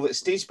 feel that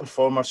stage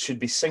performers should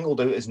be singled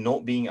out as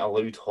not being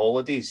allowed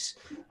holidays?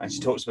 And she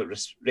talks about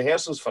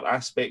rehearsals for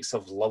aspects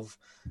of Love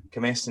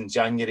commenced in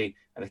January,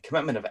 and the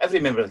commitment of every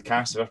member of the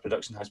cast of our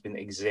production has been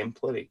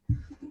exemplary.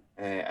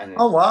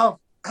 Oh, wow.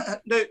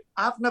 Now,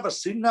 I've never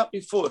seen that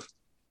before.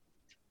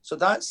 So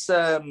that's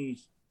a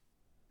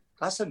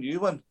new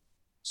one.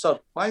 Sir,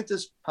 why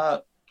does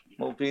Pat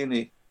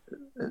Mulvaney,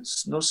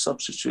 it's no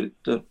substitute,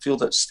 feel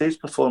that stage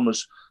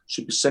performers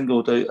should be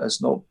singled out as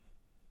not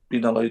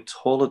being allowed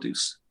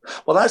holidays?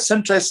 Well, that's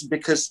interesting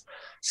because,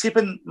 see,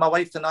 when my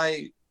wife and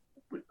I,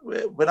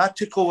 when I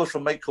took over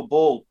from Michael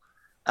Ball,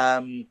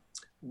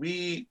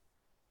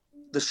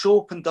 the show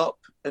opened up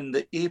in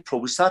the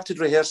April. We started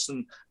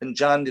rehearsing in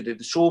January.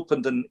 The show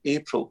opened in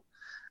April,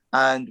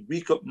 and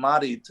we got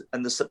married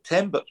in the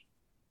September.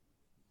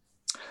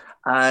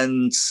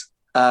 And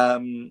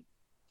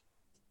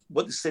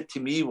what they said to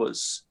me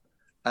was,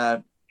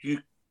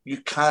 you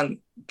can't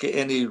get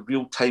any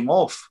real time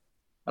off.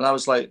 And I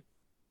was like,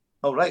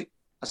 all right.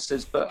 I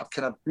says, but I've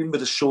kind of been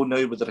with the show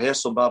now with the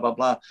rehearsal, blah, blah,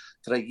 blah,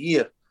 for a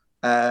year.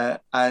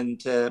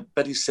 And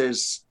Biddy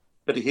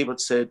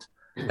Hayward said,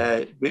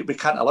 we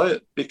can't allow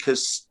it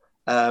because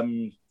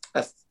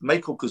if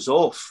Michael goes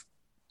off,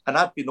 and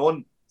I've been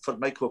on for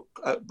Michael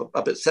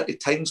about 30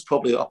 times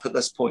probably up at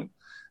this point,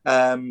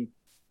 and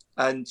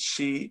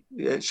she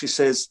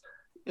says,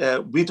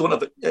 we don't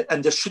have it,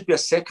 and there should be a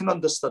second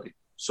understudy.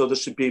 So there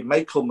should be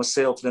Michael,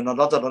 myself, and then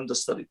another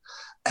understudy.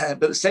 But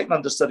the second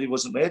understudy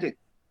wasn't ready.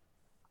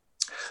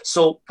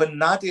 So when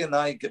Nadia and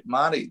I get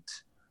married,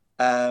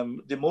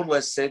 they more or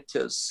less said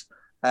to us,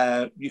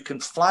 you can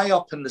fly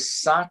up on the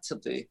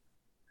Saturday.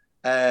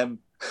 And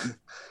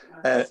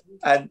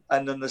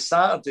on the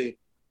Saturday,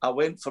 I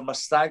went for my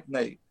stag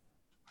night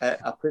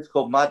at a place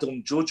called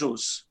Madame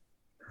Jojo's.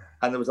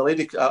 And there was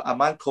a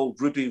man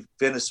called Ruby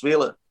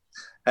Venezuela.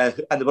 And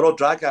they were all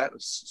drag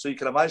actors, so you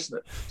can imagine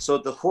it. So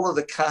the whole of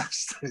the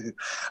cast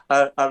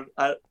are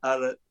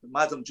at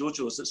Madame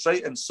Jojo's. It's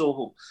right in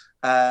Soho.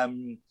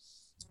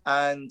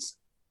 And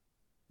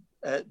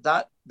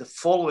that the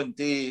following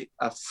day,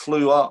 I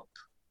flew up,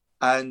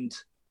 and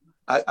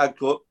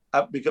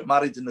we got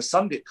married on the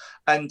Sunday,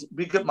 and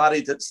we got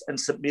married in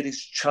St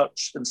Mary's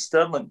Church in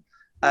Stirling.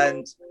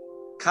 And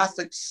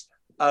Catholics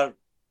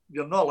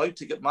you're not allowed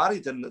to get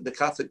married in the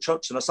Catholic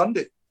Church on a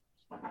Sunday.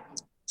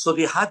 So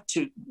they had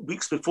to,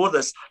 weeks before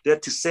this, they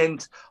had to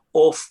send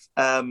off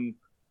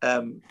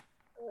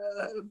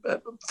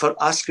for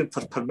asking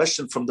for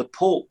permission from the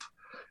Pope.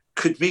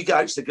 Could we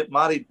actually get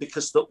married?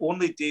 Because the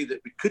only day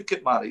that we could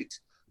get married,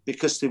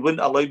 because they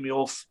wouldn't allow me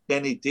off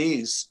any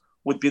days,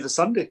 would be the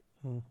Sunday.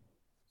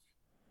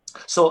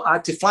 So I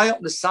had to fly up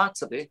on the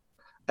Saturday,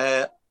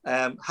 had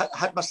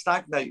my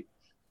stag night,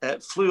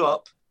 flew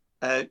up,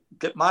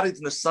 get married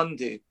on the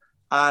Sunday,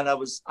 and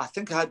I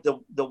think I had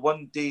the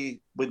one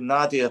day with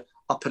Nadia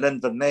up in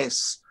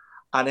Inverness,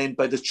 and then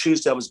by the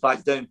Tuesday I was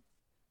back down.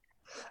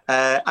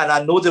 And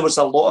I know there was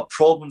a lot of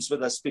problems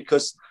with this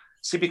because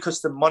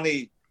the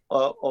money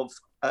of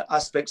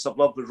Aspects of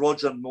Love with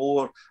Roger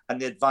Moore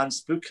and the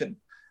advanced booking,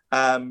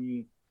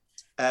 when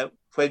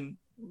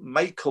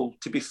Michael,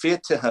 to be fair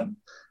to him,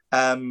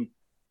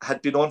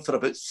 had been on for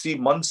about 3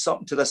 months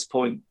up to this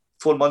point,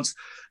 4 months,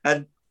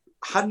 and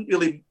hadn't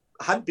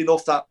been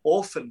off that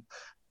often.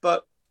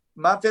 But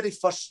my very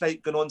first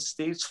night going on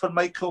stage for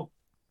Michael,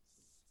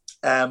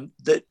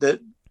 the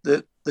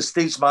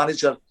stage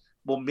manager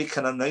will make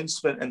an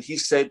announcement, and he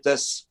said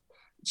this.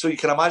 So you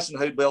can imagine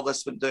how well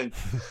this went down.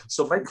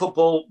 So Michael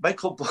Ball's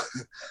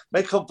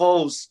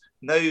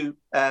now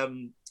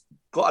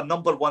got a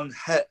 #1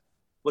 hit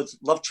with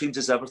Love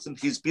Changes Everything.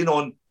 He's been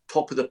on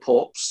Top of the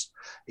Pops.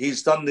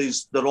 He's done the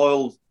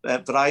Royal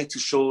variety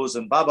shows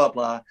and blah, blah,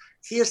 blah.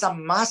 He has a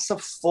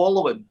massive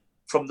following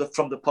from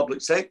the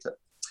public sector.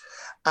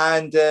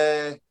 And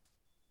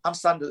I'm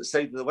standing at the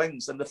side of the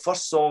wings, and the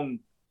first song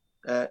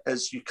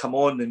is you come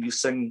on and you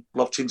sing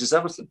Love Changes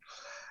Everything.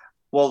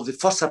 Well, they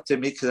first have to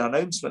make an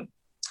announcement.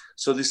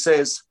 So they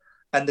says,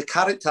 and the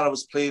character I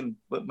was playing,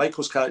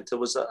 Michael's character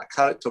was a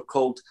character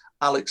called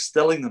Alex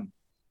Dillingham.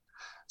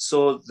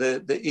 So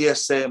the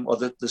ASM or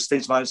the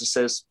stage manager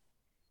says,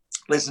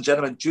 ladies and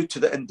gentlemen, due to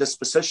the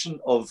indisposition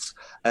of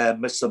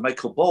Mr.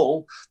 Michael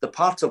Ball, the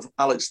part of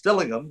Alex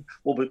Dillingham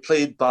will be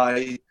played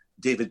by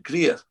David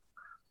Greer.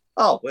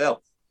 Oh,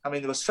 well, I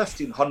mean, there was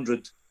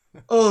 1,500.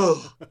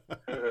 Oh,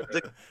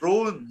 the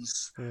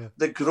groans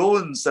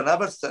and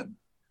everything.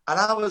 And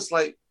I was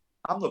like,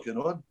 I'm not going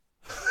on.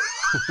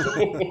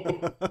 I'm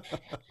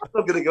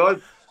not going to go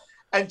on.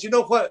 And you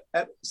know what?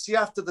 See,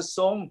 after the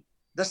song,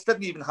 this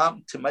didn't even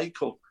happen to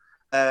Michael.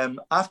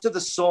 After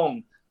the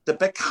song, the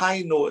big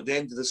high note at the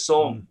end of the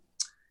song,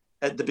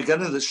 at the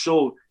beginning of the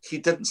show, he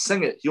didn't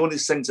sing it. He only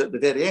sings it at the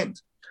very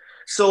end.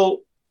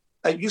 So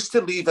it used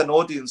to leave an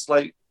audience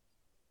like,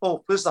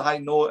 oh, where's the high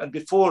note? And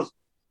before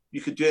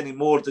you could do any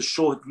more, the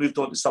show had moved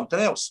on to something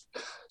else.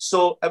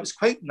 So it was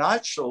quite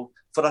natural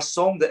for a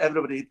song that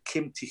everybody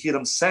came to hear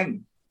him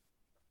sing,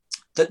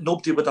 that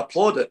nobody would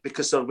applaud it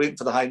because they were waiting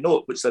for the high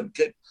note, which they didn't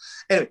get.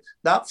 Anyway,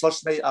 that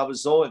first night I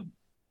was on,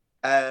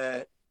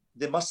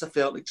 they must have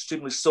felt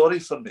extremely sorry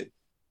for me,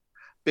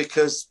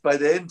 because by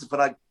the end,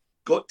 when I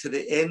got to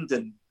the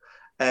ending,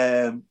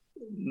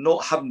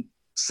 not having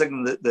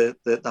singing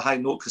the high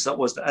note because that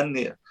wasn't in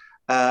there,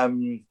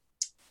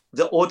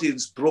 the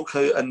audience broke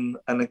out in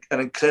an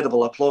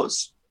incredible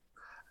applause,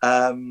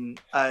 and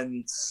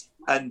then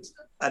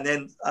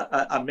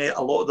I met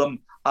a lot of them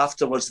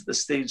afterwards at the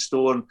stage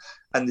door,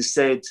 and they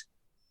said,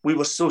 we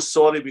were so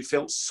sorry, we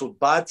felt so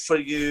bad for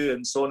you,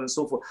 and so on and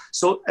so forth.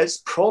 So it's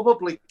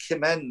probably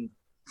come in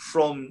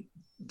from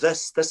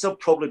this. This will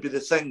probably be the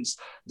things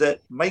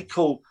that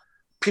Michael,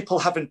 people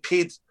having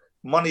paid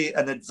money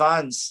in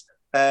advance,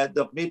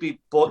 they've maybe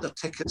bought their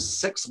tickets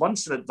 6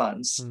 months in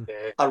advance,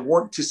 or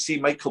want to see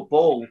Michael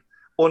Ball,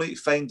 only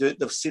to find out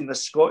they've seen the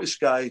Scottish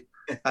guy,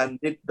 and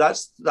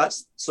that's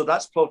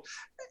probably.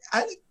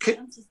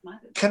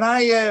 Can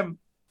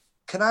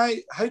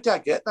I? How do I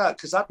get that?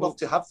 Because I'd love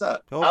to have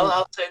that.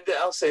 I'll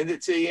send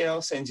it to you.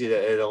 I'll send you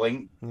the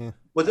link. Yeah.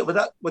 Would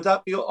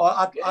that be?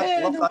 I'd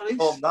love that,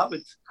 Tom. That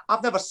would.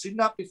 I've never seen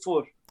that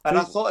before, and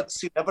I thought I'd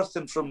seen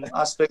everything from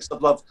Aspects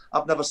of Love.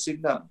 I've never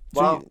seen that.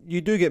 Wow. So you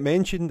do get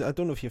mentioned. I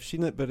don't know if you've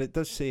seen it, but it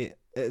does say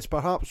it's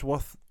perhaps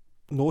worth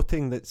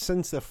noting that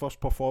since their first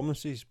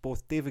performances,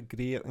 both David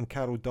Greer and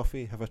Carol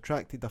Duffy have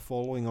attracted a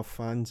following of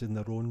fans in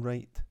their own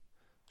right.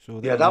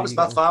 So yeah, that was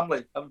my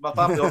family. That was my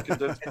family all came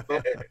down.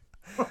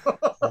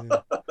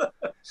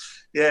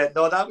 Yeah,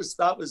 no, that was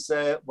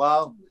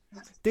wow.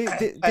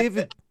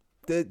 David,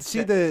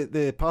 see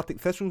the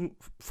Partick Thistle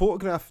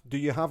photograph. Do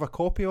you have a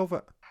copy of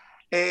it?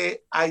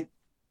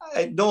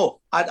 No,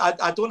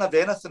 I don't have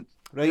anything.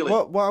 Right. Really.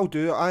 What I'll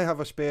do, I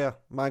have a spare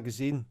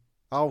magazine.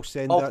 I'll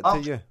send that to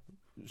you.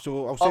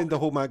 So I'll send the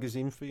whole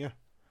magazine for you.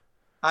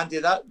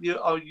 Andy,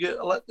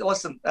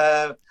 listen.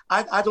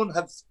 I don't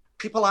have.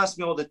 People ask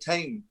me all the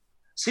time.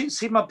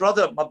 See, my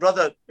brother.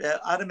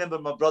 I remember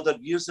my brother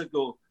years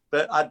ago,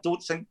 but I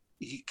don't think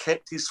he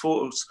kept his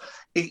photos.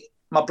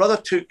 My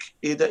brother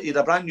he had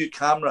a brand new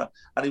camera,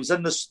 and he was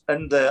in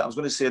the I was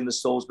going to say in the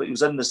stalls, but he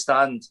was in the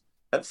stand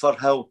at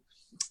Firhill,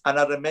 and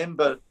I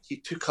remember he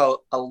took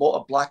a lot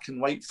of black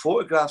and white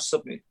photographs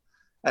of me,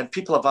 and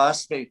people have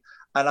asked me,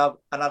 and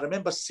I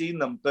remember seeing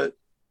them, but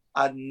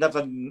I've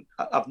never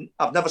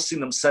seen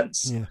them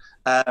since. Yeah.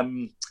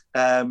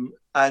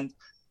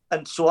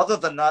 And so other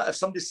than that, if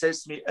somebody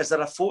says to me, is there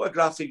a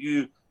photograph of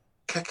you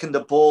kicking the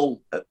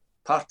ball at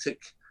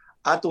Partick?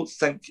 I don't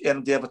think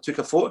anybody ever took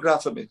a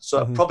photograph of me,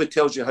 so it probably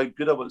tells you how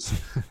good I was.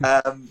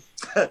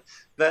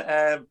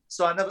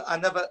 So I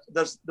never.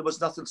 There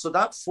was nothing. So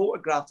that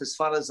photograph, as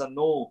far as I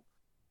know,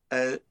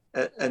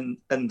 in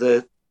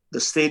the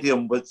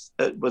stadium with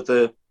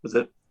the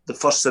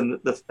first and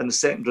the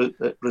second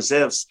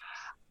reserves,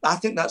 I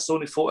think that's the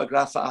only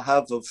photograph that I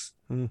have of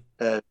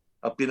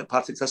being at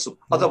Partick Thistle.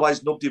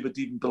 Otherwise, nobody would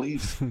even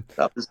believe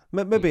that was.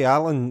 Maybe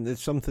Alan,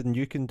 it's something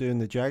you can do in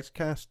the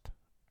Jagscast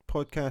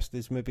podcast.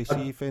 Is maybe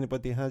see if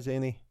anybody has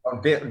any.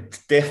 I'll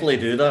definitely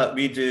do that.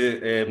 We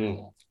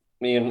do.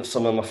 Me and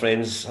some of my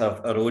friends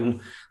have our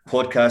own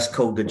podcast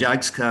called the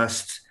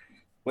Jagscast,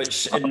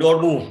 which in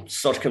normal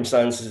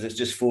circumstances it's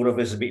just four of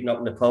us meeting up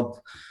in the pub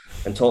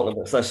and talking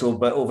about Thistle.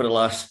 But over the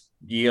last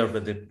year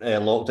with the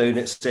lockdown,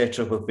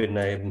 etc., we've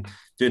been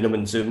doing them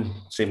in Zoom,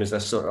 same as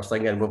this sort of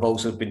thing. And we've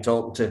also been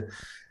talking to,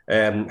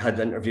 had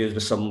interviews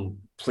with some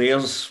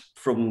players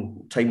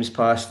from times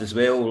past as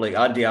well. Like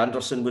Andy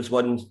Anderson was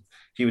one.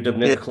 He would have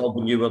been at the club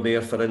when you were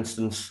there, for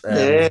instance.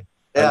 And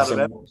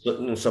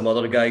some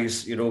other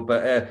guys, you know.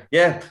 But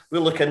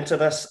we'll look into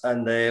this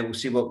and we'll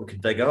see what we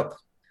can dig up.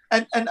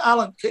 And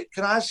Alan,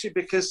 can I ask you,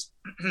 because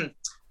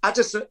I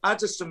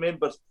just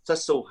remember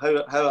Thistle,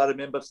 how I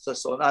remember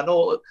Thistle, and I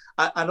know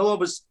I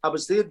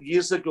was there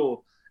years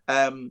ago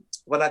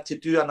when I had to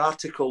do an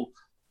article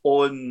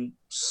on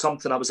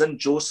something. I was in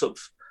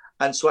Joseph,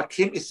 and so I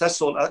came to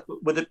Thistle.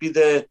 Would it be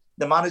the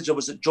manager?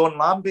 Was it John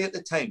Lambie at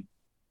the time?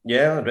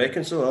 Yeah, I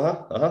reckon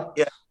so.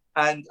 Yeah.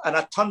 And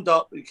I turned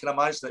up. You can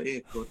imagine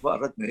it. God,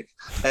 what a redneck!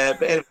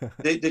 But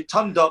anyway, they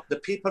turned up. The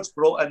papers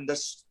brought in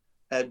this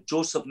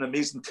Joseph, an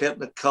amazing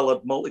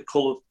technicolor,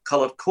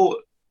 multicoloured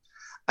coat,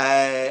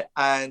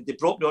 and they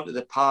brought me onto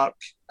the park,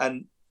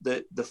 and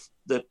the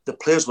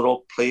players were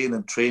all playing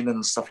and training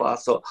and stuff like that.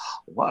 I thought,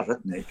 what a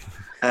redneck!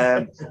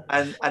 And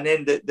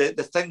then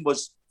the thing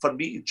was for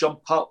me to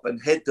jump up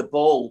and head the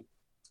ball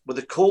with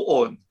the coat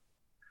on,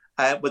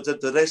 with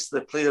the rest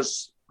of the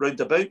players round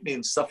about me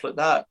and stuff like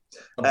that.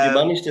 Have you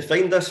managed to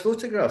find this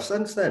photograph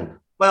since then?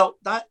 Well,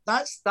 that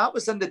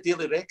was in the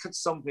Daily Record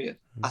somewhere.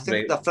 I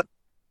think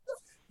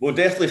we'll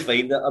definitely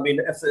find it. I mean,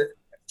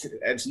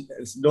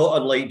 it's not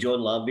unlike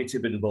John Lambie to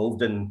be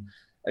involved in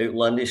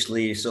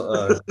outlandishly sort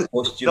of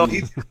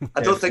costume.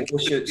 I don't think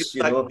shoots,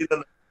 you know.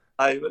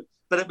 But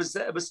it was.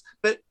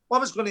 But what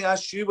I was going to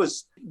ask you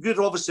was,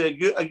 you're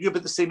obviously are you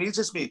about the same age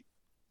as me?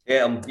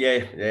 Yeah.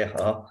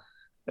 Yeah.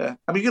 I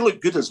mean, you look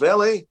good as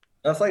well, eh?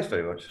 Oh, thanks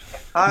very much.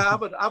 I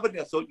wouldn't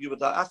have thought you were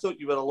that. I thought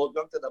you were a lot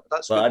younger than that, but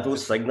that's. But I don't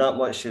sing that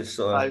much,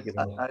 so I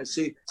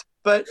see.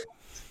 But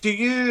do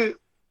you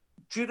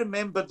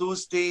remember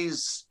those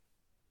days,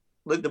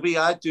 like the way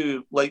I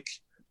do, like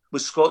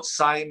with Scott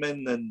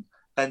Simon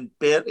and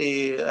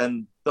Bertie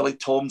and Billy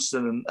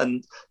Thompson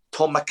and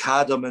Tom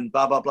McAdam and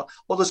blah blah blah,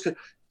 all those guys?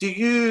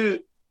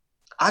 I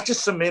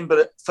just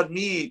remember it. For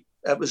me,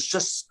 it was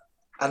just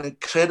an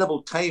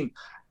incredible time.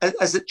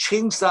 Has it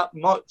changed that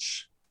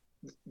much?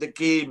 The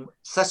game,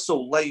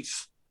 Thistle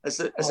life, has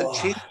it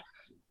changed?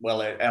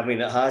 Well, I mean,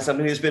 it has. I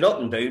mean, it's been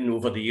up and down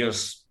over the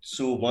years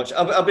so much.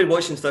 I've been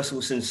watching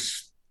Thistle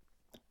since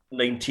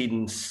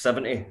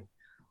 1970.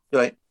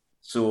 Right.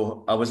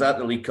 So I was at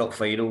the League Cup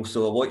final,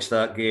 so I watched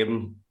that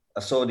game. I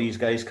saw these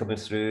guys coming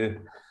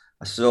through.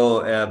 I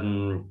saw,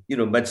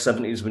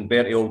 mid-70s when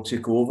Bertie all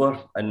took over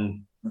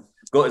and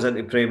got us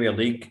into Premier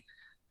League.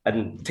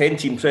 And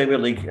 10-team Premier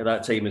League at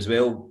that time as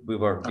well. We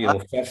were,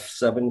 5th,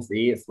 7th,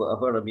 8th,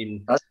 whatever. I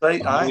mean, that's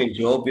right. Great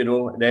job, you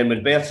know. And then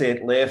when Bertie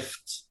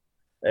left,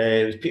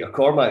 it was Peter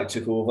Cormack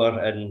took over,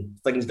 and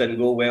things didn't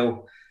go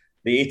well.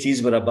 The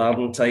 80s were a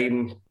barren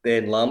time.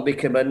 Then Lambie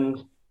came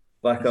in,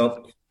 back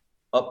up,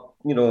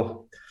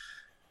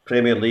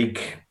 Premier League,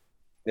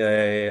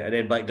 and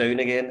then back down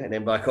again, and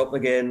then back up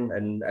again.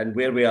 And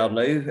where we are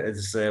now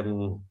is.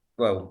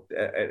 Well,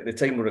 at the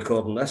time we're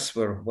recording this,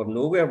 we're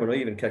nowhere. We're not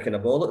even kicking a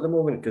ball at the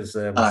moment because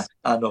I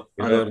know.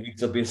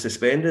 Leagues have been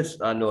suspended.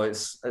 I know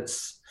it's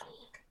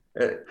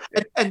a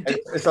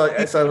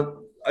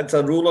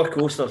roller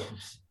coaster.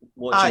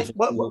 What I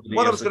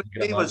was going to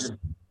say was,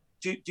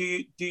 do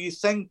you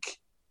think?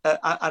 And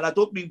I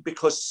don't mean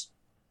because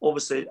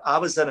obviously I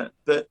was in it,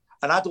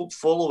 and I don't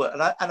follow it,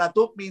 and I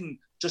don't mean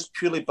just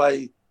purely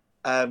by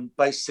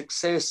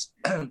success,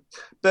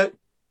 but.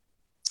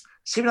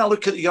 See, when I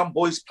look at the young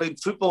boys playing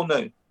football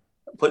now,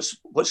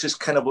 which is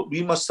kind of what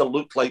we must have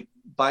looked like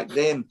back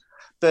then.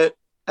 But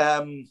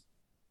I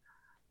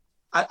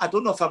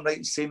don't know if I'm right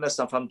in saying this,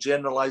 if I'm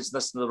generalising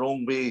this in the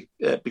wrong way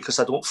because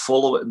I don't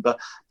follow it. But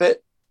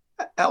it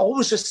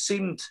always just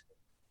seemed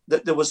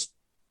that there was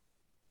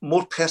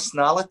more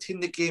personality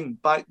in the game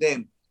back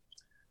then.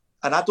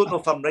 And I don't know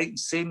if I'm right in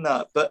saying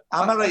that, but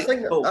am I right? I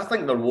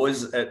think there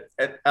was, at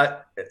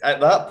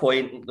that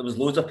point, there was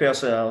loads of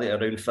personality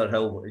around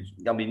Firhill.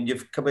 I mean,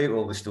 you've come out with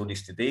all the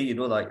stories today, you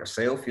know that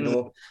yourself, you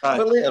know.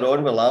 But later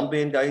on with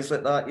Lambie and guys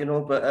like that, you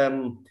know. But, I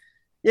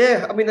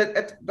mean,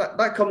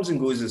 that comes and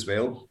goes as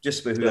well,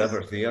 just with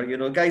whoever's there. You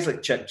know, guys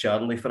like Chick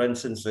Charnley, for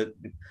instance,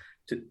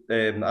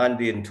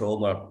 Andy and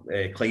Tom are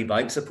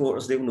Clydebank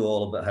supporters. They'll know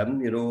all about him,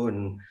 you know,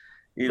 and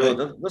You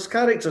know, there's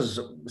characters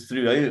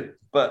throughout,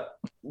 but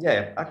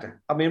yeah,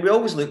 I mean, we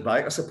always look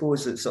back. I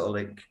suppose it's sort of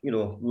like, you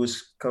know,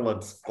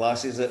 rose-coloured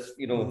glasses at,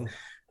 you know,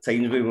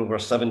 times when we were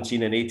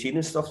 17 and 18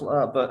 and stuff like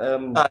that. But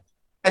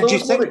and do you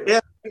think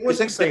it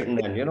was exciting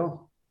then, you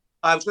know?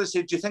 I was going to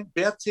say, do you think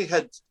Bertie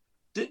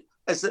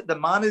is it the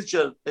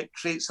manager that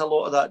creates a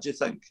lot of that, do you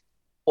think?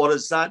 Or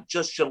is that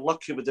just you're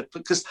lucky with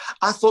because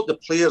I thought the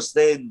players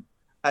then,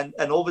 and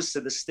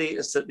obviously the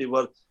status that they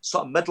were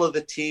sort of middle of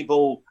the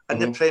table in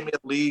the Premier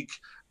League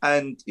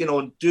and, you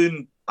know,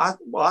 I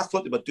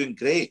thought they were doing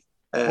great.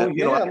 You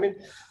know, I mean,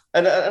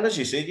 and as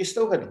you said, you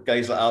still had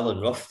guys like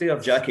Alan Rough there.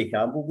 Jackie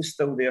Campbell was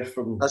still there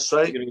from that's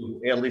right. You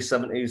know, early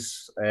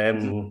 70s.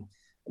 And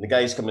the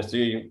guys coming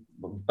through,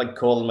 big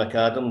Colin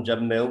McAdam,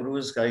 Jim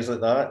Melrose, guys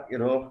like that, you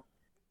know.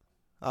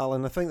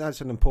 Alan, I think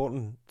that's an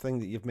important thing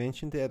that you've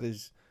mentioned there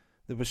is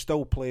there were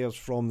still players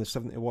from the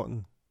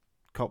 71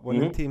 Cup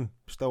winning team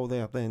still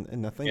there then,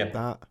 and I think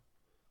that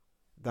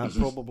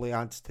probably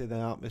adds to the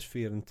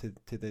atmosphere and to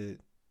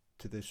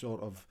the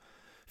sort of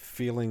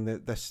feeling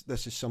that this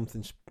is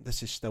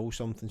still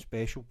something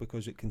special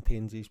because it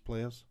contains these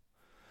players.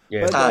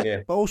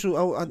 But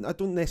also I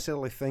don't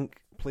necessarily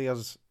think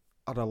players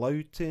are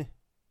allowed to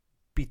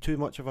be too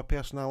much of a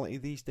personality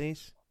these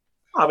days.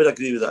 I would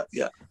agree with that.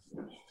 Yeah.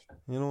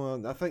 You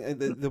know, I think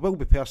there will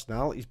be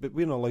personalities, but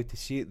we're not allowed to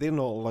see it. They're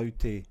not allowed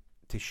to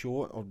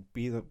show it or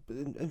be there,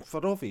 and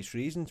for obvious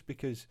reasons,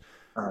 because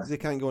they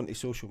can't go onto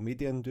social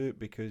media and do it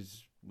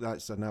because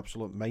that's an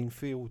absolute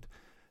minefield.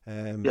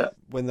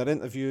 When they're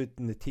interviewed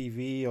on the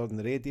TV or on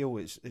the radio,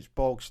 it's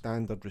bog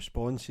standard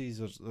responses.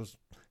 There's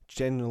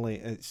generally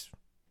it's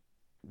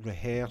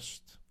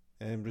rehearsed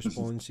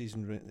responses,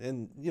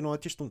 and you know, I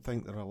just don't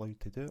think they're allowed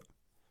to do it.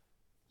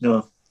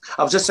 No.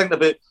 I was just thinking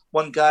about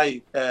one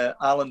guy,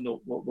 Alan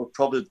will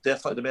probably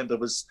definitely remember,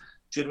 was,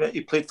 do you remember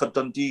he played for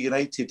Dundee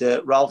United,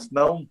 Ralph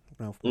Milne?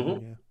 Ralph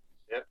Milne,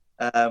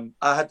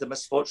 I had the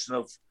misfortune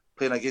of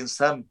playing against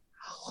him.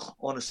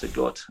 Honestly,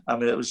 God. I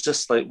mean, it was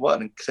just like, what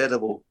an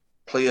incredible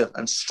player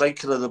and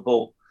striker of the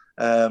ball.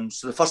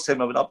 So the first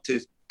time I went up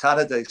to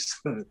Tannadice,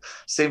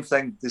 same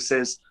thing, he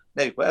says,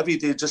 "Now, whatever you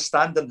do, just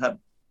stand on him."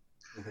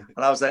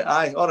 And I was like,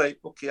 aye, all right,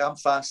 okay, I'm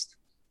fast.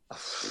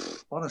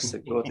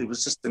 Honestly, God, he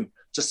was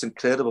just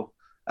incredible.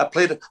 I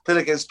played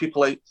against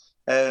people like,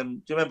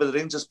 do you remember the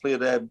Rangers player?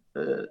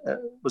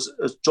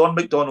 Was John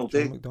McDonald?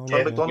 John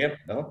McDonald. Yeah,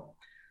 no.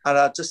 And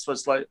I just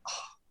was like,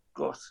 oh,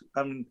 God.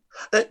 I mean,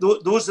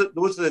 those are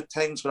the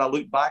times when I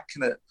look back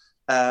on it.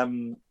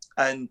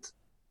 And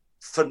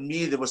for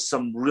me, there was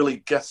some really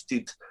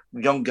gifted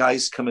young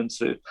guys coming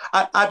through.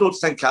 I don't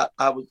think I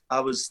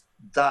was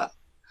that,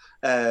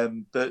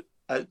 but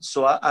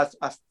so I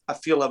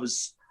feel I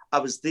was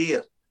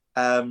there.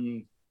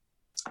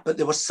 But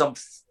there were some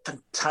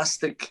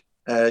fantastic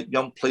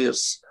young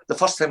players. The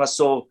first time I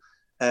saw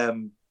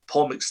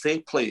Paul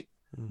McStay play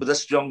with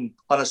this young,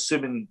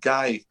 unassuming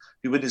guy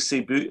who wouldn't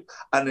say boot,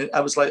 and I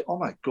was like, oh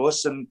my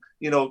gosh! And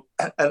you know,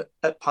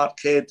 at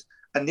Parkhead,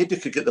 and nobody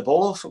could get the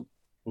ball off him.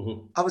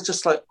 I was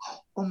just like,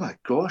 oh my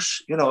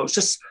gosh! You know, it was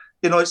just,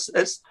 you know,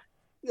 it's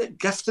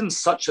gifting's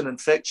such an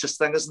infectious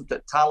thing, isn't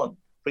it? Talent.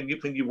 When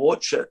you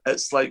watch it,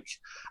 it's like,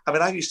 I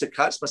mean, I used to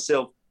catch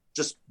myself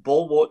just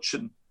ball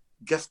watching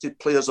gifted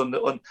players on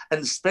and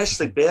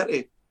especially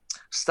Bertie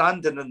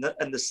standing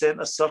in the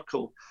centre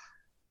circle,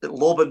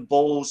 lobbing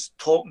balls,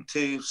 stopping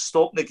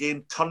the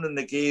game, turning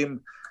the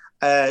game,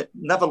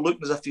 never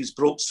looking as if he's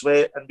broke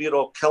sweat, and we're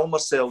all killing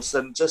ourselves.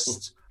 And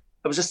just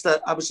I was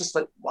just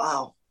like,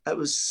 wow, it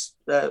was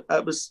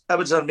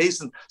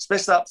amazing.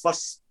 Especially that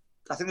first,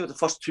 I think it was the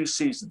first 2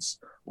 seasons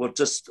were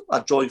just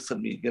a joy for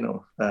me. You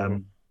know,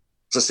 as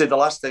I said,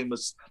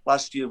 the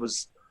last year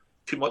was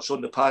too much on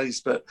the pies,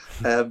 but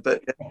you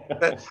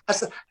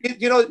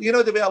know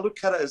the way I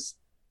look at it is,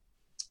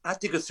 I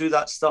had to go through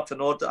that stuff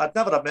in order. I'd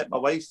never have met my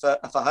wife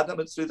if I hadn't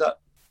went through that,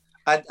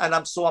 and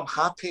I'm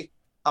happy.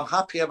 I'm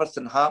happy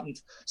everything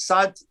happened.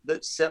 Sad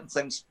that certain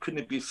things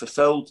couldn't be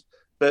fulfilled,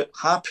 but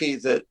happy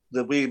that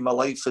the way my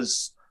life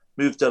has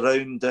moved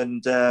around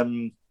and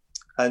that,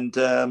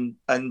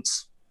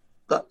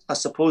 I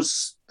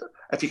suppose,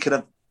 if you can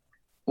have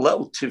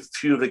little to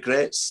few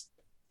regrets,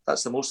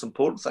 that's the most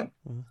important thing.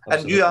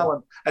 And you,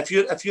 Alan,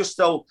 if you're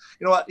still,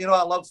 you know,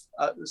 I love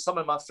some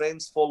of my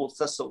friends follow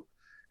Thistle,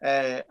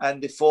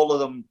 and they follow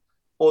them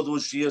all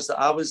those years that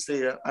I was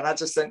there, and I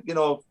just think, you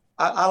know,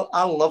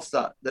 I love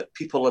that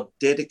people are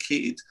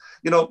dedicated.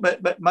 You know,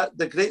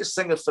 the greatest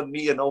singer for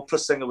me, an opera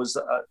singer, was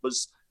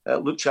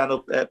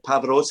Luciano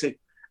Pavarotti,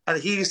 and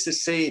he used to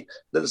say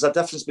that there's a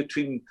difference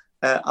between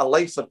a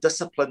life of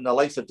discipline and a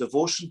life of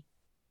devotion.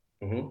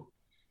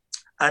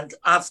 And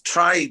I've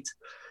tried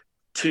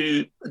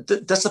to,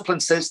 discipline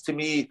says to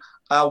me,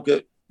 I'll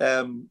get,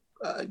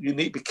 you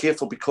need to be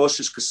careful, be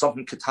cautious, because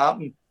something could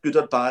happen, good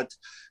or bad.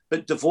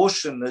 But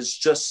devotion is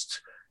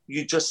just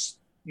you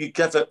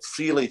give it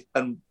freely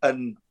and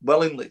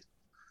willingly.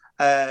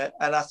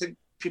 And I think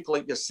people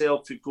like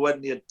yourself who go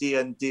in there day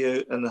in, day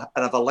out and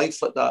have a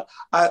life like that,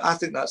 I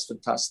think that's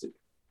fantastic.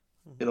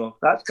 You know,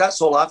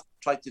 that's all I've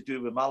tried to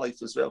do with my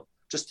life as well.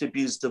 just to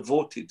be as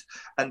devoted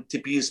and to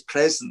be as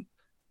present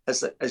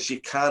as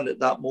you can at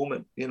that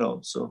moment, you know.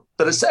 So,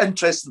 but it's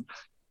interesting.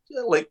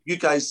 Like, you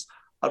guys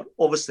are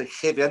obviously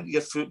heavy into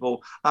your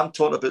football. I'm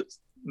talking about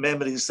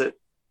memories that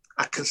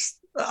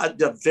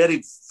they're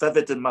very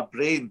vivid in my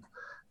brain,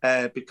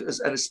 because,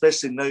 and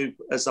especially now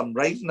as I'm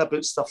writing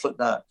about stuff like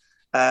that.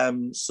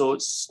 So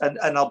it's,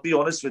 and I'll be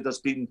honest with you,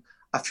 there's been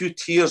a few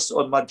tears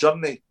on my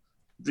journey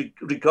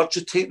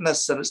regurgitating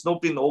this, and it's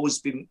not always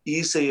been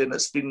easy, and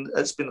it's been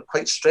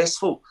quite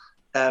stressful,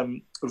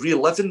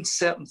 reliving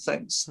certain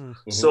things.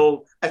 Mm-hmm.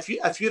 So if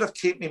you'd have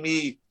taken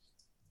me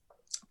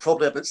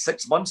probably about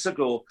 6 months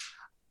ago,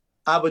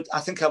 I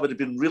think I would have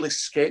been really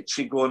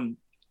sketchy, going,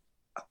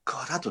 oh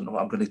God, I don't know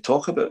what I'm going to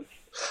talk about.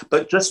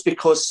 But just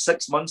because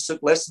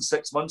less than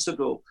 6 months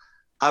ago,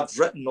 I've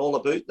written all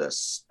about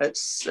this.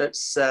 It's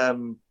as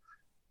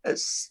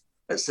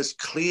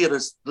clear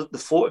as the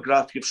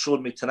photograph you've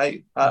shown me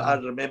tonight. I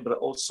remember it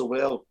all so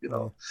well, you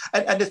know.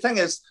 And the thing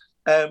is,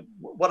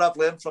 what I've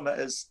learned from it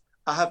is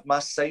I have my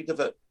side of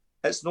it.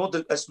 It's not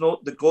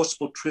the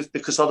gospel truth,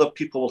 because other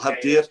people will have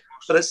theirs,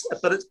 but it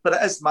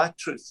is my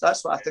truth.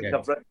 That's what I think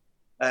I've written.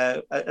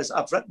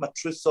 I've written my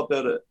truth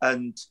about it,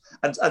 and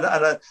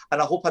I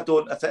hope I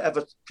don't. If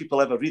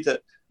people ever read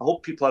it, I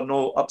hope people are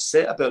not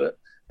upset about it.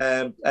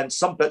 And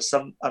some bits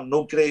are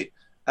not great,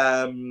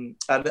 and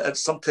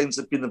sometimes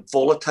they've been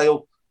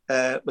volatile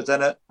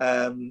within it,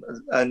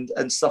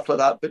 and stuff like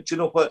that. But do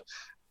you know what?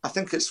 I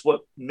think it's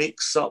what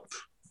makes up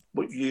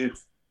what you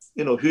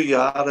know, who you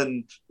are,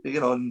 and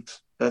you know, and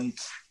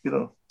you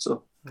know.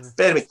 So, but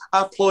anyway,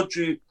 I applaud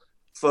you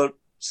for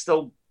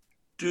still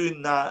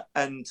doing that,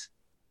 and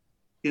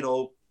you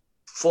know,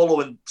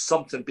 following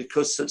something,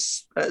 because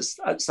it's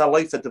a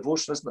life of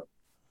devotion, isn't it?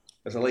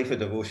 It's a life of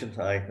devotion.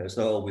 Aye, it's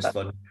not always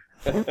fun.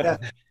 Yeah.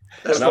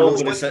 And I'm not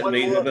going to sit and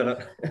read about it.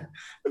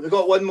 Have we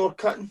got one more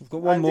cutting? We've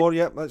got one more,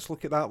 yep. Let's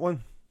look at that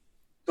one.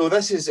 So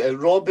this is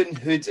Robin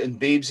Hood and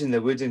Babes in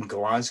the Wood in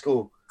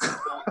Glasgow.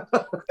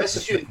 This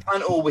is shooting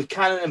panto with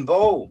Cannon and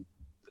Ball,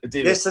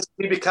 David. Yes, this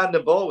is Cannon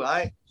and Ball,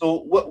 aye.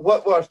 So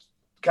what were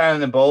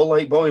Cannon and Ball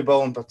like, Bobby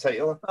Ball in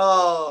particular?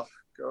 Oh,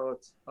 God.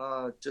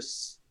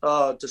 Just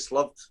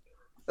loved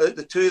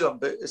the two of them,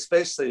 but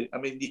especially, I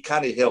mean, you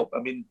can't help. I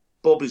mean,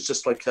 Bobby's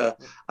just like an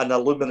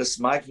illuminous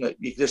magnet.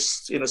 You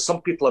just, you know,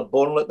 some people are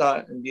born like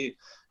that, and you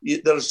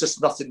there's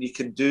just nothing you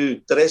can do.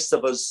 The rest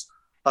of us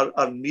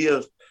are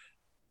mere,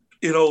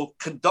 you know,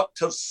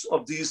 conductors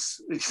of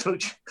these. You know,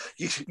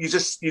 you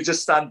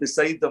just stand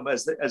beside them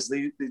as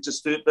they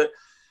just do it. But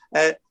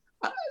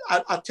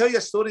I'll tell you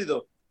a story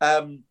though.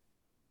 No,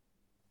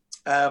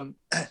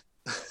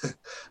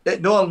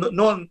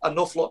 an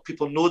awful lot of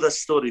people know this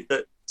story,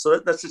 but so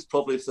this is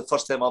probably the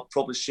first time I'll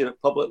probably share it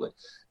publicly,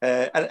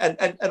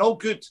 and all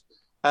good.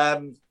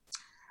 When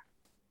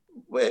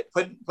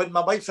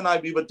my wife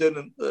and we were down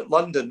in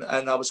London,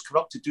 and I was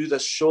coming up to do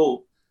this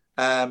show,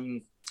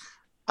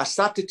 I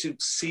started to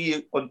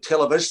see on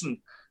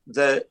television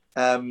that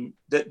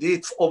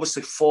they'd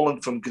obviously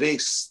fallen from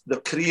grace. Their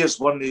careers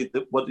weren't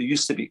what they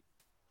used to be.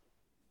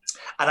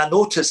 And I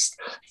noticed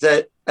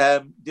that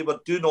they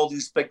were doing all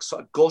these big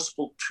sort of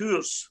gospel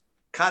tours.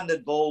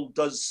 Cannon Ball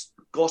does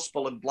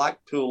gospel in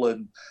Blackpool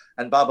and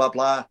blah, blah,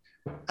 blah.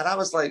 And I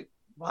was like,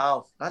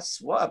 wow, that's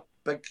what a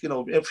big, you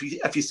know, if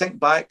you think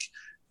back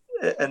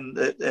in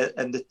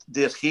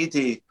their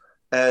heyday,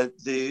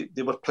 they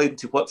were playing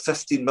to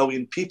 15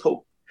 million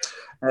people.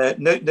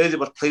 Now they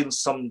were playing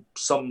some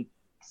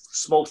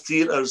small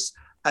theatres,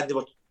 and they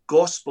were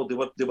gospel.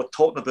 They were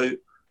talking about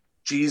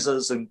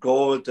Jesus and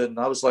God, and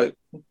I was like,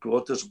 oh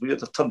God, this is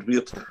weird. I've turned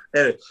weird.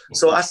 Anyway,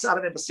 so I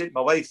remember saying to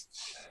my wife,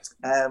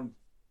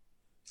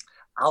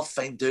 I'll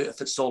find out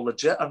if it's all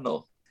legit or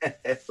not.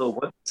 So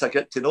once I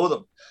get to know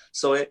them.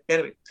 So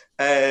anyway,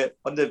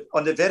 on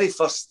the very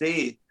first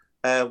day,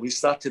 we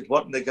started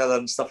working together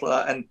and stuff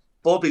like that, and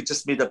Bobby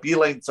just made a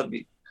beeline for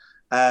me,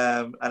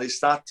 and he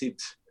started,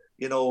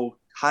 you know,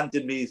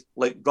 handing me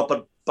like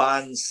rubber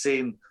bands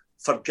saying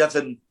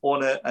forgiven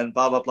on it and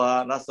blah blah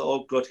blah, and I thought,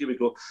 oh God, here we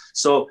go.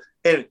 So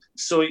anyway,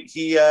 so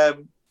he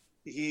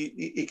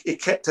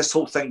kept this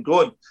whole thing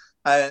going,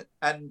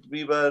 and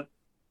we were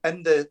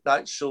in the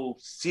actual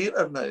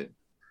theatre now.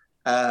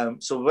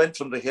 So we went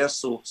from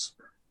rehearsals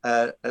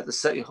at the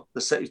city. I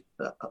think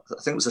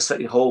it was the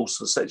City Halls,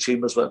 the City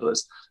Chambers, whatever it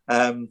is.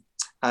 And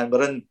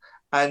we're in,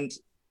 and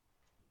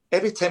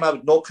every time I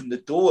would knock on the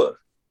door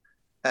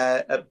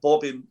at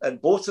Bobby and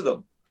both of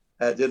them,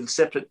 they're in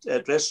separate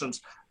dressing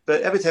rooms.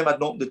 But every time I'd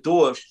knock on the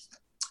door,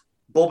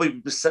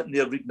 Bobby was sitting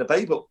there reading the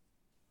Bible.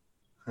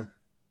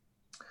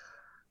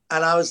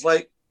 And I was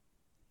I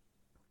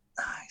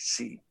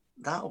see,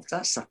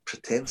 that's a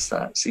pretense,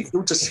 that. See,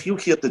 he'll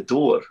hear the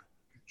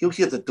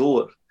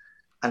door,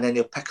 and then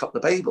he'll pick up the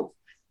Bible.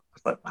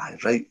 I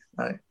was like,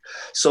 right.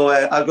 So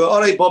I go,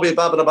 all right, Bobby,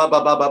 blah, blah, blah,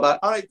 blah, blah, blah.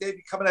 All right, Dave,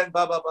 you're coming in,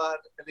 blah, blah, blah.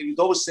 And he would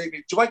always say to me,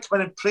 do you want to come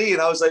in and pray?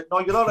 And I was like, no,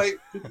 you're all right.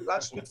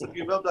 That's good for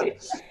you, well done.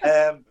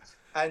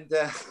 And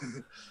then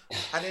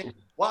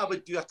what I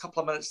would do a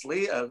couple of minutes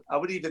later, I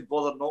wouldn't even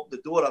bother knocking the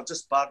door. I'd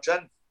just barge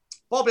in.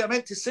 Bobby, I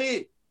meant to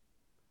say.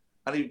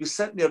 and he'd be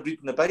sitting there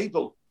reading the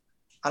Bible.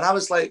 And I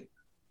was like,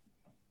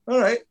 all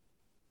right.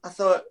 I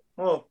thought,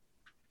 oh,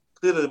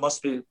 clearly there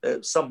must be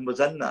something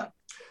within that.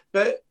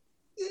 But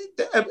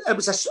it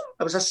was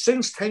a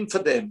strange time for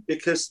them,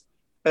 because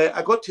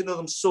I got to know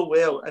them so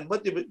well. And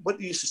what they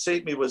used to say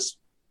to me was,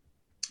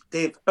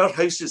 Dave, our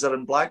houses are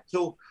in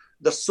Blackpool.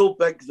 They're so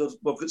big,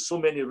 we've got so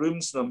many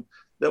rooms in them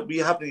that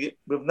we've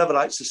never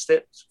actually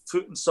stepped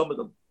foot in some of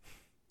them.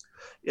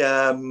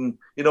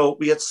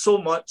 We had so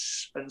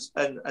much and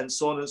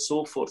so on and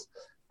so forth.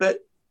 But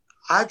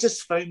I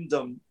just found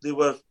them, they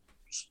were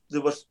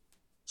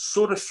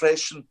so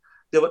refreshing.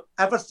 They were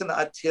everything that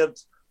I'd heard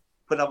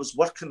when I was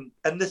working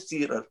in the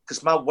theatre,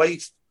 because my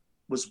wife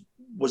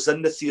was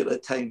in the theatre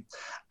at the time,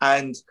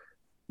 and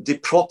they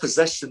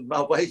propositioned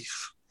my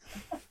wife,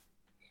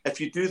 if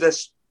you do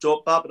this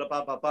job, blah, blah,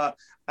 blah, blah, blah.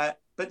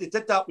 But they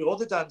did that with all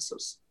the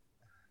dancers.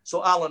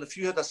 So, Alan, if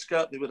you had a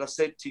skirt, they would have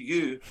said to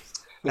you,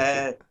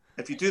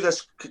 if you do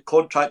this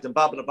contract and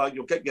blah, blah, blah,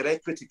 you'll get your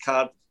equity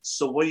card.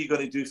 So what are you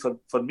going to do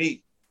for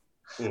me?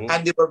 Mm-hmm.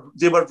 And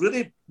they were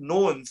really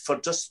known for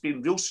just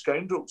being real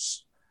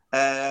scoundrels.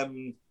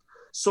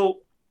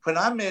 So when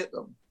I met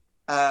them,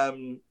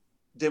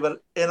 they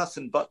were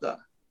anything but that.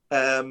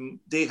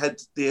 They had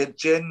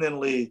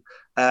genuinely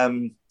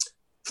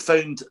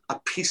found a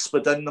peace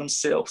within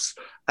themselves,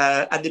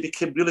 and they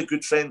became really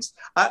good friends.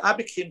 I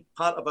became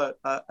part of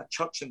a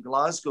church in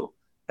Glasgow,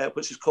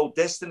 which is called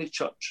Destiny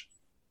Church.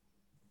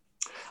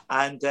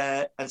 And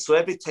so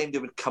every time they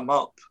would come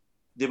up,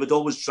 they would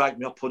always drag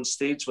me up on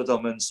stage with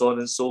them and so on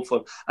and so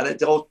forth. And it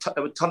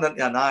would turn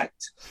into an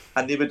act.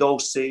 And they would all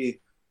say,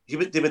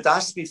 they would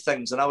ask me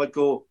things, and I would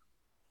go,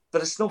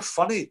 but it's not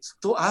funny.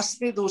 Don't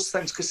ask me those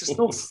things, because it's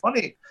not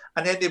funny.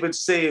 And then they would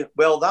say,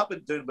 well, that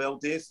went down well,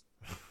 Dave.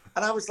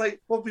 And I was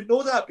like, well, we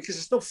know that, because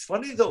it's not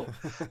funny, though.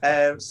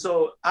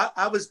 So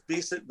I was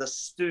basically the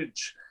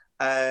stooge,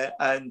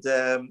 and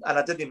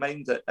I didn't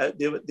mind it.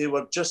 They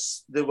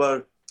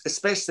were,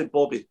 especially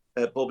Bobby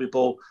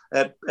Ball,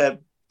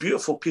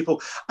 beautiful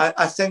people.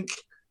 I think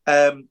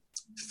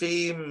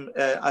fame,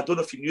 I don't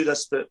know if you knew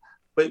this, but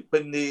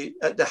when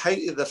at the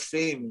height of their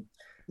fame,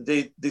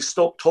 they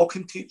stopped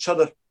talking to each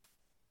other.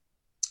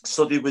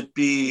 So they would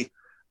be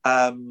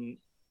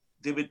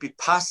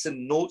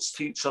passing notes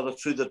to each other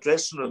through the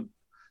dressing room,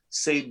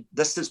 saying,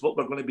 this is what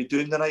we're going to be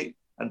doing tonight,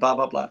 and blah,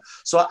 blah, blah.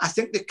 So I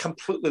think they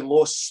completely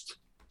lost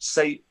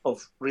sight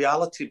of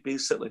reality,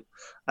 basically.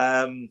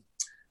 And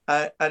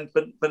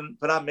when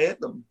I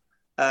met them,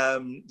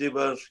 they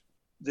were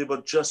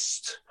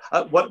just...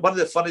 one of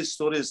the funny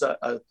stories,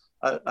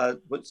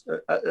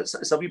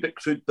 it's a wee bit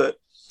crude, but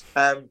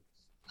I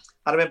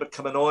remember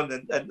coming on,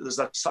 and there's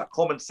a sort of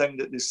common thing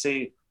that they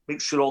say, make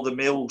sure all the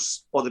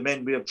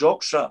men wear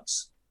jock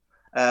straps.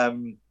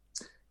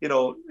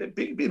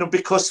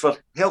 Because for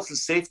health and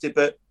safety,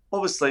 but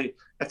obviously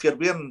if you're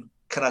wearing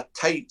kind of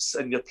tights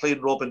and you're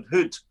playing Robin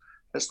Hood,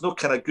 it's not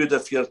kind of good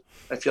if your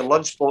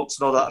lunchbox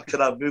and all that are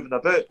kind of moving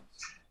about.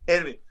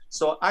 Anyway,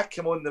 so I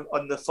came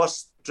on the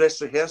first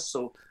dress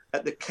rehearsal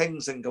at the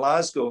King's in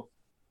Glasgow,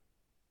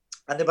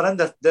 and they were in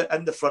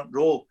the front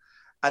row,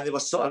 and they were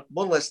sort of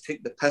more or less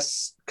taking the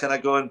piss, kind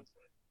of going,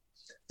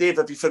 Dave,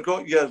 have you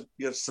forgot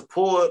your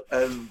support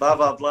and blah,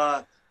 blah,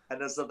 blah,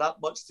 and is there that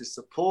much to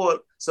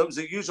support? So it was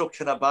the usual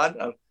kind of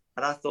banter,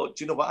 and I thought,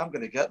 do you know what, I'm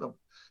going to get them.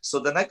 So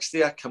the next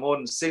day I come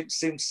on, same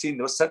scene,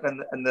 they were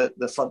sitting in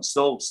the front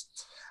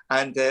stalls,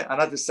 and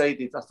I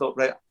decided, I thought,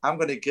 right, I'm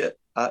going to get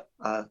a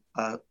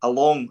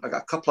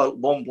couple of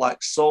long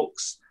black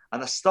socks,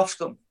 and I stuffed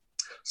them.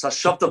 So I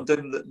shoved them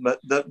down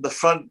the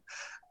front,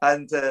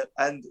 and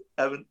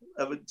I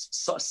went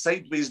sort of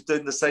sideways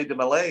down the side of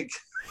my leg.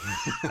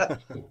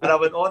 And I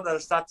went on and I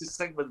started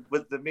singing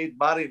with the Maid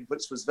Marian,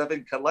 which was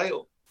Vivian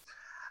Carlisle.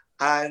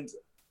 And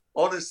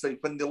honestly,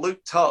 when they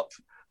looked up,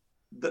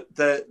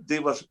 they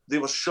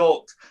were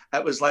shocked.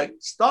 It was like,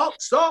 stop,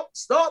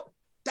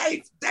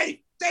 Dave.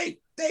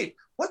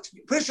 What?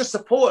 Where's your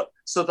support?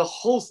 So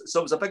so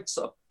it was a big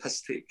sort of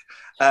piss take,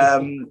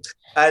 and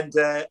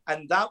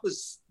that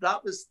was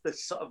the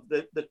sort of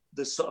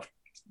the sort of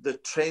the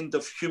trend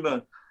of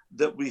humour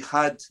that we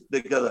had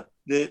together.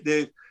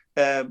 They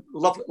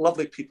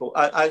lovely people.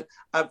 I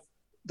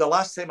the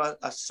last time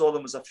I saw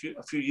them was a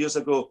few years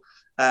ago,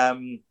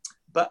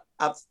 but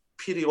I've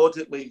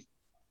periodically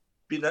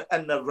been in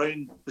and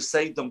around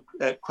beside them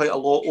quite a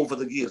lot over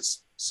the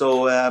years.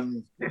 So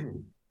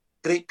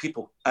great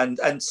people,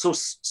 and so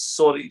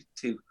sorry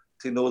to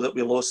know that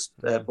we lost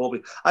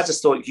Bobby. I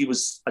just thought he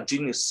was a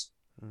genius,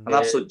 an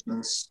absolute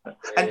genius.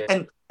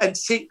 And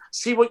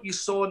see what you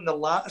saw in the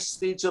latter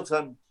stage of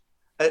him.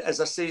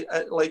 As I say,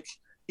 like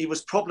he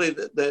was probably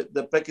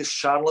the biggest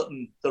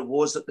charlatan there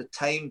was at the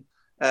time.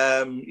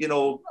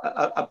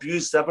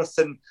 Abused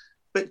everything,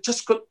 but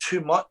just got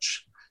too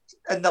much.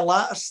 In the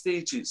latter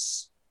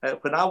stages,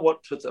 when I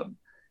worked with him,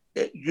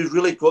 you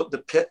really got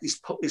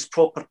his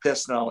proper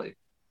personality.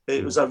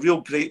 It was a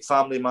real great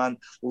family man,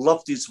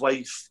 loved his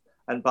wife,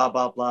 and blah,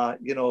 blah, blah,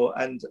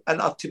 and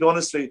to be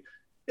honest with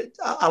you,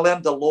 I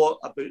learned a lot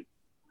about,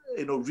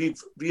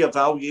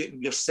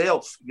 reevaluating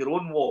yourself, your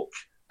own walk,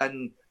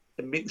 and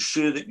making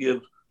sure that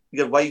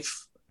your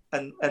wife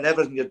and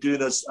everything you're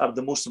doing are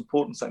the most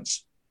important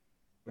things.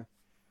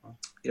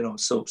 You know,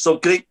 so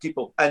great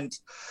people, and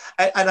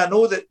I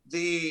know that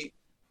they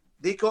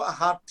got a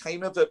hard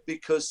time of it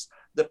because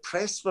the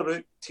press were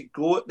out to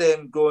go at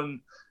them,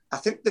 going, I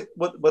think that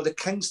the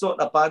Kings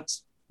not in a bad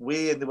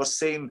way, and they were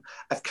saying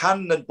if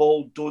Cannon and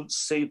Ball don't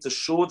save the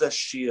show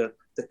this year,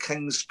 the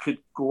Kings could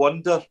go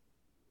under.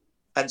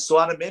 And so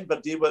I remember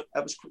they were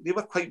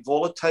quite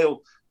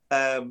volatile.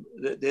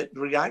 The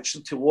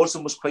reaction towards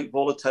them was quite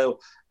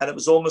volatile, and it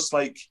was almost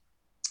like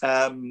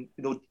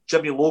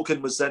Jimmy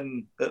Logan was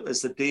in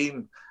as the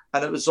Dane,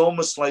 and it was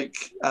almost like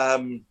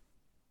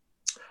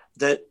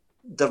the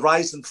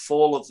rise and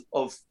fall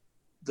of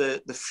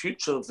the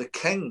future of the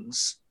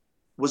Kings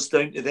was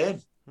down to them.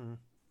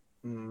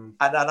 And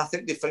I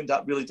think they found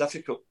that really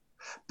difficult.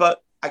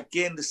 But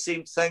again, the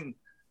same thing,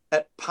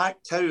 it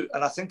packed out,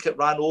 and I think it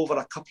ran over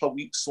a couple of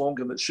weeks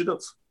longer than it should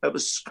have. It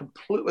was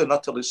completely and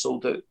utterly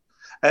sold out.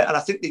 And I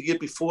think the year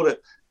before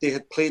it, they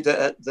had played it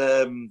at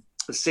the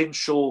same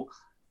show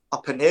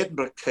up in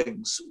Edinburgh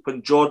Kings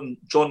when John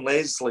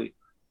Leslie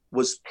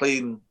was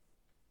playing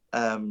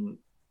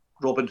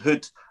Robin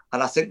Hood,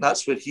 and I think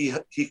that's where he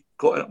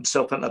got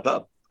himself into a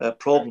bit of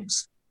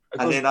problems.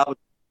 And then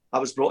I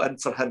was brought in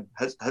for him,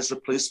 his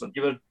replacement.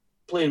 You were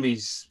playing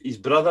with his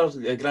brother,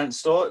 Grant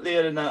Stott,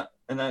 there in that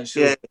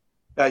show.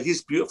 Yeah,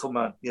 he's a beautiful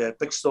man. Yeah,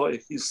 Big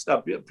Stotty. He's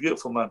a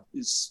beautiful man.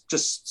 He's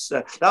just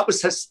that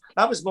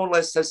was more or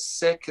less his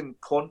second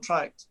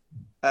contract,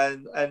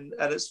 and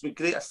it's with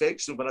great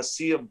affection when I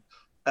see him.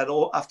 And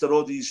after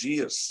all these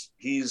years,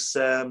 he's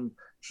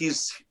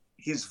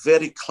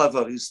very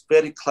clever. He's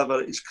very clever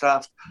at his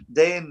craft.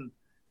 Then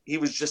he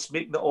was just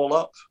making it all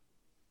up,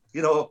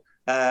 you know.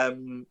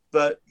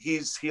 But he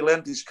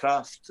learned his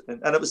craft,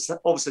 and it was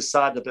obviously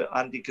sad about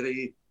Andy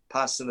Gray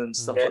passing and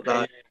stuff like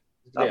that.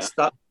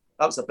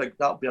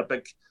 That'll be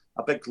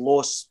a big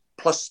loss.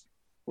 Plus,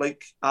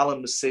 like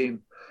Alan was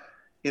saying,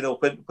 you know,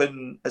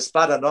 when it's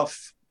bad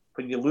enough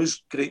when you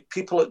lose great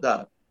people like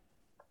that,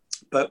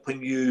 but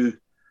when you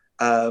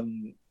at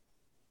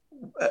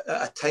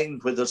a time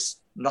where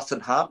there's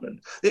nothing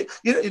happening,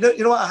 you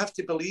know what I have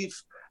to believe.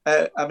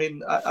 I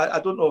mean, I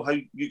don't know how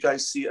you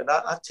guys see it, and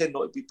I tend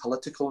not to be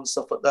political and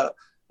stuff like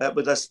that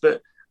with this,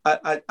 but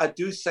I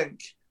do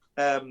think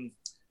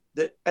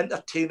that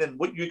entertaining,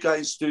 what you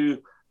guys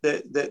do,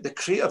 the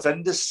creative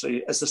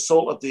industry is the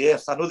salt of the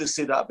earth. I know they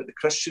say that about the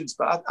Christians,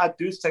 but I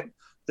do think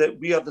that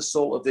we are the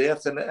salt of the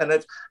earth,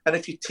 and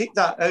if you take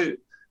that out,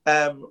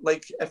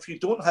 like if you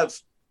don't have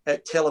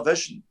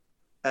television,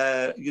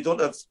 you don't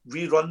have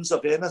reruns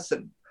of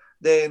anything,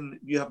 then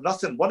you have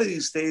nothing. One of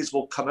these days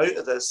we'll come out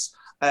of this,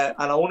 and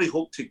I only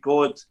hope to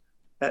God,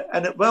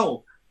 and it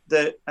will,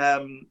 that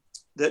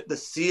the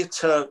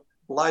theatre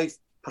live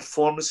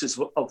performances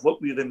of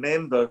what we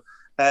remember,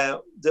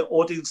 the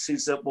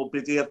audiences that will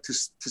be there to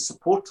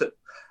support it.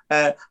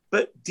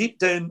 But deep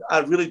down, I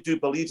really do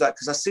believe that,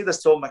 because I say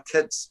this to all my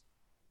kids,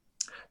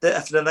 that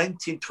if in the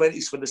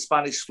 1920s, when the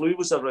Spanish flu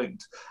was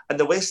around, and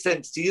the West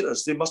End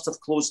theatres, they must have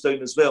closed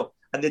down as well,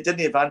 and they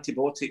didn't have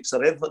antibiotics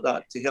or anything like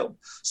that to help.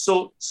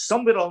 So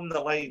somewhere along the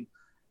line,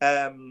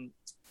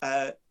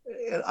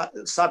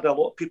 sadly, a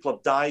lot of people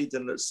have died,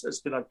 and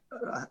it's been a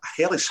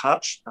hellish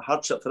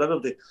hardship for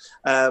everybody.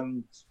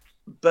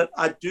 But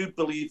I do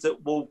believe that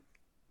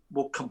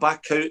we'll come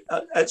back out.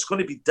 It's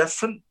going to be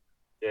different.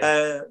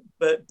 Yeah.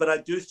 But I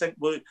do think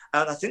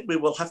I think we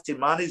will have to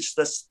manage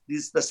this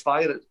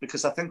virus,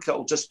 because I think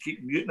it'll just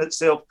keep muting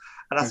itself,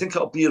 and I think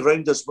it'll be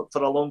around us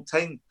for a long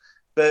time.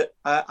 But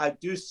I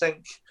do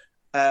think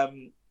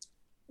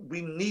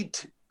we need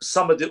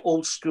some of the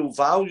old school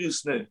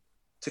values now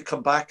to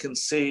come back and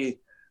say,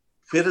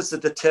 where is the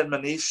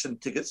determination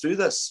to get through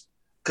this?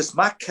 Because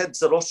my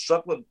kids are all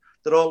struggling.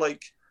 They're all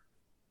like,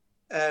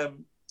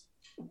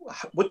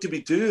 what do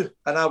we do?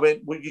 And I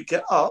went, well, you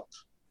get up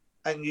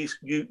and you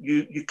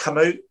come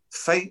out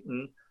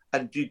fighting,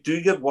 and you do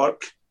your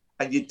work,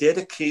 and you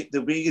dedicate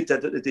the way you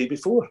did it the day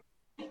before.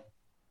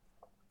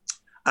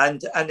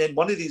 And then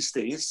one of these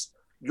days,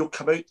 you'll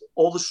come out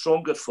all the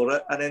stronger for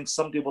it, and then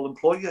somebody will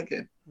employ you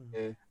again.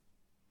 Yeah.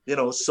 You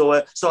know, so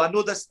I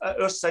know this,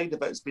 our side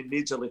of it has been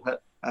majorly hit,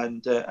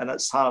 and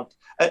it's hard.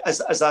 As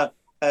a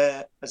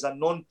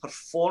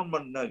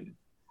non-performer now,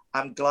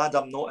 I'm glad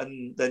I'm not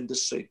in the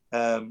industry,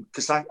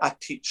 because I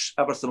teach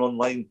everything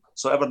online.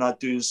 So everything I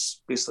do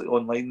is basically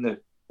online now.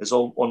 It's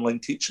all online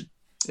teaching,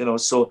 you know.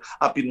 So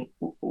I've been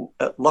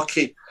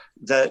lucky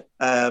that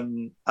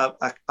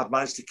I've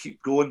managed to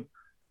keep going.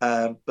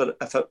 But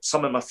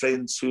some of my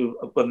friends who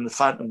have been in the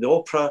Phantom of the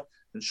Opera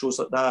and shows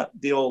like that,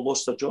 they all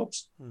lost their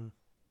jobs,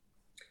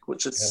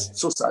 which is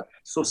so sad,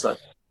 so sad.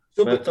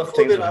 So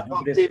before we wrap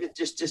up, David,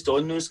 just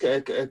on those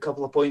a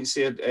couple of points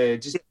here,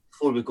 just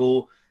before we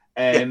go,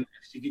 if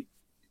you could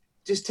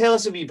just tell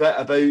us a wee bit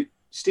about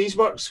stage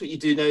works, what you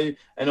do now,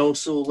 and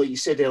also, like you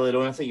said earlier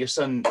on, I think your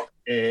son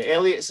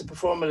Elliot's a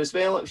performer as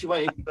well. If you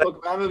want to talk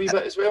about him a wee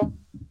bit as well.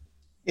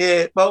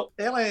 Yeah, well,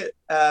 Elliot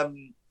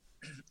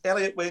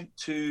went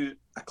to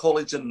a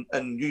college in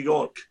New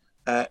York,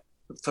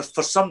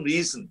 for some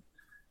reason,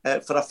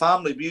 for a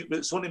family,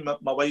 it's only my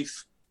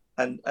wife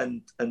and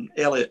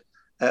Elliot,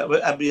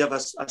 and we have a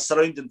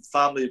surrounding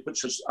family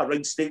which is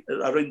around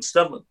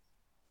Stirling.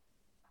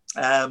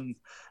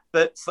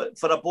 But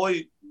for a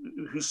boy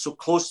who's so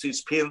close to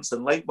his parents,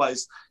 and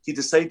likewise, he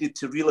decided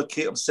to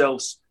relocate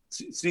himself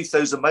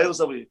 3,000 miles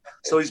away.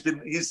 So he's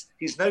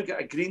now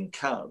got a green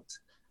card,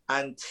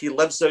 and he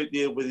lives out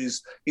there with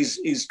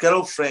his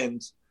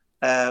girlfriend.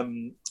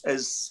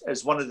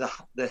 As one of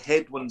the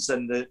head ones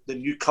in the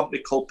new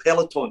company called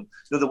Peloton.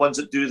 They're the ones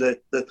that do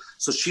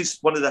so she's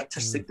one of the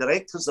artistic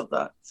directors of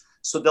that.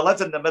 So they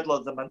live in the middle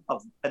of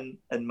in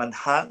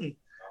Manhattan,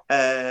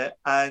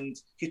 and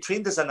he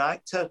trained as an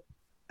actor,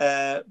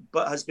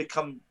 but has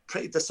become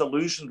pretty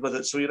disillusioned with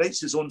it. So he writes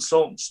his own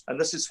songs, and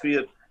this is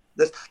where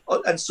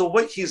and so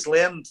what he's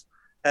learned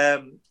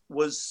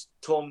was,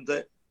 Tom,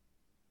 that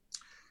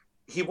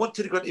he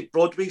wanted to go into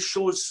Broadway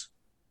shows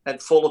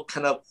and follow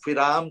kind of where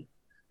I am.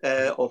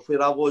 Or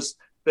where I was,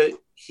 but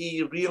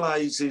he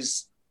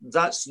realises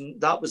that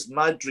was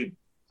my dream,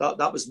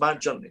 that was my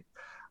journey.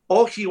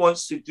 All he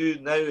wants to do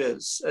now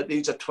is, at the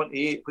age of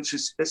 28, which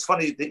is, it's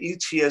funny, the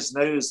age he is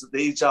now is the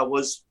age I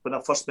was when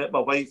I first met my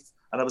wife,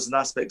 and I was in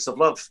Aspects of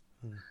Love.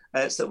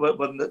 It's that we're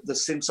the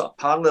same sort of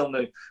parallel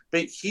now.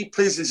 But he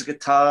plays his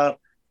guitar,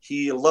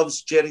 he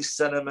loves Jerry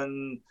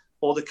Cinnamon,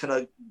 all the kind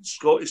of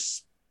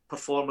Scottish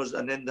performers,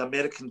 and then the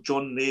American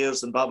John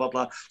Mayers and blah, blah,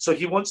 blah. So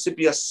he wants to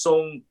be a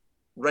song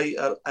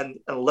writer and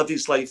live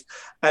his life,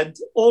 and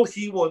all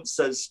he wants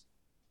is,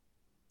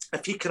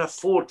 if he can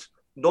afford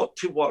not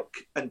to work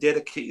and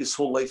dedicate his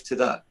whole life to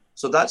that.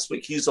 So that's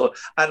what he's on.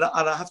 And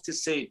I have to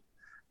say,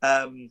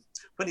 when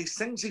he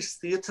sings his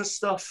theatre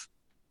stuff,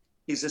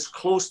 he's as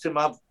close to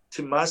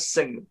my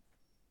singing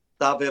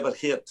that I've ever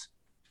heard.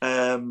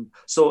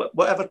 So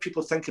whatever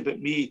people think about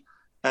me,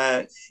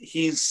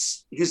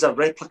 he's a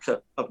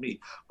replica of me.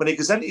 When he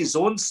goes into his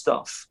own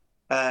stuff,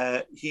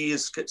 he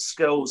has got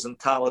skills and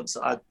talents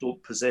that I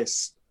don't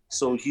possess.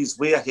 So he's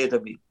way ahead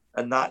of me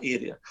in that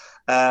area.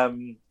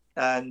 And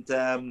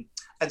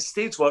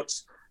stage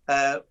works,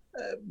 as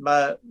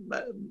I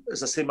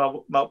say, my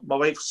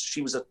wife,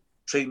 she was a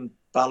trained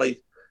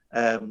ballet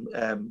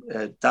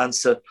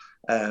dancer,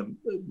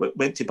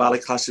 went to ballet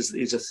classes at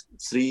the age of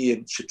 3,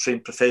 and she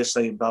trained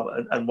professionally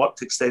and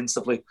worked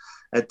extensively.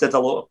 Did a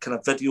lot of kind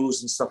of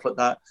videos and stuff like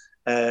that,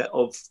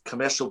 of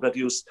commercial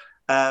videos.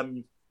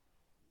 And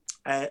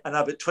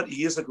about 20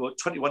 years ago,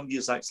 21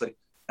 years actually,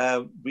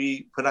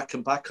 when I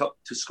came back up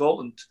to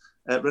Scotland,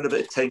 around about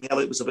the time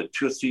Elliot was about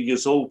 2 or 3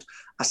 years old,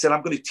 I said,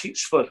 I'm going to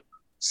teach for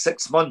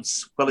 6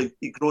 months while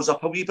he grows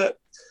up a wee bit.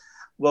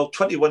 Well,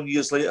 21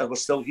 years later, we're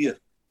still here.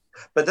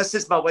 But this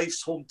is my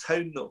wife's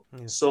hometown, though.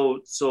 Yeah.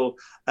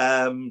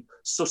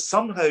 So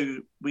somehow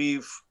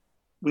we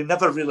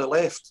never really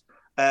left.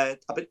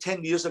 About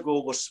 10 years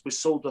ago, we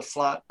sold a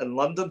flat in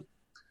London,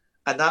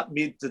 and that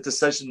made the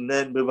decision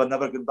then we were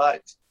never going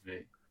back.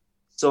 Right.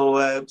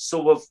 So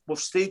we've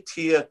stayed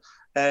here.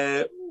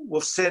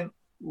 We've sent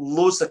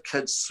loads of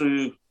kids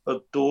through our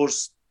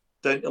doors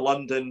down to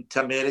London,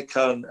 to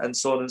America, and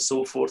so on and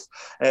so forth.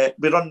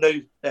 We run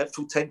now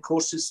full-time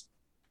courses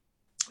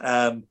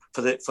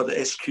for the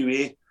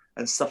SQA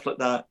and stuff like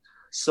that.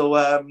 So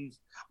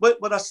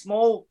we're a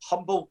small,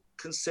 humble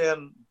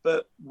concern,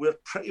 but we're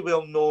pretty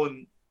well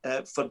known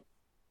for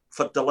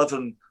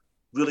delivering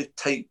really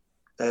tight,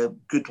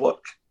 good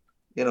work.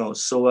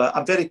 So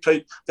I'm very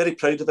proud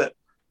of it.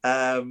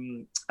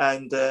 And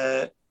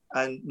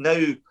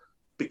now,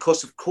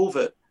 because of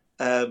COVID,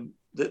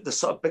 the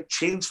sort of big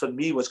change for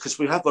me was, because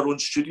we have our own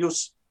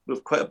studios. We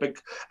have quite a big,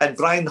 and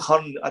Brian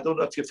Hunn, I don't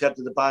know if you've heard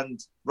of the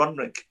band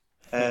Runrig,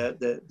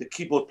 the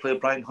keyboard player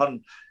Brian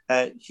Hunn,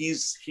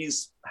 he's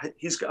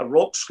got a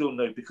rock school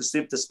now because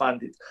they've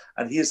disbanded,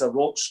 and he has a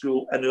rock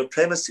school in our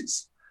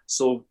premises.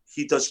 So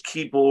he does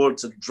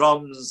keyboards and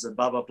drums and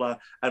blah, blah, blah.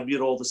 And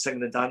we're all the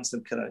singing and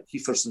dancing kind of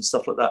heifers and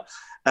stuff like that.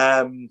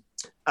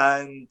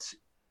 And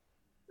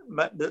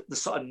the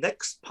sort of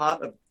next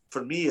part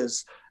for me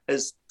is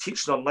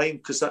teaching online,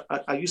 because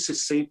I used to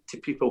say to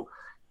people,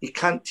 you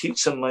can't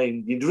teach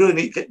online. You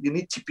really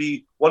need to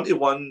be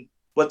one-to-one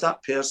with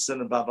that person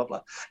and blah, blah,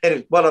 blah.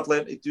 Anyway, what I've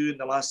learned to do in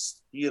the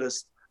last year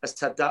is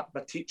to adapt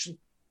my teaching.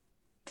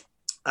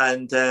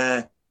 And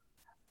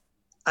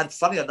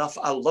funny enough,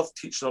 I love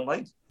teaching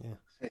online. Yeah.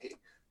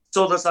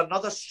 So there's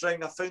another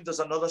string. I found there's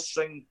another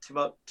string to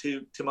my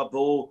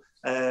bow,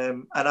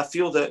 and I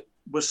feel that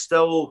we're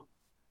still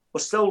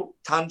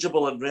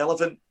tangible and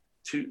relevant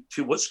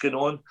to what's going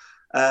on.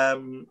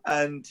 And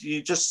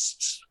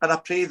I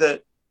pray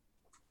that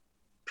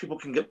people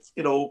can get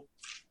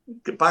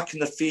back in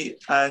their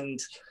feet, and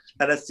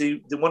if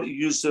they want to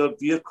use their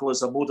vehicle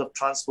as a mode of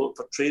transport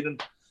for training,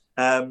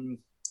 we're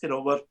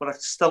a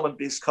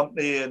Stirling-based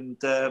company,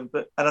 and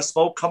a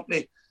small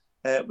company.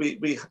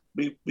 We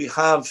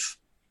have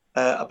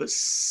about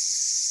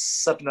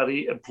 7 or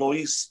 8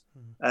 employees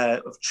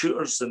of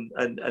tutors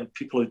and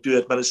people who do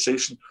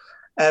administration.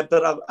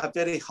 But I'm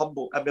very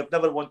humble, and we've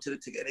never wanted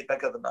it to get any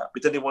bigger than that. We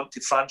didn't want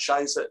to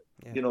franchise it,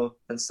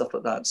 and stuff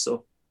like that.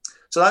 So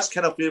that's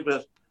kind of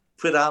where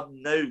where I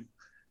am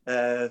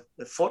now,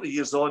 40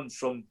 years on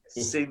from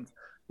seeing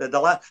I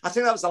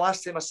think that was the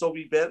last time I saw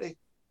wee Bertie.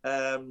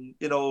 I've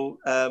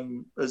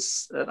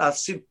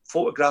seen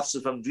photographs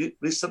of him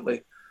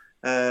recently,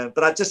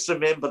 but I just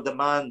remember the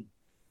man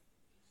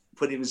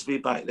when he was way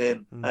back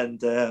then, and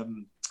that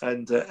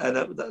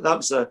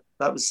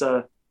was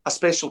a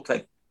special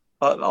time.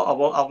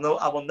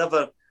 I'll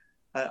never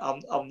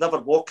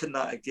walk in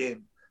that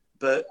again,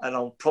 and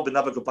I'll probably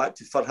never go back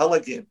to Firhill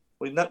again.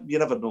 You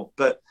never know,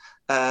 but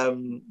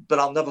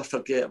I'll never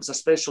forget. It was a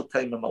special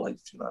time in my life,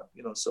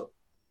 So.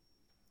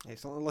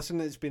 Excellent.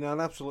 Listen, it's been an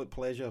absolute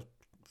pleasure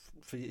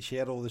for you to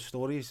share all the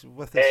stories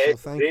with us. So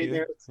thank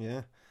you.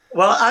 Yeah.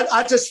 Well,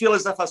 I just feel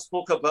as if I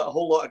spoke about a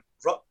whole lot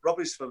of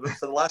rubbish for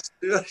the last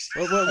 2 years.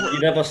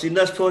 You've never seen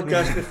this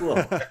podcast before?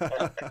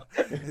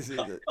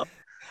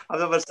 I've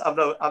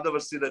never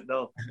seen it.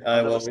 No.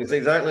 It's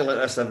exactly like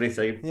this every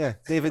time. Yeah,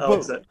 David.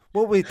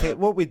 What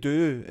we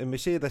do, and we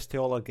say this to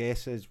all our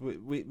guests, is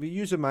we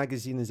use a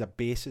magazine as a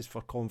basis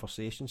for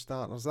conversation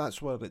starters.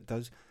 That's what it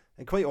does,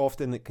 and quite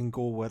often it can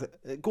go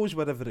it goes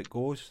wherever it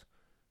goes.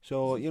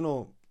 So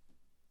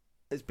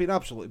it's been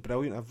absolutely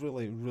brilliant. I've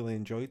really, really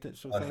enjoyed it.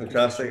 So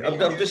fantastic. I'm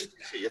just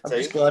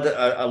glad that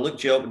I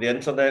looked you up on the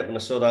internet when I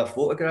saw that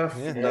photograph.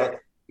 Yeah.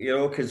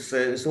 Because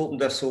it's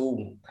opened this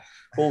whole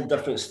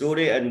different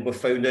story, and we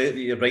found out that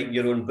you're writing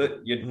your own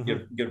book,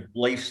 your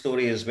life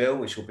story as well,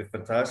 which will be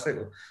fantastic.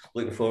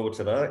 Looking forward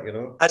to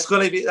that. It's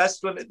going to be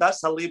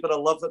that's a labour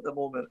of love at the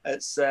moment.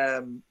 It's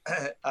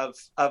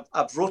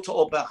I've wrote it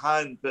all by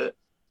hand, but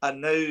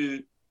now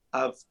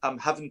I'm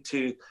having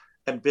to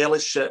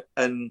embellish it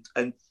and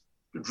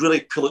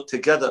really pull it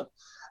together.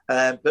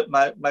 But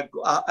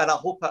and I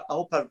hope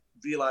I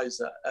realise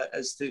that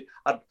as to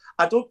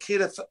I don't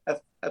care if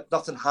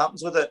nothing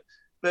happens with it,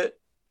 but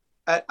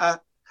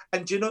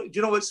and do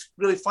you know what's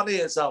really funny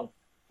is I've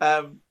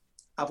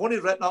only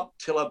written up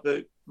till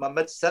about my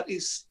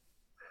mid-30s,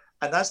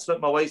 and that's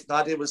what my wife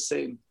Nadia was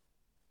saying.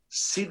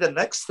 See the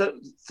next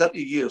 30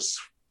 years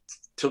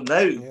till now.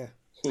 Yeah.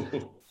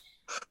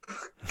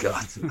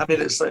 God, I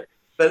mean it's like,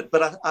 but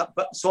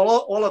so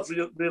all I've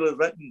really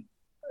written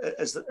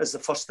is the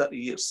first 30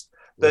 years.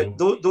 But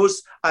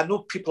those I know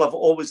people have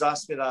always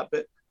asked me that.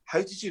 But how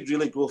did you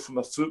really go from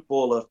a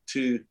footballer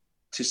to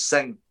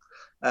sing?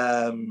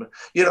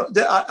 You'll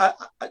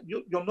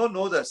not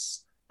know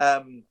this,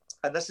 and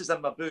this is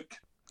in my book,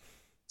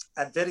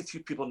 and very few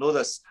people know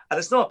this, and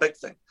it's not a big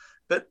thing.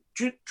 But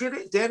do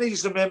any of you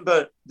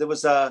remember there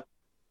was an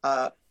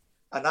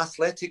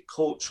athletic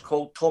coach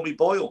called Tommy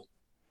Boyle?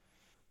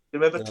 Do you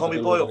remember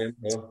Tommy Boyle?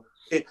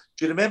 Do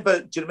you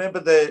remember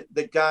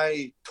the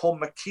guy Tom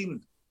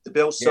McKean, the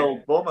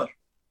Bellshill bomber?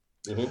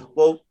 Mm-hmm.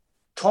 Well,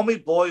 Tommy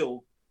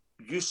Boyle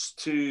used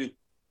to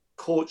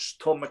coach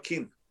Tom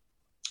McKean.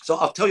 So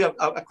I'll tell you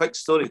a quick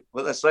story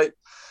about this, right?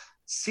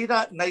 See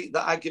that night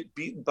that I get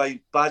beaten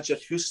by Badger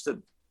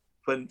Houston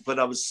when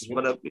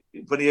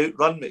he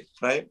outrun me,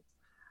 right?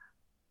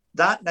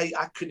 That night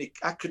I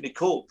couldn't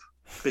cope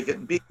with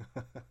getting beaten,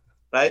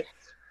 right?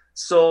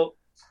 So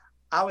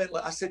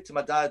I said to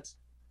my dad,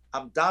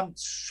 I'm damn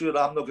sure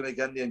I'm not going to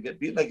get in there and get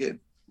beaten again.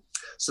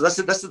 So this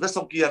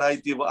will give you an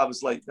idea what I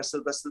was like. This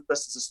is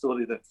the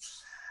story then.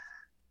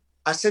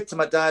 I said to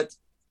my dad,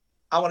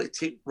 I want to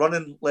take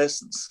running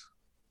lessons.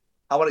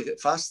 I want to get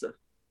faster.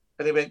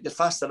 And he went, you're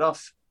fast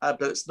enough.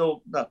 But it's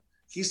no.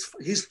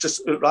 He's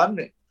just outran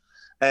me.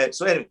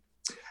 So anyway,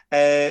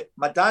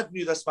 my dad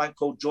knew this man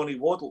called Johnny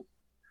Waddle,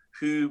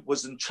 who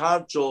was in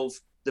charge of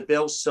the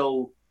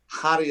Bellshill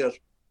Harrier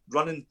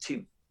running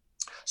team.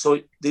 So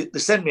they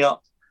sent me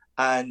up,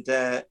 and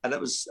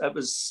it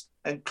was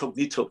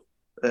incognito.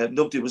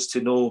 Nobody was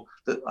to know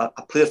that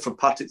a player from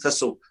Partick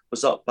Thistle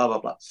was up. Blah blah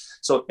blah.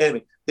 So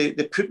anyway, they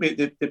put me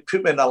in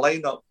a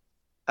lineup,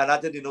 and I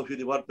didn't know who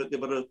they were, but they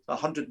were a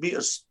 100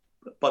 metres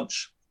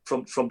bunch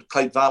from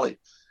Clyde Valley,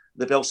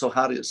 the Bellshill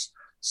Harriers.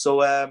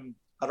 So I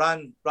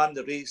ran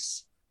the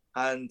race,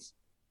 and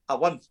I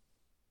won.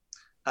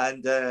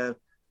 And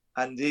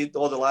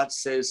all the lads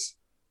says,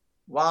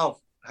 "Wow,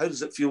 how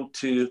does it feel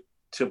to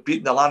have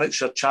beaten the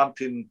Lanarkshire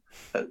champion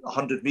at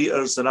 100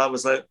 metres?" And I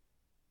was like,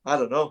 I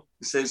don't know.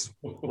 He says,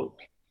 well,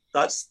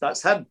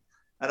 that's him.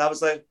 And I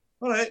was like,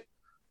 all right.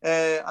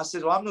 I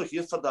said, well, I'm not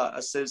here for that.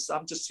 I says,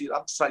 I'm just here.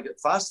 I'm just trying to get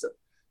faster.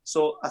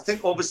 So I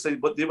think obviously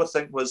what they were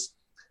thinking was,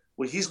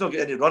 well, he's not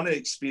getting any running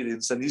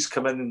experience, and he's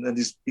come in and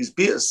he's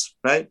beat us,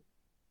 right?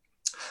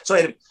 So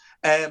anyway,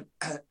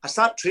 I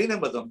start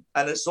training with him,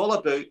 and it's all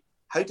about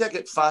how do I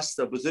get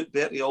faster without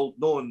Bertie Auld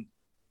knowing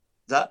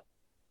that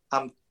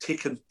I'm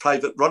taking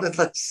private running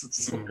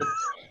lessons.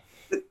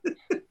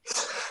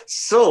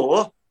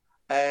 So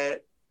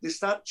they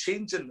start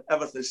changing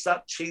everything. They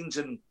start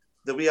changing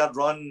the way I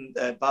run,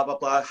 blah, blah,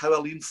 blah, how I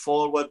lean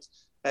forward,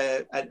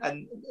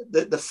 and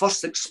the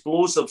first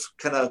explosive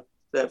kind of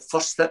the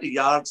first 30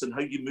 yards and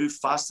how you move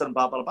faster and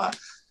blah, blah, blah.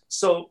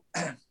 So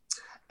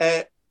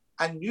I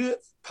knew at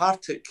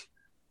Partick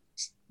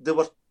there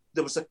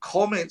was a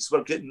comments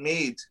were getting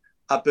made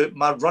about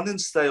my running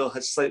style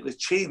had slightly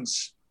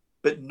changed,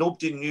 but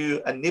nobody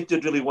knew and nobody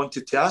really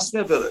wanted to ask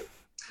me about it.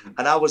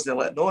 and I wasn't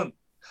letting on.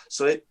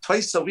 So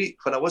twice a week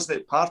when I wasn't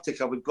at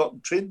Partick, I would go up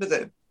and train with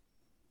them,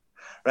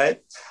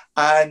 right?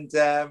 And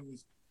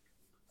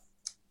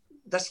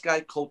this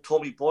guy called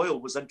Tommy Boyle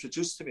was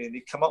introduced to me, and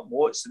he came up and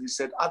watched, and he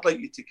said, "I'd like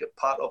you to get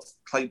part of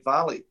Clyde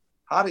Valley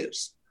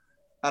Harriers."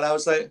 And I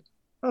was like,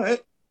 "All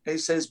right." He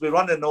says, "We're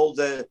running all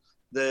the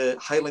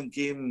Highland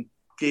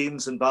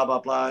games and blah, blah,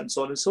 blah, and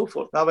so on and so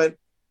forth." And I went,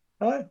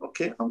 "All right,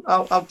 okay,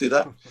 I'll do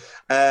that."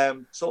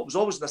 So it was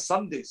always on a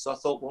Sunday. So I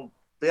thought, well,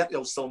 Bertie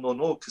will still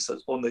know because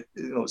it's on the,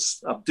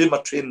 I'm doing my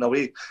training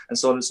away and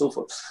so on and so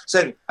forth. So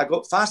anyway, I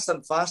got faster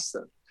and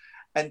faster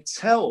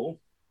until,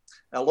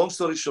 long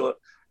story short,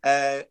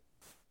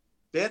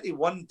 Bertie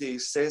one day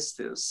says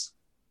to us,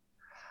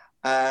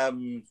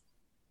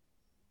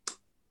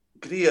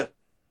 "Greer,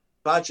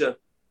 Badger,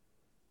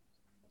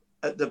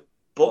 at the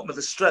bottom of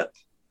the strip,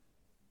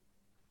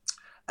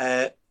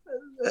 I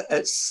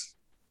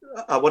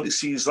want to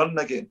see you running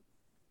again."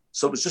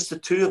 So it was just the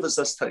two of us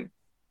this time.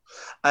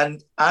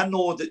 And I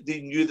know that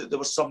they knew that there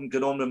was something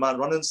going on with my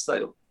running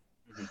style.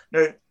 Mm-hmm.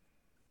 Now,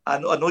 I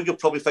know you'll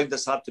probably find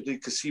this hard to do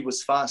because he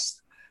was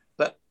fast,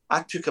 but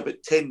I took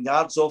about 10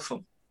 yards off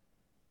him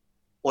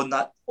on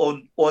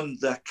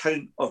the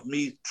account of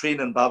me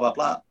training, blah, blah,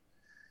 blah.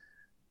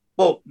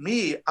 Well,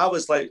 I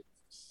was like,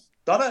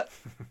 done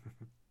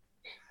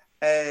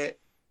it.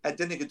 I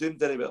didn't get doing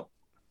very well.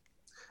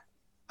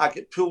 I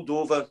get pulled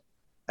over,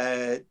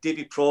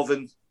 Davy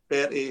Provan,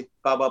 Bertie,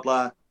 blah, blah,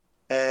 blah.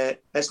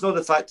 It's not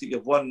the fact that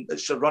you've won,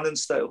 it's your running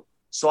style.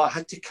 So I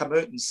had to come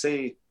out and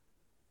say,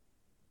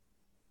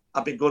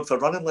 I've been going for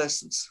running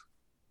lessons.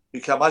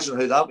 You can imagine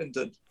how that went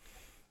down.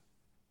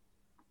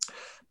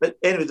 But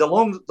anyway, the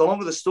long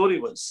of the story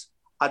was,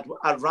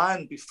 I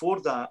ran before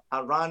that,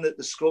 I ran at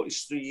the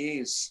Scottish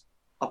 3As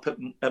up at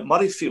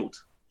Murrayfield.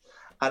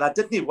 And I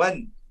didn't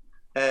win.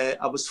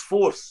 I was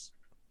fourth.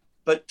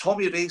 But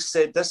Tommy Ray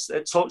said this,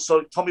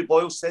 Tommy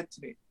Boyle said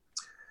to me,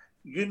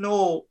 in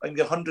your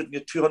 100 and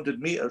your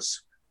 200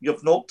 metres,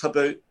 you've knocked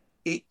about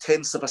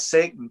 0.8 of a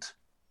second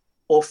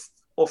off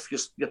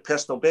your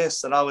personal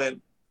best. And I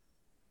went,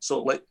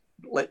 so like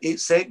 8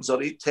 seconds or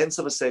 0.8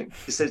 of a second.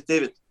 He says,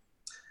 "David,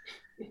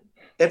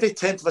 every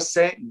 10th of a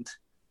second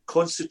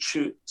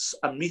constitutes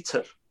a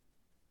metre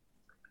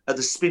at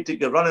the speed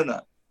that you're running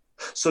at.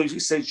 So he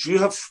says, you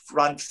have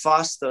ran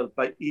faster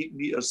by 8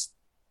 metres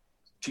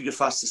to your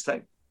fastest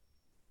time,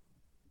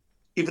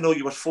 even though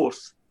you were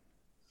fourth.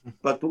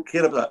 But I don't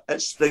care about that.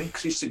 It's the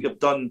increase that you've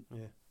done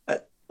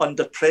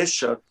under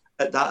pressure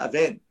at that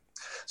event."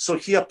 So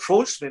he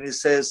approached me and he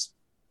says,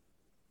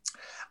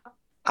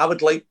 "I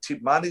would like to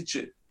manage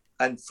you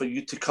and for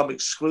you to come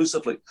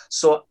exclusively."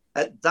 So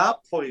at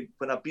that point,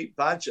 when I beat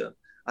Badger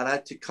and I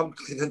had to come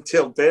clean and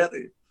tell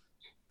Bertie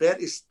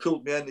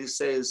pulled me in and he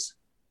says,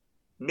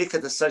 "Make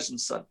a decision,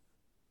 son."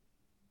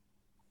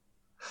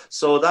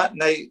 So that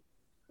night,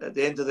 it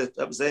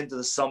was the end of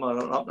the summer,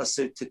 and I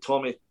said to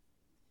Tommy,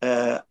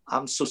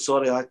 "I'm so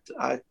sorry,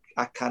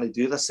 I can't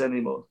do this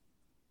anymore."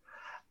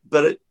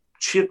 But it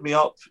cheered me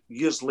up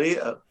years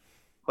later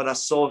when I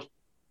saw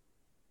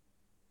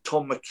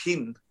Tom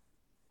McKean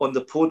on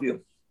the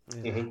podium.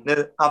 Mm-hmm.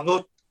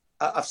 Now,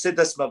 I've said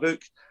this in my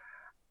book,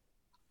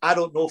 I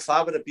don't know if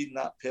I would have been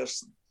that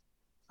person.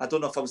 I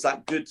don't know if I was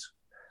that good,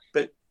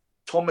 but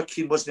Tom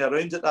McKean wasn't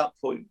around at that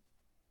point.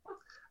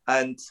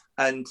 And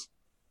I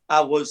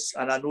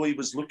know he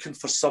was looking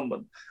for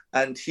someone,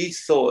 and he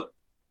thought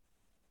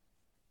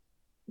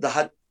they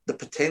had the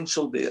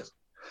potential there.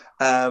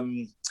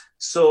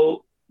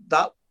 So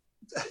that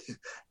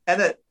in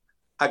it,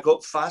 I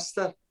got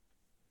faster.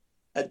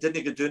 It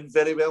didn't go doing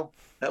very well.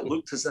 It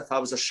looked as if I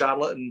was a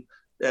charlatan,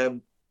 a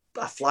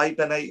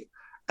fly-by-night.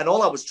 And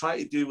all I was trying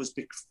to do was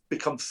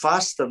become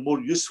faster,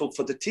 more useful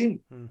for the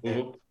team.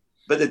 Mm-hmm.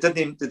 But they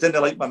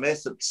didn't like my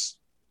methods.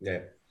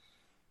 Yeah.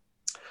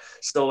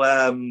 So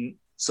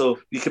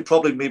you could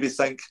probably maybe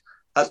think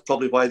that's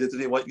probably why they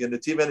didn't want you in the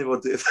team anymore,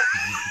 Dave.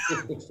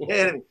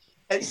 Anyway,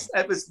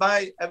 it was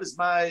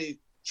my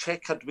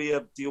checkered way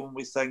of dealing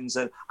with things,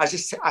 and I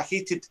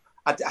hated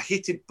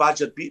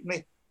Badger beating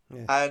me,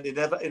 and he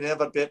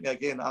never beat me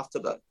again after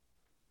that.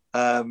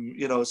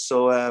 It was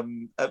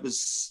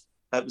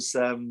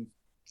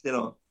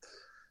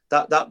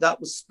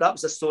that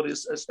was a story.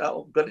 It's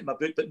going in my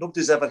book, but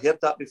nobody's ever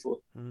heard that before.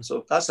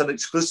 So that's an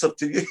exclusive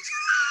to you.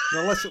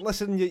 Now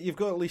listen, you've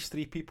got at least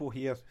 3 people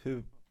here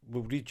who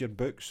will read your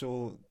book,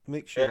 so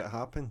make sure it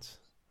happens.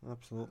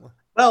 Absolutely.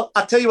 Well,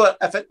 I tell you what,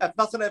 if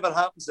nothing ever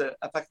happens,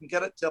 if I can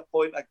get it to a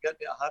point, I get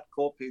a hard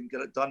copy and get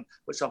it done,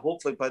 which I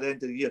hopefully by the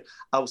end of the year,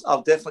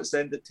 I'll definitely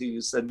send it to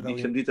you and you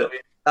can read it.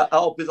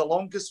 It'll be the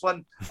longest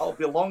one. It'll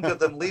be longer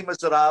than Les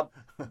Miserables,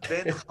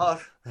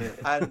 Ben-Hur,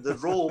 and The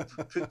Robe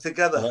put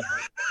together.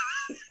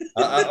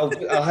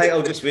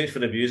 I'll just wait for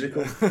the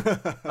musical.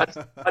 That's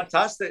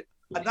fantastic.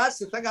 And that's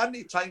the thing, I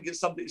need to try and get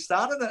somebody to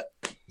star in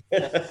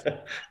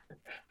it.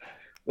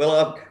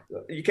 Well,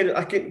 you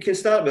can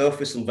start me off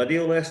with some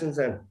video lessons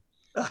then.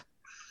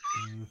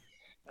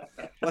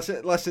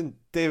 Listen,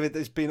 David,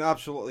 it's been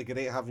absolutely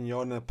great having you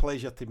on. A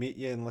pleasure to meet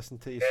you and listen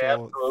to you. Yeah,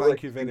 So absolutely.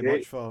 thank you very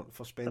much for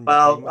spending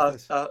time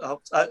with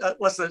us.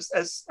 Listen,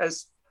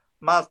 it's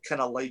my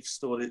kind of life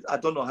story. I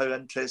don't know how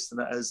interesting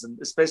it is, and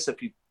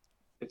especially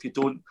if you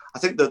don't. I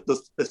think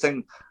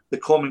the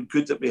common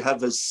good that we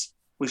have is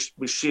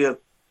we share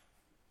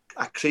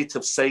a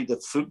creative side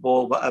of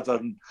football, whatever,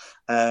 and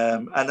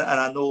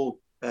I know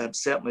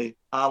certainly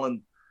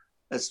Alan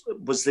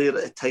was there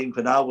at a time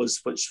when I was,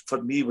 which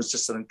for me was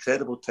just an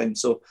incredible time.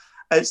 So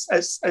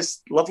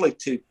it's lovely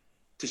to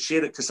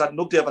share it, because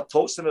nobody ever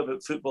talks to me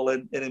about football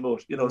anymore,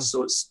 you know.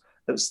 So it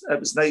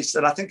was nice,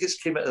 and I think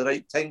it's came at the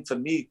right time for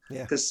me,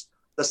 because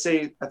they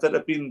say if it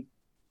had been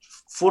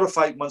 4 or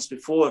 5 months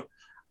before,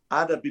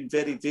 I'd have been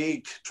very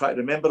vague trying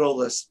to remember all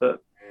this,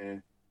 but.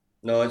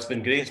 No, it's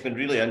been great. It's been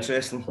really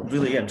interesting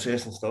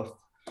stuff.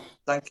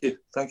 Thank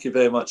you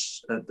very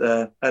much,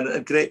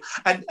 and great.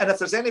 And if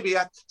there's any way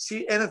I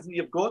see anything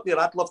you've got there,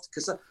 I'd love to,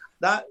 because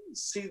that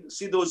see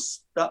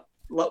that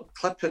little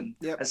clipping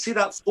and see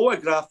that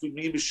photograph with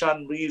me with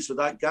Shan Reeves with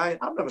that guy.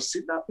 I've never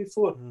seen that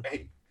before.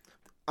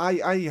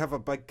 I have a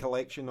big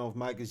collection of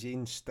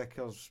magazines,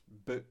 stickers,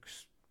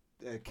 books,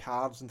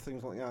 cards, and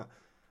things like that,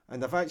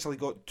 and I've actually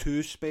got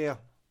 2 spare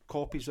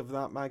copies of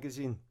that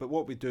magazine. But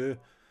what we do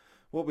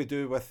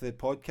with the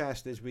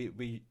podcast is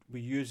we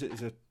use it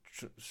as a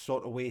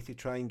sort of way to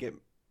try and get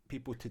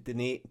people to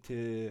donate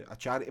to a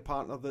charity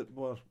partner that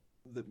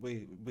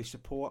we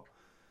support,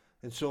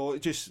 and so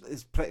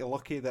it's pretty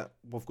lucky that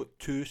we've got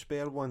 2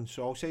 spare ones.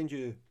 So I'll send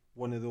you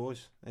one of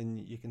those, and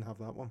you can have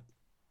that one.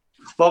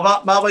 Well,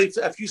 my wife,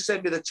 if you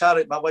send me the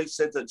charity, my wife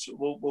said that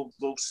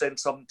we'll send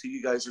something to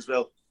you guys as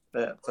well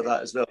for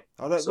that as well.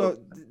 All right. So,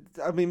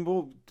 well, I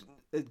mean,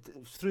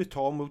 through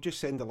Tom, we'll just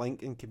send a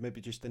link and can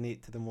maybe just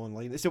donate to them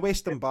online. It's the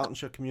Western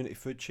Bartonshire Community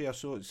Food Share,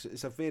 so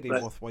it's a very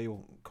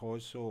worthwhile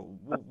cause. So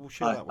we'll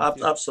share that with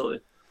you.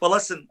 Absolutely. Well,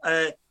 listen,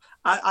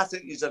 I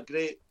think these are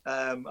great.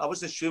 I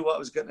wasn't sure what I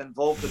was getting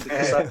involved in,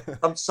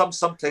 because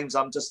sometimes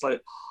I'm just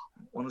like,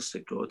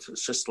 honestly, God,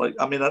 it's just like,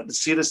 I mean,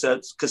 seriously,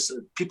 because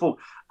people,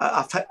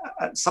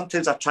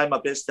 sometimes I try my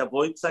best to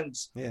avoid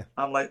things. Yeah.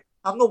 I'm like,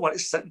 I'm not wanting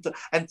to sit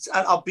and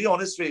I'll be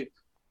honest with you.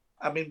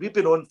 I mean, we've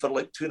been on for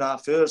like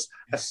 2.5 hours.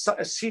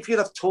 If you'd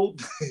have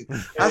told me,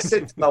 I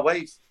said to my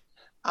wife,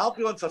 I'll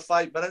be on for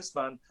 5 minutes,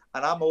 man,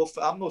 and I'm off.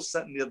 I'm not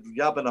sitting there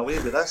yabbing away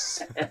with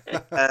this.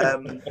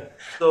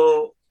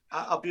 So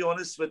I'll be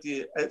honest with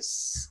you,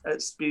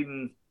 it's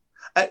been.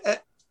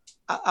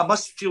 I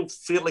must feel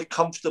fairly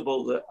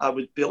comfortable that I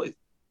would be able to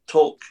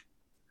talk,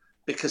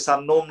 because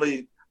I'm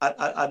normally.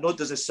 I know it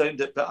doesn't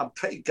sound it, but I'm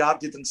pretty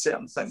guarded in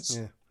certain things.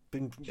 Yeah,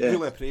 been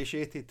really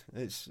appreciated.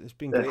 It's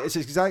been great. It's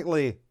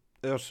exactly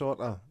our sort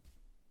of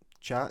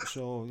chat,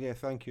 so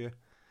thank you.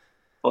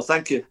 Well,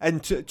 thank you.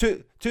 And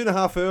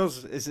 2.5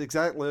 hours is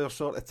exactly our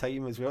sort of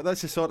time as well.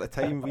 That's the sort of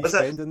time we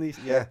spend in these.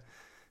 Yeah.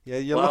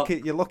 You're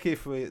lucky. You're lucky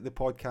if the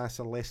podcasts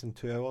are less than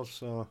 2 hours.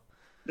 So.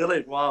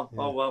 Really? Wow.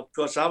 Yeah. Oh well.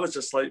 Gosh, I was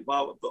just like,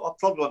 wow. I'll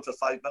probably on for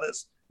 5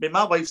 minutes. I mean,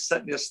 my wife's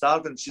sitting there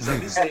starving. She's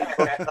like,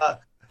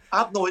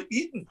 I've not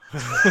eaten.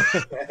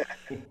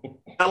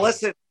 Now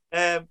listen.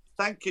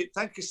 Thank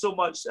you so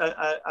much.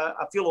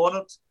 I feel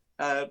honoured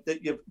that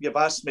you've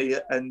asked me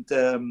and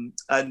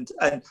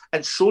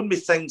shown me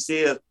things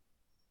there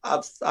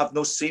I've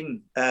not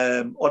seen,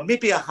 or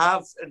maybe I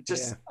have and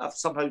just I've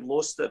somehow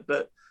lost it.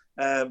 But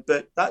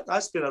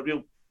that's been a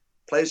real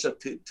pleasure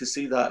to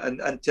see that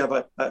and to have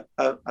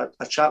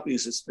a chat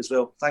with you as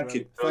well. Thank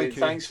you.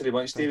 Thanks very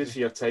much, David, for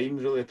your time.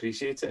 Really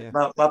appreciate it.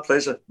 Yeah. My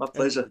pleasure. My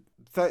pleasure.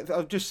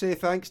 I'll just say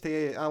thanks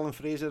to Alan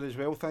Fraser as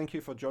well. Thank you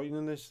for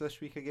joining us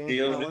this week again.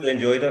 Yeah, really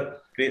enjoyed it.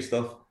 Great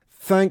stuff.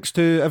 Thanks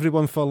to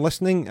everyone for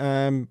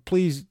listening.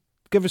 Please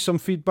give us some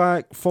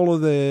feedback. Follow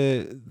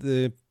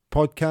the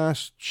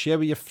podcast. Share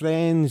with your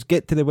friends.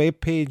 Get to the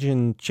webpage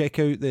and check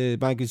out the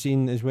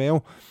magazine as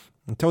well.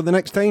 Until the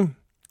next time,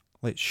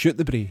 let's shoot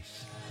the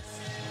breeze.